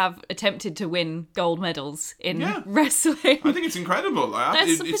have attempted to win gold medals in Yeah. wrestling. I think it's incredible. The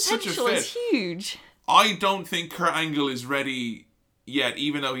It's such a potential fit. is huge. I don't think Kurt Angle is ready yet,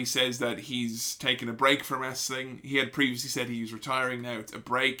 even though he says that he's taken a break from wrestling. He had previously said he was retiring, now it's a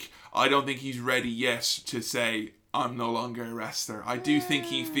break. I don't think he's ready yet to say, I'm no longer a wrestler. I do think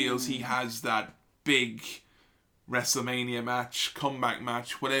he feels he has that big WrestleMania match, comeback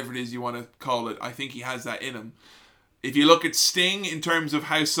match, whatever it is you want to call it. I think he has that in him. If you look at Sting in terms of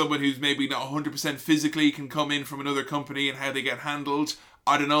how someone who's maybe not 100% physically can come in from another company and how they get handled,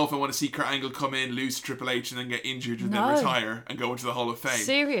 I don't know if I want to see Kurt Angle come in, lose to Triple H and then get injured and then retire and go into the Hall of Fame.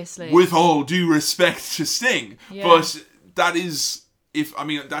 Seriously. With all due respect to Sting. Yeah. But that is,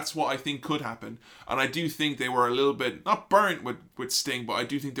 that's what I think could happen. And I do think they were a little bit, not burnt with Sting, but I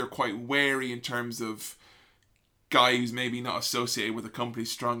do think they're quite wary in terms of guy who's maybe not associated with the company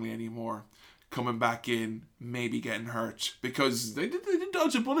strongly anymore coming back in, maybe getting hurt, because they did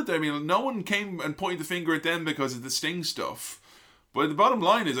dodge a bullet there. I mean, no one came and pointed the finger at them because of the Sting stuff. But the bottom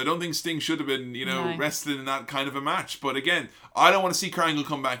line is, I don't think Sting should have been, wrestling in that kind of a match. But again, I don't want to see Kurt Angle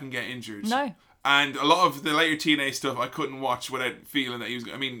come back and get injured. No. And a lot of the later TNA stuff I couldn't watch without feeling that he was...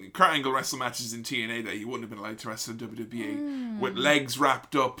 I mean, Kurt Angle wrestled matches in TNA that he wouldn't have been allowed to wrestle in WWE. With legs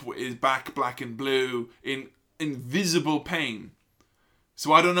wrapped up, with his back black and blue, in invisible pain.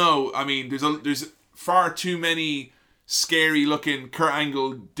 So I don't know. I mean, there's far too many scary looking Kurt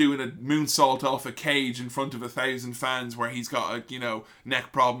Angle doing a moonsault off a cage in front of 1,000 fans where he's got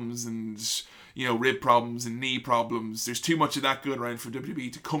neck problems and rib problems and knee problems. There's too much of that going around for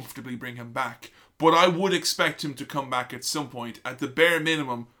WWE to comfortably bring him back. But I would expect him to come back at some point, at the bare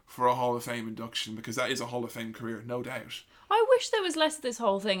minimum, for a Hall of Fame induction, because that is a Hall of Fame career, no doubt. I wish there was less of this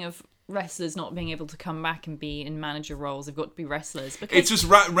whole thing of wrestlers not being able to come back and be in manager roles. They've got to be wrestlers. Because it's just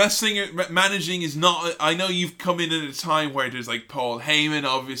wrestling, managing is not... I know you've come in at a time where there's like Paul Heyman,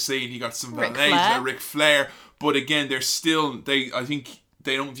 obviously, and you got some Ric Flair. But again, they're still... I think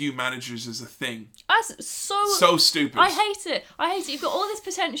they don't view managers as a thing. That's so stupid. I hate it. You've got all this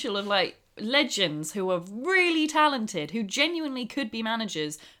potential of like legends who are really talented, who genuinely could be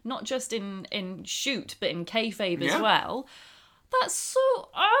managers, not just in shoot, but in kayfabe as well. That's so...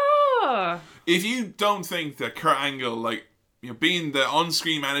 If you don't think that Kurt Angle, like, you know, being the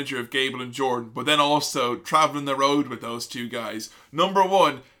on-screen manager of Gable and Jordan, but then also traveling the road with those two guys, number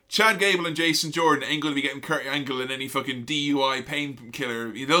one, Chad Gable and Jason Jordan ain't going to be getting Kurt Angle in any fucking DUI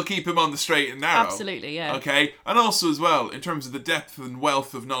painkiller. They'll keep him on the straight and narrow. Absolutely, yeah. Okay? And also as well, in terms of the depth and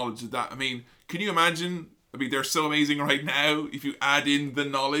wealth of knowledge of that, I mean, can you imagine? I mean, they're so amazing right now if you add in the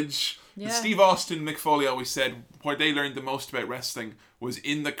knowledge. Yeah. Steve Austin and Mick Foley always said where they learned the most about wrestling was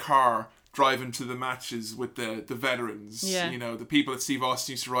in the car driving to the matches with the veterans. Yeah. You know, the people that Steve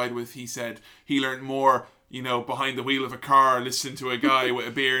Austin used to ride with, he said he learned more, you know, behind the wheel of a car, listening to a guy with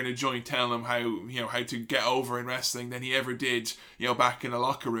a beer and a joint telling him how to get over in wrestling than he ever did, you know, back in a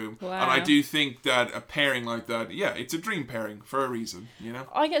locker room. Wow. And I do think that a pairing like that, yeah, it's a dream pairing for a reason, you know?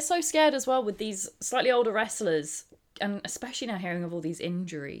 I get so scared as well with these slightly older wrestlers, and especially now hearing of all these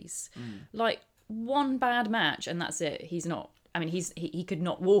injuries. Like, one bad match and that's it. He's not... I mean, he could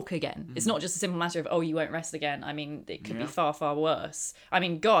not walk again. It's not just a simple matter of, oh, you won't wrestle again. I mean, it could be far, far worse. I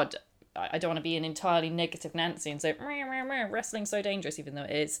mean, God... I don't want to be an entirely negative Nancy and say, wrestling's so dangerous, even though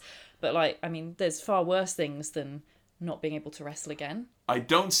it is. But, like, I mean, there's far worse things than not being able to wrestle again. I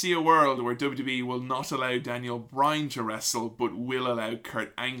don't see a world where WWE will not allow Daniel Bryan to wrestle, but will allow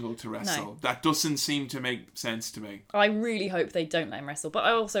Kurt Angle to wrestle. No. That doesn't seem to make sense to me. I really hope they don't let him wrestle, but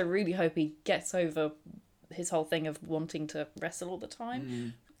I also really hope he gets over his whole thing of wanting to wrestle all the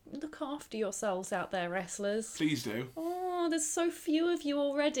time. Look after yourselves out there, wrestlers. Please do. Oh, there's so few of you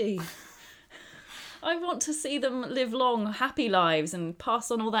already. I want to see them live long, happy lives and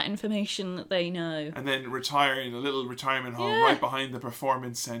pass on all that information that they know. And then retire in a little retirement home right behind the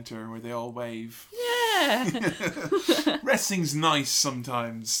Performance Centre where they all wave. Yeah. Wrestling's nice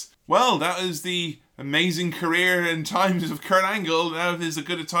sometimes. Well, that is the amazing career and times of Kurt Angle. Now is as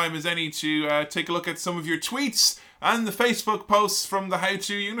good a time as any to take a look at some of your tweets and the Facebook posts from the How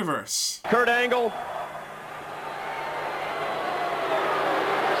To universe. Kurt Angle.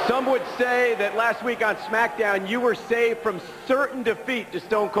 Some would say that last week on SmackDown, you were saved from certain defeat to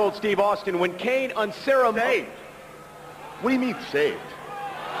Stone Cold Steve Austin when Kane unceremoniously... Saved? What do you mean saved?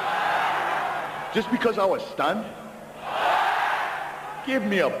 Just because I was stunned? Give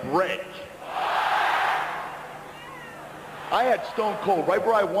me a break. I had Stone Cold right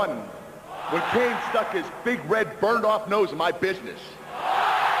where I wanted him when Kane stuck his big red burned off nose in my business.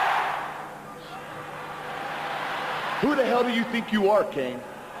 Who the hell do you think you are, Kane?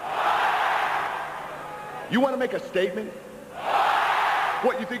 You want to make a statement?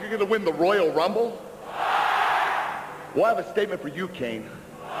 What, you think you're going to win the Royal Rumble? Well, I have a statement for you, Kane.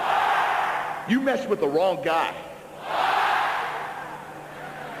 You messed with the wrong guy.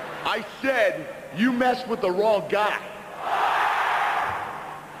 I said you messed with the wrong guy.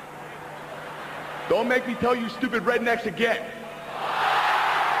 Don't make me tell you stupid rednecks again.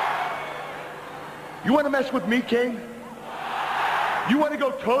 You want to mess with me, Kane? You want to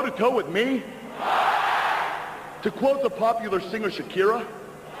go toe-to-toe with me? To quote the popular singer Shakira,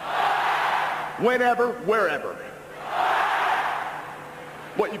 whenever, wherever.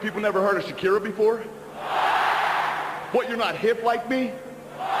 What, you people never heard of Shakira before? What, you're not hip like me?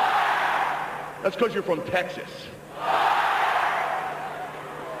 That's because you're from Texas.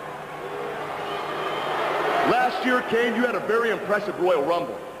 Last year, Kane, you had a very impressive Royal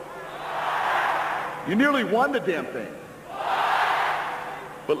Rumble. You nearly won the damn thing.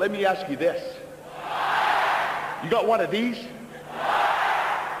 But let me ask you this. You got one of these?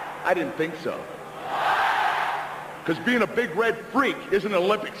 I didn't think so. Because being a big red freak isn't an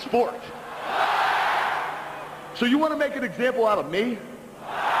Olympic sport. So you want to make an example out of me?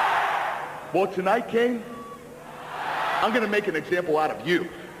 Well, tonight, Kane, I'm going to make an example out of you.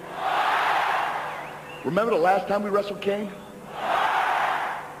 Remember the last time we wrestled, Kane?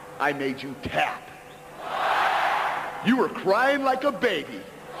 I made you tap. You were crying like a baby.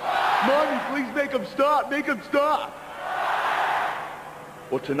 Mommy, please make him stop. Make him stop.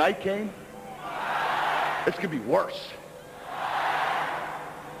 Well, tonight, Kane, it's going to be worse.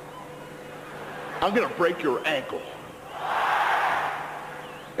 I'm going to break your ankle.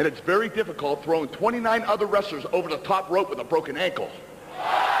 And it's very difficult throwing 29 other wrestlers over the top rope with a broken ankle.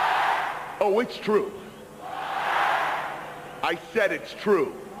 Oh, it's true. I said it's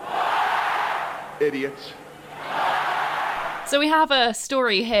true. idiots. So we have a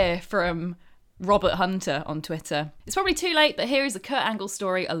story here from Robert Hunter on Twitter. It's probably too late, but here is a Kurt Angle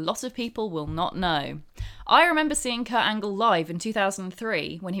story a lot of people will not know. I remember seeing Kurt Angle live in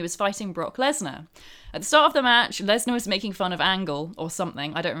 2003 when he was fighting Brock Lesnar. At the start of the match, Lesnar was making fun of Angle, or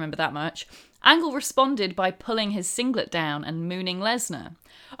something, I don't remember that much. Angle responded by pulling his singlet down and mooning Lesnar.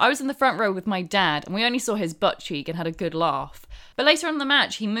 I was in the front row with my dad, and we only saw his butt cheek and had a good laugh. But later on in the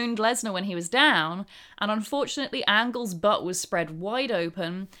match, he mooned Lesnar when he was down, and unfortunately Angle's butt was spread wide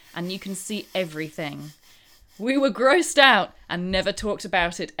open, and you can see everything. We were grossed out and never talked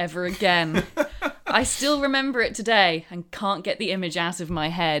about it ever again. I still remember it today and can't get the image out of my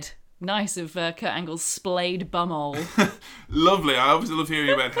head. Nice of Kurt Angle's splayed bumhole. Lovely. I always love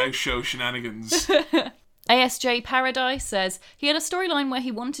hearing about house show shenanigans. ASJ Paradise says he had a storyline where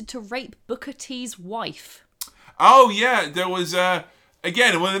he wanted to rape Booker T's wife. Oh, yeah. There was,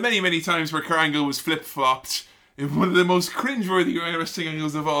 again, one of the many, many times where Kurt Angle was flip-flopped. In one of the most cringeworthy wrestling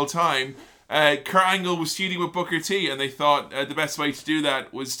angles of all time. Kurt Angle was feuding with Booker T, and they thought the best way to do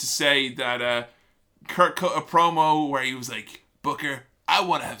that was to say that Kurt cut a promo where he was like, Booker, I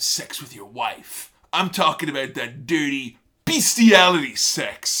want to have sex with your wife. I'm talking about that dirty bestiality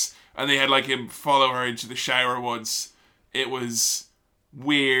sex. And they had like him follow her into the shower once. It was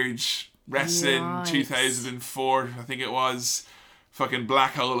weird. Wrestling Yikes. 2004, I think it was. Fucking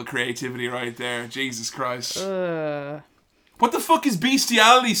black hole of creativity right there. Jesus Christ. What the fuck is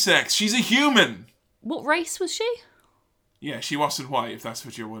bestiality sex? She's a human. What race was she? Yeah, she wasn't white, if that's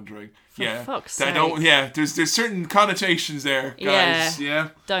what you're wondering. For yeah. fuck's That sake. don't, yeah, there's certain connotations there, guys. Yeah.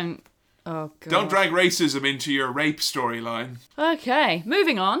 Don't. Oh, God. Don't drag racism into your rape storyline. Okay,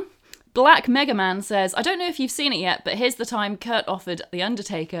 moving on. Black Mega Man says, I don't know if you've seen it yet, but here's the time Kurt offered The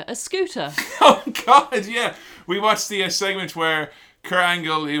Undertaker a scooter. Oh, God, yeah. We watched the segment where Kurt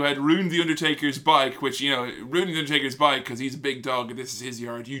Angle, who had ruined The Undertaker's bike, which, you know, ruining The Undertaker's bike because he's a big dog and this is his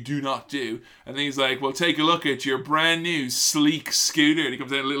yard, you do not do. And then he's like, well, take a look at your brand new sleek scooter. And he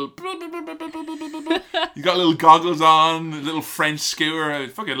comes out a little... He's got little goggles on, a little French scooter.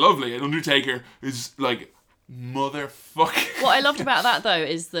 Fucking lovely. And Undertaker is like, motherfucker. What I loved about that, though,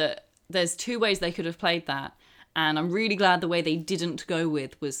 is that there's two ways they could have played that. And I'm really glad the way they didn't go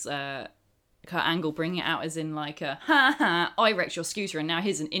with was... Kurt Angle bringing it out as in like a I wrecked your scooter and now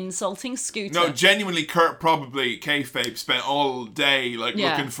here's an insulting scooter. No, genuinely, Kurt probably kayfabe spent all day like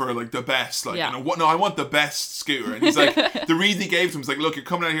looking for like the best. Like, you know, what? No, I want the best scooter. And he's like, the reason he gave to him was like, look, you're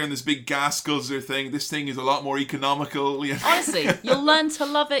coming out here in this big gas guzzler thing. This thing is a lot more economical. You know? Honestly, you'll learn to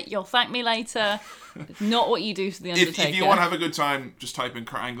love it. You'll thank me later. Not what you do to the Undertaker. If you want to have a good time, just type in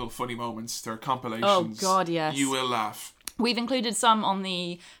Kurt Angle funny moments. There are compilations. Oh God, yes. You will laugh. We've included some on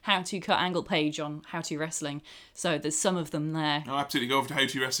the How to Kurt Angle page on How to Wrestling, so there's some of them there. Oh, absolutely. Go over to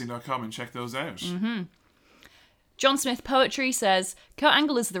howtowrestling.com and check those out. Mm-hmm. John Smith Poetry says, Kurt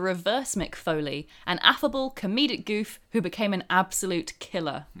Angle is the reverse Mick Foley, an affable, comedic goof who became an absolute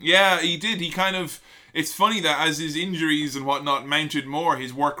killer. Yeah, he did. He kind of... It's funny that as his injuries and whatnot mounted more,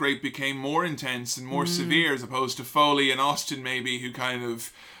 his work rate became more intense and more severe, as opposed to Foley and Austin maybe, who kind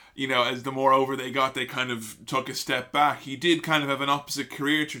of... You know, as the more over they got, they kind of took a step back. He did kind of have an opposite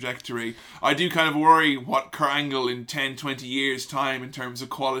career trajectory. I do kind of worry what Kurt Angle in 10, 20 years' time in terms of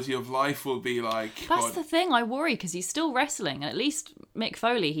quality of life will be like. That's the thing, I worry, because he's still wrestling. And at least Mick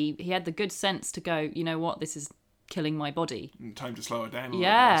Foley, he had the good sense to go, you know what, this is killing my body. Time to slow it down a little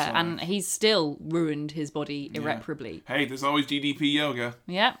bit. So. And he's still ruined his body irreparably. Hey, there's always DDP yoga.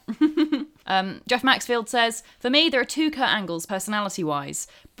 Yeah. Jeff Maxfield says, for me, there are two Kurt Angles personality-wise.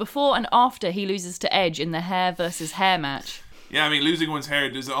 Before and after he loses to Edge in the hair versus hair match. Yeah, I mean, losing one's hair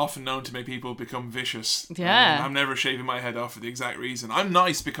is often known to make people become vicious. Yeah. I'm never shaving my head off for the exact reason. I'm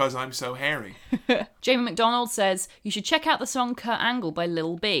nice because I'm so hairy. Jamie McDonald says, you should check out the song Kurt Angle by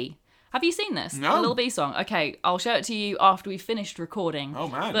Lil B. Have you seen this? No. The Lil B song? Okay, I'll show it to you after we've finished recording. Oh,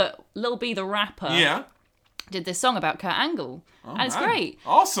 man. But Lil B, the rapper, did this song about Kurt Angle. And it's great.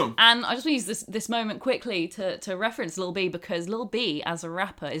 Awesome. And I just want to use this moment quickly to reference Lil B, because Lil B, as a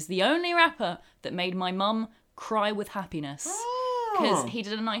rapper, is the only rapper that made my mum cry with happiness. Because he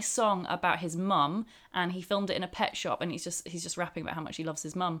did a nice song about his mum, and he filmed it in a pet shop, and he's just rapping about how much he loves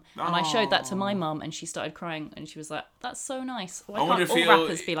his mum. And I showed that to my mum, and she started crying, and she was like, "That's so nice. Why can't all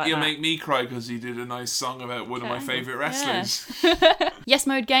rappers be like he'll that?" make me cry because he did a nice song about one of my favourite wrestlers. Yes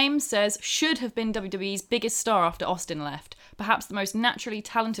Mode Games says, should have been WWE's biggest star after Austin left. Perhaps the most naturally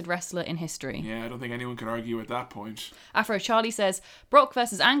talented wrestler in history. Yeah, I don't think anyone could argue at that point. Afro Charlie says, Brock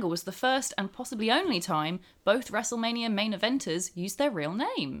vs. Angle was the first and possibly only time both WrestleMania main eventers used their real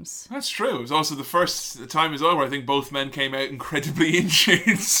names. That's true. It was also the first time as well where I think both men came out incredibly injured.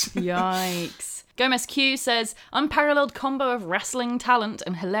 Yikes. Gomez Q says, unparalleled combo of wrestling talent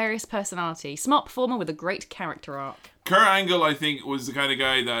and hilarious personality. Smart performer with a great character arc. Kurt Angle, I think, was the kind of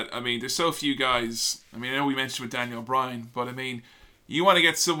guy that, I mean, there's so few guys. I mean, I know we mentioned with Daniel Bryan, but I mean, you want to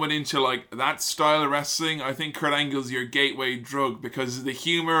get someone into like that style of wrestling, I think Kurt Angle's your gateway drug because of the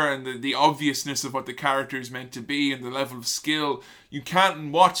humor and the obviousness of what the character is meant to be and the level of skill. You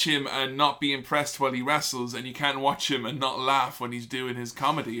can't watch him and not be impressed while he wrestles, and you can't watch him and not laugh when he's doing his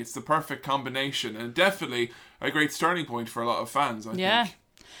comedy. It's the perfect combination, and definitely a great starting point for a lot of fans, I think.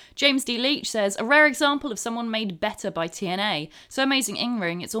 James D. Leach says, a rare example of someone made better by TNA. So amazing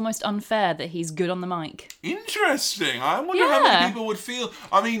in-ring, it's almost unfair that he's good on the mic. Interesting. I wonder how many people would feel...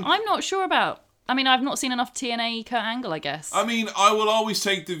 I mean... I'm not sure about... I mean, I've not seen enough TNA Kurt Angle, I guess. I mean, I will always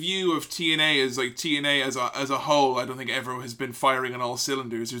take the view of TNA as like TNA as a whole. I don't think ever has been firing on all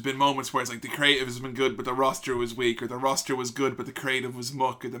cylinders. There's been moments where it's like the creative has been good, but the roster was weak, or the roster was good, but the creative was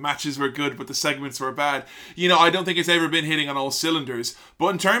muck, or the matches were good, but the segments were bad. You know, I don't think it's ever been hitting on all cylinders. But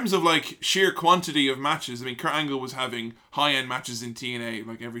in terms of like sheer quantity of matches, I mean, Kurt Angle was having high-end matches in TNA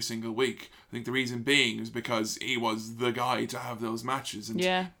like every single week. I think the reason being is because he was the guy to have those matches.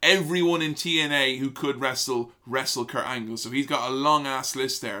 And everyone in TNA who could wrestle Kurt Angle. So he's got a long-ass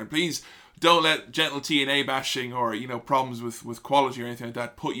list there. And please don't let gentle TNA bashing or, you know, problems with quality or anything like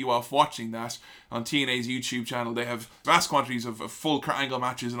that put you off watching that. On TNA's YouTube channel, they have vast quantities of full Kurt Angle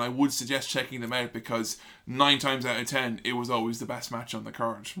matches, and I would suggest checking them out because 9 times out of 10, it was always the best match on the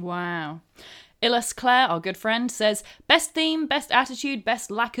card. Wow. Illis Claire, our good friend, says, best theme, best attitude,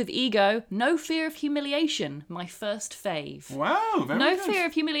 best lack of ego, no fear of humiliation, my first fave. Wow, very No good. fear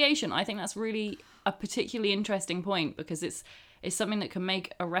of humiliation. I think that's really a particularly interesting point because it's something that can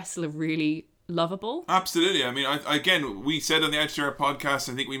make a wrestler really lovable. Absolutely. I mean, again, we said on the Edge to Our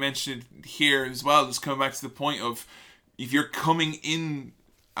podcast, I think we mentioned it here as well, just coming back to the point of if you're coming in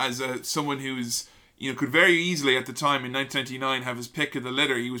as someone who's, you know, could very easily at the time in 1999 have his pick of the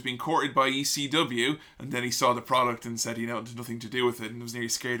litter. He was being courted by ECW, and then he saw the product and said he had nothing to do with it and was nearly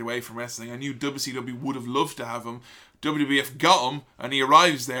scared away from wrestling. I knew WCW would have loved to have him. WWF got him, and he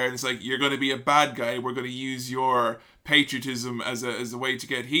arrives there, and it's like, you're going to be a bad guy. We're going to use your patriotism as a way to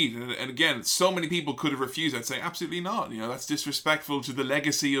get heat. And again, so many people could have refused that, saying absolutely not. You know, that's disrespectful to the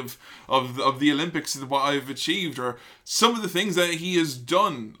legacy of the Olympics and what I've achieved, or some of the things that he has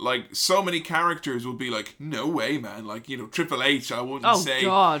done. Like, so many characters would be like, no way, man. Like, you know, Triple H, I wouldn't say,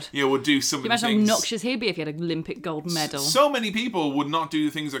 God. You know, would do some of the things. Imagine how obnoxious he'd be if he had an Olympic gold medal. So many people would not do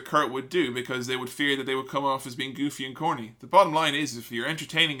the things that Kurt would do because they would fear that they would come off as being goofy and corny. The bottom line is, if you're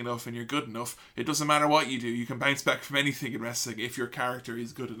entertaining enough and you're good enough, it doesn't matter what you do. You can bounce back from anything in wrestling if your character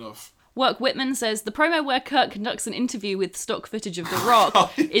is good enough. Work Whitman says, the promo where Kurt conducts an interview with stock footage of The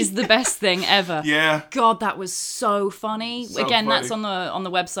Rock is the best thing ever. Yeah. God, that was so funny. So Again, funny. that's on the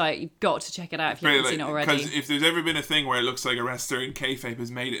website. You've got to check it out if you haven't seen it already. Because if there's ever been a thing where it looks like a wrestler in kayfabe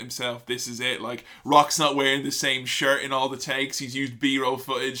has made it himself, this is it. Like, Rock's not wearing the same shirt in all the takes. He's used B-roll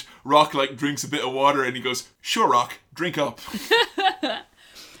footage. Rock, like, drinks a bit of water and he goes, sure, Rock, drink up.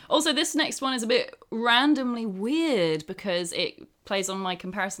 Also, this next one is a bit randomly weird because it plays on my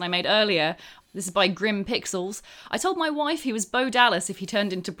comparison I made earlier. This is by Grim Pixels. I told my wife he was Bo Dallas if he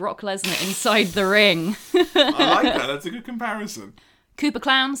turned into Brock Lesnar inside the ring. I like that. That's a good comparison. Cooper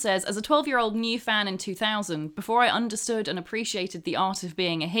Clown says, as a 12-year-old new fan in 2000, before I understood and appreciated the art of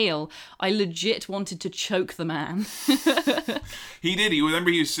being a heel, I legit wanted to choke the man. He did. He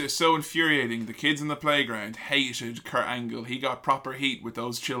was so infuriating. The kids in the playground hated Kurt Angle. He got proper heat with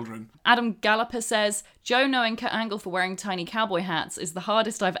those children. Adam Galloper says, Joe knowing Kurt Angle for wearing tiny cowboy hats is the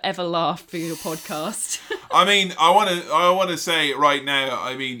hardest I've ever laughed for your podcast. I mean, I want to say right now,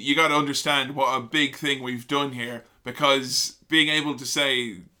 I mean, you got to understand what a big thing we've done here, because being able to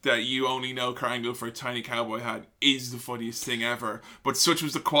say that you only know Kurt Angle for a tiny cowboy hat is the funniest thing ever. But such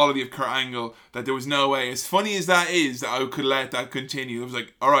was the quality of Kurt Angle that there was no way, as funny as that is, that I could let that continue. I was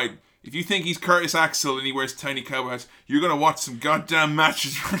like, alright, if you think he's Curtis Axel and he wears tiny cowboy hats, you're going to watch some goddamn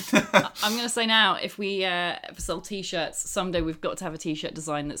matches right now. I'm going to say now, if we sell t-shirts, someday we've got to have a t-shirt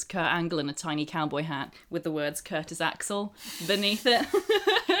design that's Kurt Angle in a tiny cowboy hat with the words Curtis Axel beneath it.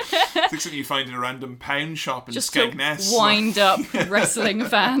 It's like something you find in a random pound shop in Skegness. To wind up wrestling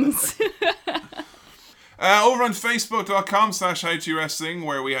fans. Over on Facebook.com/HowToWrestling,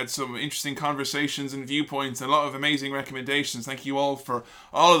 where we had some interesting conversations and viewpoints and a lot of amazing recommendations. Thank you all for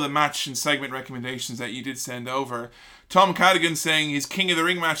all of the match and segment recommendations that you did send over. Tom Cadigan saying his King of the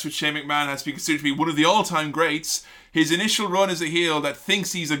Ring match with Shane McMahon has been considered to be one of the all-time greats. His initial run as a heel that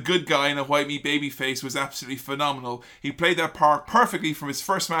thinks he's a good guy in a white meat babyface was absolutely phenomenal. He played that part perfectly from his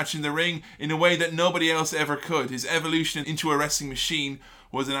first match in the ring in a way that nobody else ever could. His evolution into a wrestling machine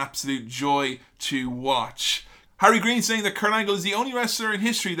was an absolute joy to watch. Harry Green saying that Kurt Angle is the only wrestler in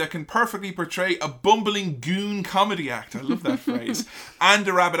history that can perfectly portray a bumbling goon comedy act. I love that phrase. And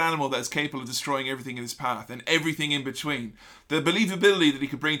a rabid animal that is capable of destroying everything in his path and everything in between. The believability that he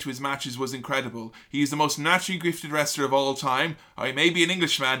could bring to his matches was incredible. He is the most naturally gifted wrestler of all time. I may be an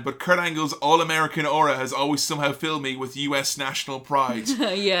Englishman, but Kurt Angle's all-American aura has always somehow filled me with US national pride.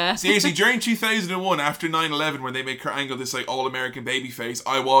 Yeah. Seriously, during 2001, after 9/11, when they made Kurt Angle this like all-American babyface,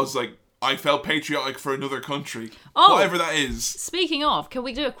 I felt patriotic for another country. Oh. Whatever that is. Speaking of, can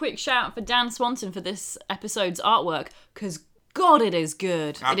we do a quick shout out for Dan Swanson for this episode's artwork? Because God, it is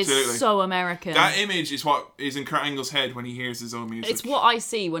good. Absolutely. It is so American. That image is what is in Kurt Angle's head when he hears his own music. It's what I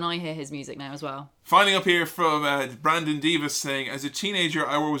see when I hear his music now as well. Finally up here from Brandon Divas saying, as a teenager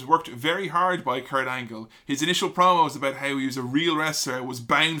I was worked very hard by Kurt Angle. His initial promos about how he was a real wrestler, was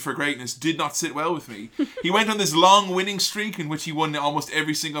bound for greatness, did not sit well with me. He went on this long winning streak in which he won almost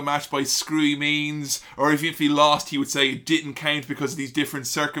every single match by screwy means, or if he lost he would say it didn't count because of these different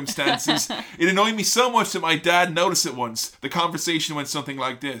circumstances. It annoyed me so much that my dad noticed it once. The conversation went something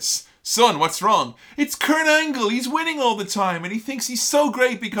like this. Son, what's wrong? It's Kurt Angle. He's winning all the time and he thinks he's so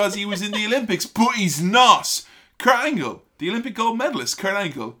great because he was in the Olympics, but he's not. Kurt Angle, the Olympic gold medalist, Kurt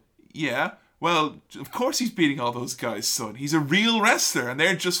Angle. Yeah, well, of course he's beating all those guys, son. He's a real wrestler and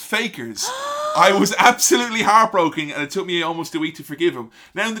they're just fakers. I was absolutely heartbroken and it took me almost a week to forgive him.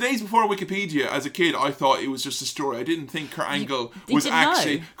 Now, in the days before Wikipedia, as a kid, I thought it was just a story. I didn't think Kurt Angle was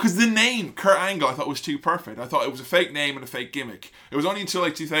actually... Because the name, Kurt Angle, I thought was too perfect. I thought it was a fake name and a fake gimmick. It was only until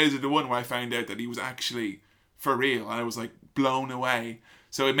like 2001 where I found out that he was actually for real. And I was like blown away.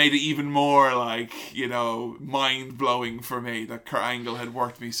 So it made it even more like, you know, mind-blowing for me that Kurt Angle had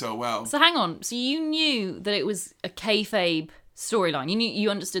worked me so well. So hang on. So you knew that it was a kayfabe storyline. You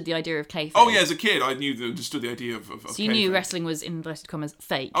understood the idea of kayfabe. Oh yeah, as a kid, I understood the idea of so you knew wrestling was, in inverted commas,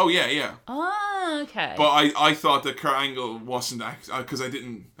 fake. Oh yeah. Oh, okay. But I thought that Kurt Angle wasn't, because I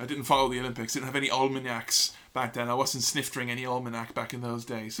didn't follow the Olympics. Didn't have any almanacs back then. I wasn't sniffing any almanac back in those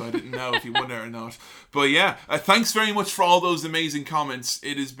days, so I didn't know if he won it or not. But yeah, thanks very much for all those amazing comments.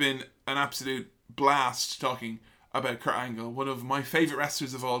 It has been an absolute blast talking about Kurt Angle, one of my favourite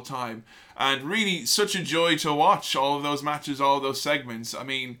wrestlers of all time, and really such a joy to watch all of those matches, all of those segments. I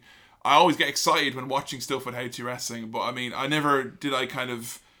mean, I always get excited when watching stuff with How To Wrestling, but I mean, I never did I kind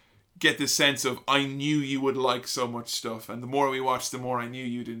of get this sense of I knew you would like so much stuff, and the more we watched, the more I knew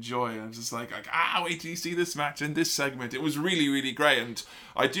you'd enjoy. And I was just like, wait till you see this match and this segment. It was really, really great, and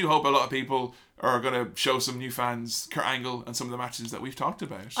I do hope a lot of people are going to show some new fans Kurt Angle and some of the matches that we've talked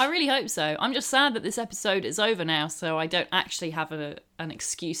about. I really hope so. I'm just sad that this episode is over now, so I don't actually have an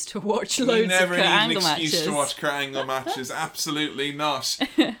excuse to watch loads of Kurt Angle matches. You never need an excuse to watch Kurt Angle matches. Absolutely not.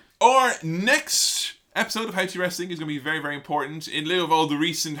 Our next episode of How To Wrestling is going to be very, very important. In lieu of all the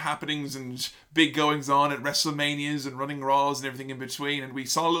recent happenings and big goings on at WrestleManias and Running Raws and everything in between, and we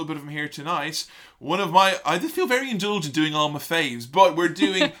saw a little bit of them here tonight. I did feel very indulgent doing all my faves, but we're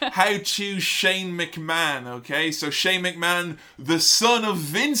doing How To Shane McMahon, okay? So Shane McMahon, the son of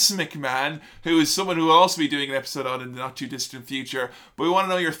Vince McMahon, who is someone who will also be doing an episode on in the not too distant future. But we want to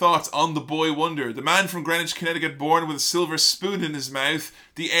know your thoughts on the boy wonder, the man from Greenwich, Connecticut, born with a silver spoon in his mouth,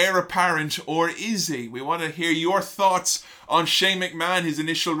 the heir apparent, or is he? We want to hear your thoughts on Shane McMahon, his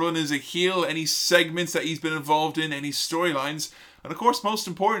initial run as a heel, any segments that he's been involved in, any storylines. And of course, most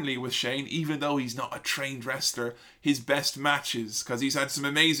importantly with Shane, even though he's not a trained wrestler, his best matches, because he's had some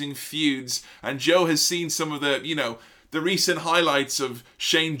amazing feuds. And Joe has seen some of the, the recent highlights of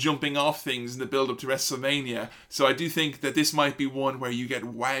Shane jumping off things in the build-up to WrestleMania. So I do think that this might be one where you get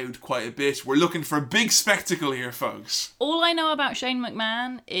wowed quite a bit. We're looking for a big spectacle here, folks. All I know about Shane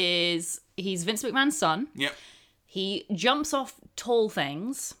McMahon is he's Vince McMahon's son. Yep. He jumps off tall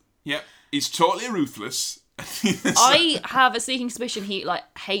things. Yep. He's totally ruthless. I have a sneaking suspicion he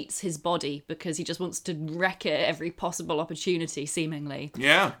hates his body because he just wants to wreck it at every possible opportunity, seemingly.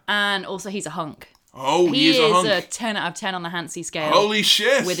 Yeah. And also he's a hunk. Oh, he is a hunk. He is a 10 out of 10 on the Hansi scale. Holy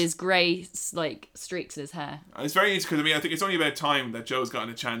shit! With his grey, streaks in his hair. It's very interesting because, I think it's only about time that Joe's gotten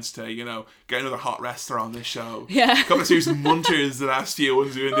a chance to, get another hot wrestler on this show. Yeah. A couple of serious munters the last few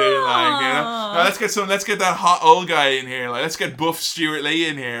ones we've been doing, Now, let's get that hot old guy in here, let's get buff Stuart Lee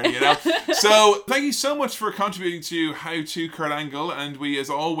in here, So, thank you so much for contributing to How To Kurt Angle, and we, as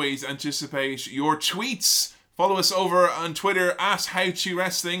always, anticipate your tweets Follow us over on Twitter at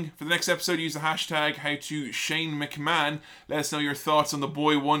HowToWrestling. For the next episode, use the hashtag HowToShaneMcMahon. Let us know your thoughts on the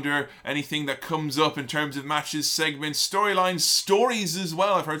Boy Wonder, anything that comes up in terms of matches, segments, storylines, stories as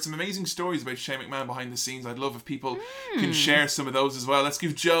well. I've heard some amazing stories about Shane McMahon behind the scenes. I'd love if people can share some of those as well. Let's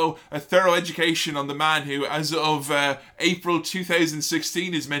give Joe a thorough education on the man who, as of April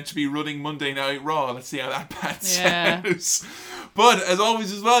 2016, is meant to be running Monday Night Raw. Let's see how that pans out. But as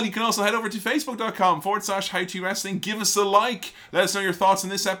always as well, you can also head over to facebook.com/HowToWrestling. Give us a like. Let us know your thoughts on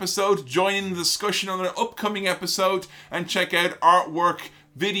this episode. Join in the discussion on an upcoming episode. And check out artwork,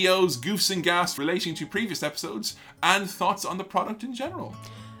 videos, goofs and gas relating to previous episodes, and thoughts on the product in general.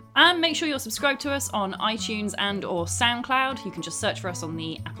 And make sure you're subscribed to us on iTunes and or SoundCloud. You can just search for us on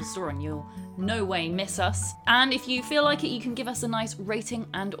the Apple Store and you'll no way miss us. And if you feel like it, you can give us a nice rating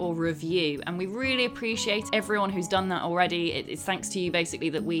and or review. And we really appreciate everyone who's done that already. It's thanks to you, basically,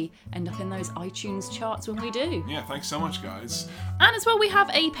 that we end up in those iTunes charts when we do. Yeah, thanks so much, guys. And as well, we have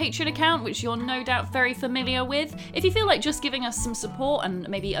a Patreon account, which you're no doubt very familiar with. If you feel like just giving us some support and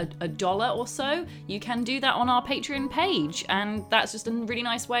maybe a $1 or so, you can do that on our Patreon page. And that's just a really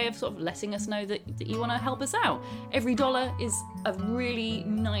nice way of sort of letting us know that you want to help us out. Every $1 is a really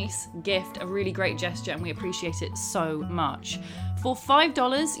nice gift, a really great gesture, and we appreciate it so much. For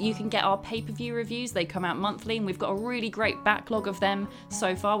 $5, you can get our pay-per-view reviews. They come out monthly, and we've got a really great backlog of them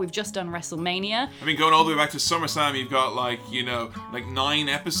so far. We've just done WrestleMania. I mean, going all the way back to SummerSlam, you've got like 9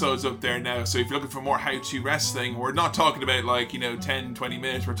 episodes up there now. So if you're looking for more How To Wrestling, we're not talking about 10, 20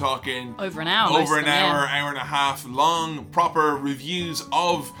 minutes. We're talking over an hour, hour and a half long, proper reviews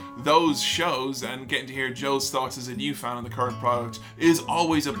of those shows, and getting to hear Joe's thoughts as a new fan on the current product is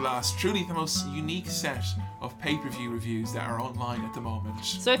always a blast. Truly the most unique set of pay-per-view reviews that are online at the moment.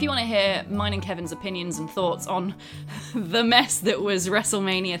 So if you want to hear mine and Kevin's opinions and thoughts on the mess that was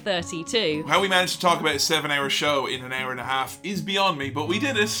WrestleMania 32. How we managed to talk about a 7-hour show in an hour and a half is beyond me, but we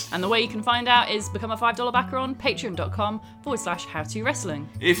did it. And the way you can find out is become a $5 backer on patreon.com/HowToWrestling.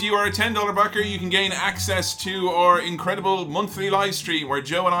 If you are a $10 backer, you can gain access to our incredible monthly live stream where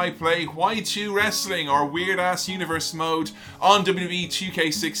Joe and I play Why 2 Wrestling, our weird ass universe mode on WWE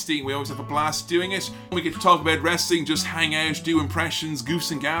 2K16. We always have a blast doing it. We get to talk about wrestling, just hang out, do impressions,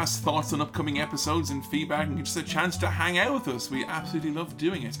 goofs and gas, thoughts on upcoming episodes and feedback, and just a chance to hang out with us. We absolutely love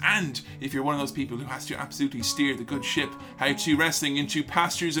doing it. And if you're one of those people who has to absolutely steer the good ship How To Wrestling into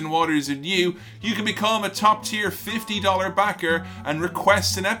pastures and waters anew, you can become a top tier $50 backer and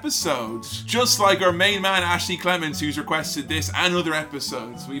request an episode. Just like our main man Ashley Clements, who's requested this and other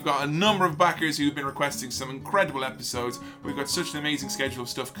episodes. We've got a number of backers who've been requesting some incredible episodes. We've got such an amazing schedule of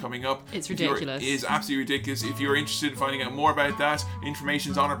stuff coming up. It's ridiculous. It is absolutely ridiculous. If you're interested in finding out more about that,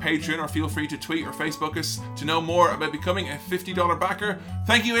 information's on our Patreon, or feel free to tweet or Facebook us to know more about becoming a $50 backer.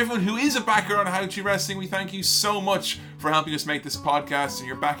 Thank you everyone who is a backer on How To Wrestling. We thank you so much for helping us make this podcast, and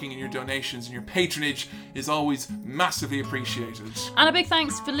your backing and your donations and your patronage is always massively appreciated. And a big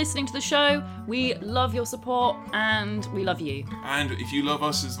thanks for listening to the show. We love your support and we love you. And if you love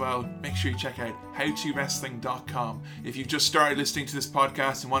us as well, make sure you check out HowToWrestling.com. If you've just started listening to this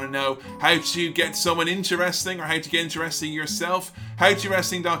podcast and want to know how to get someone into wrestling or how to get into wrestling yourself,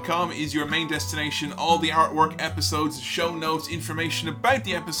 HowToWrestling.com is your main destination. All the artwork, episodes, show notes, information about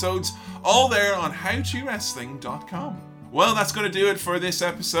the episodes, all there on HowToWrestling.com. Well, that's going to do it for this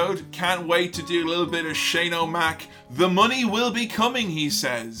episode. Can't wait to do a little bit of Shane O'Mac. The money will be coming, he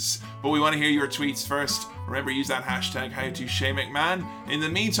says. But we want to hear your tweets first. Remember, use that hashtag HowToShaneMcMahon. In the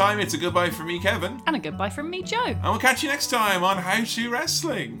meantime, it's a goodbye from me, Kevin. And a goodbye from me, Joe. And we'll catch you next time on How To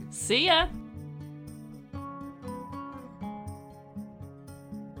Wrestling. See ya.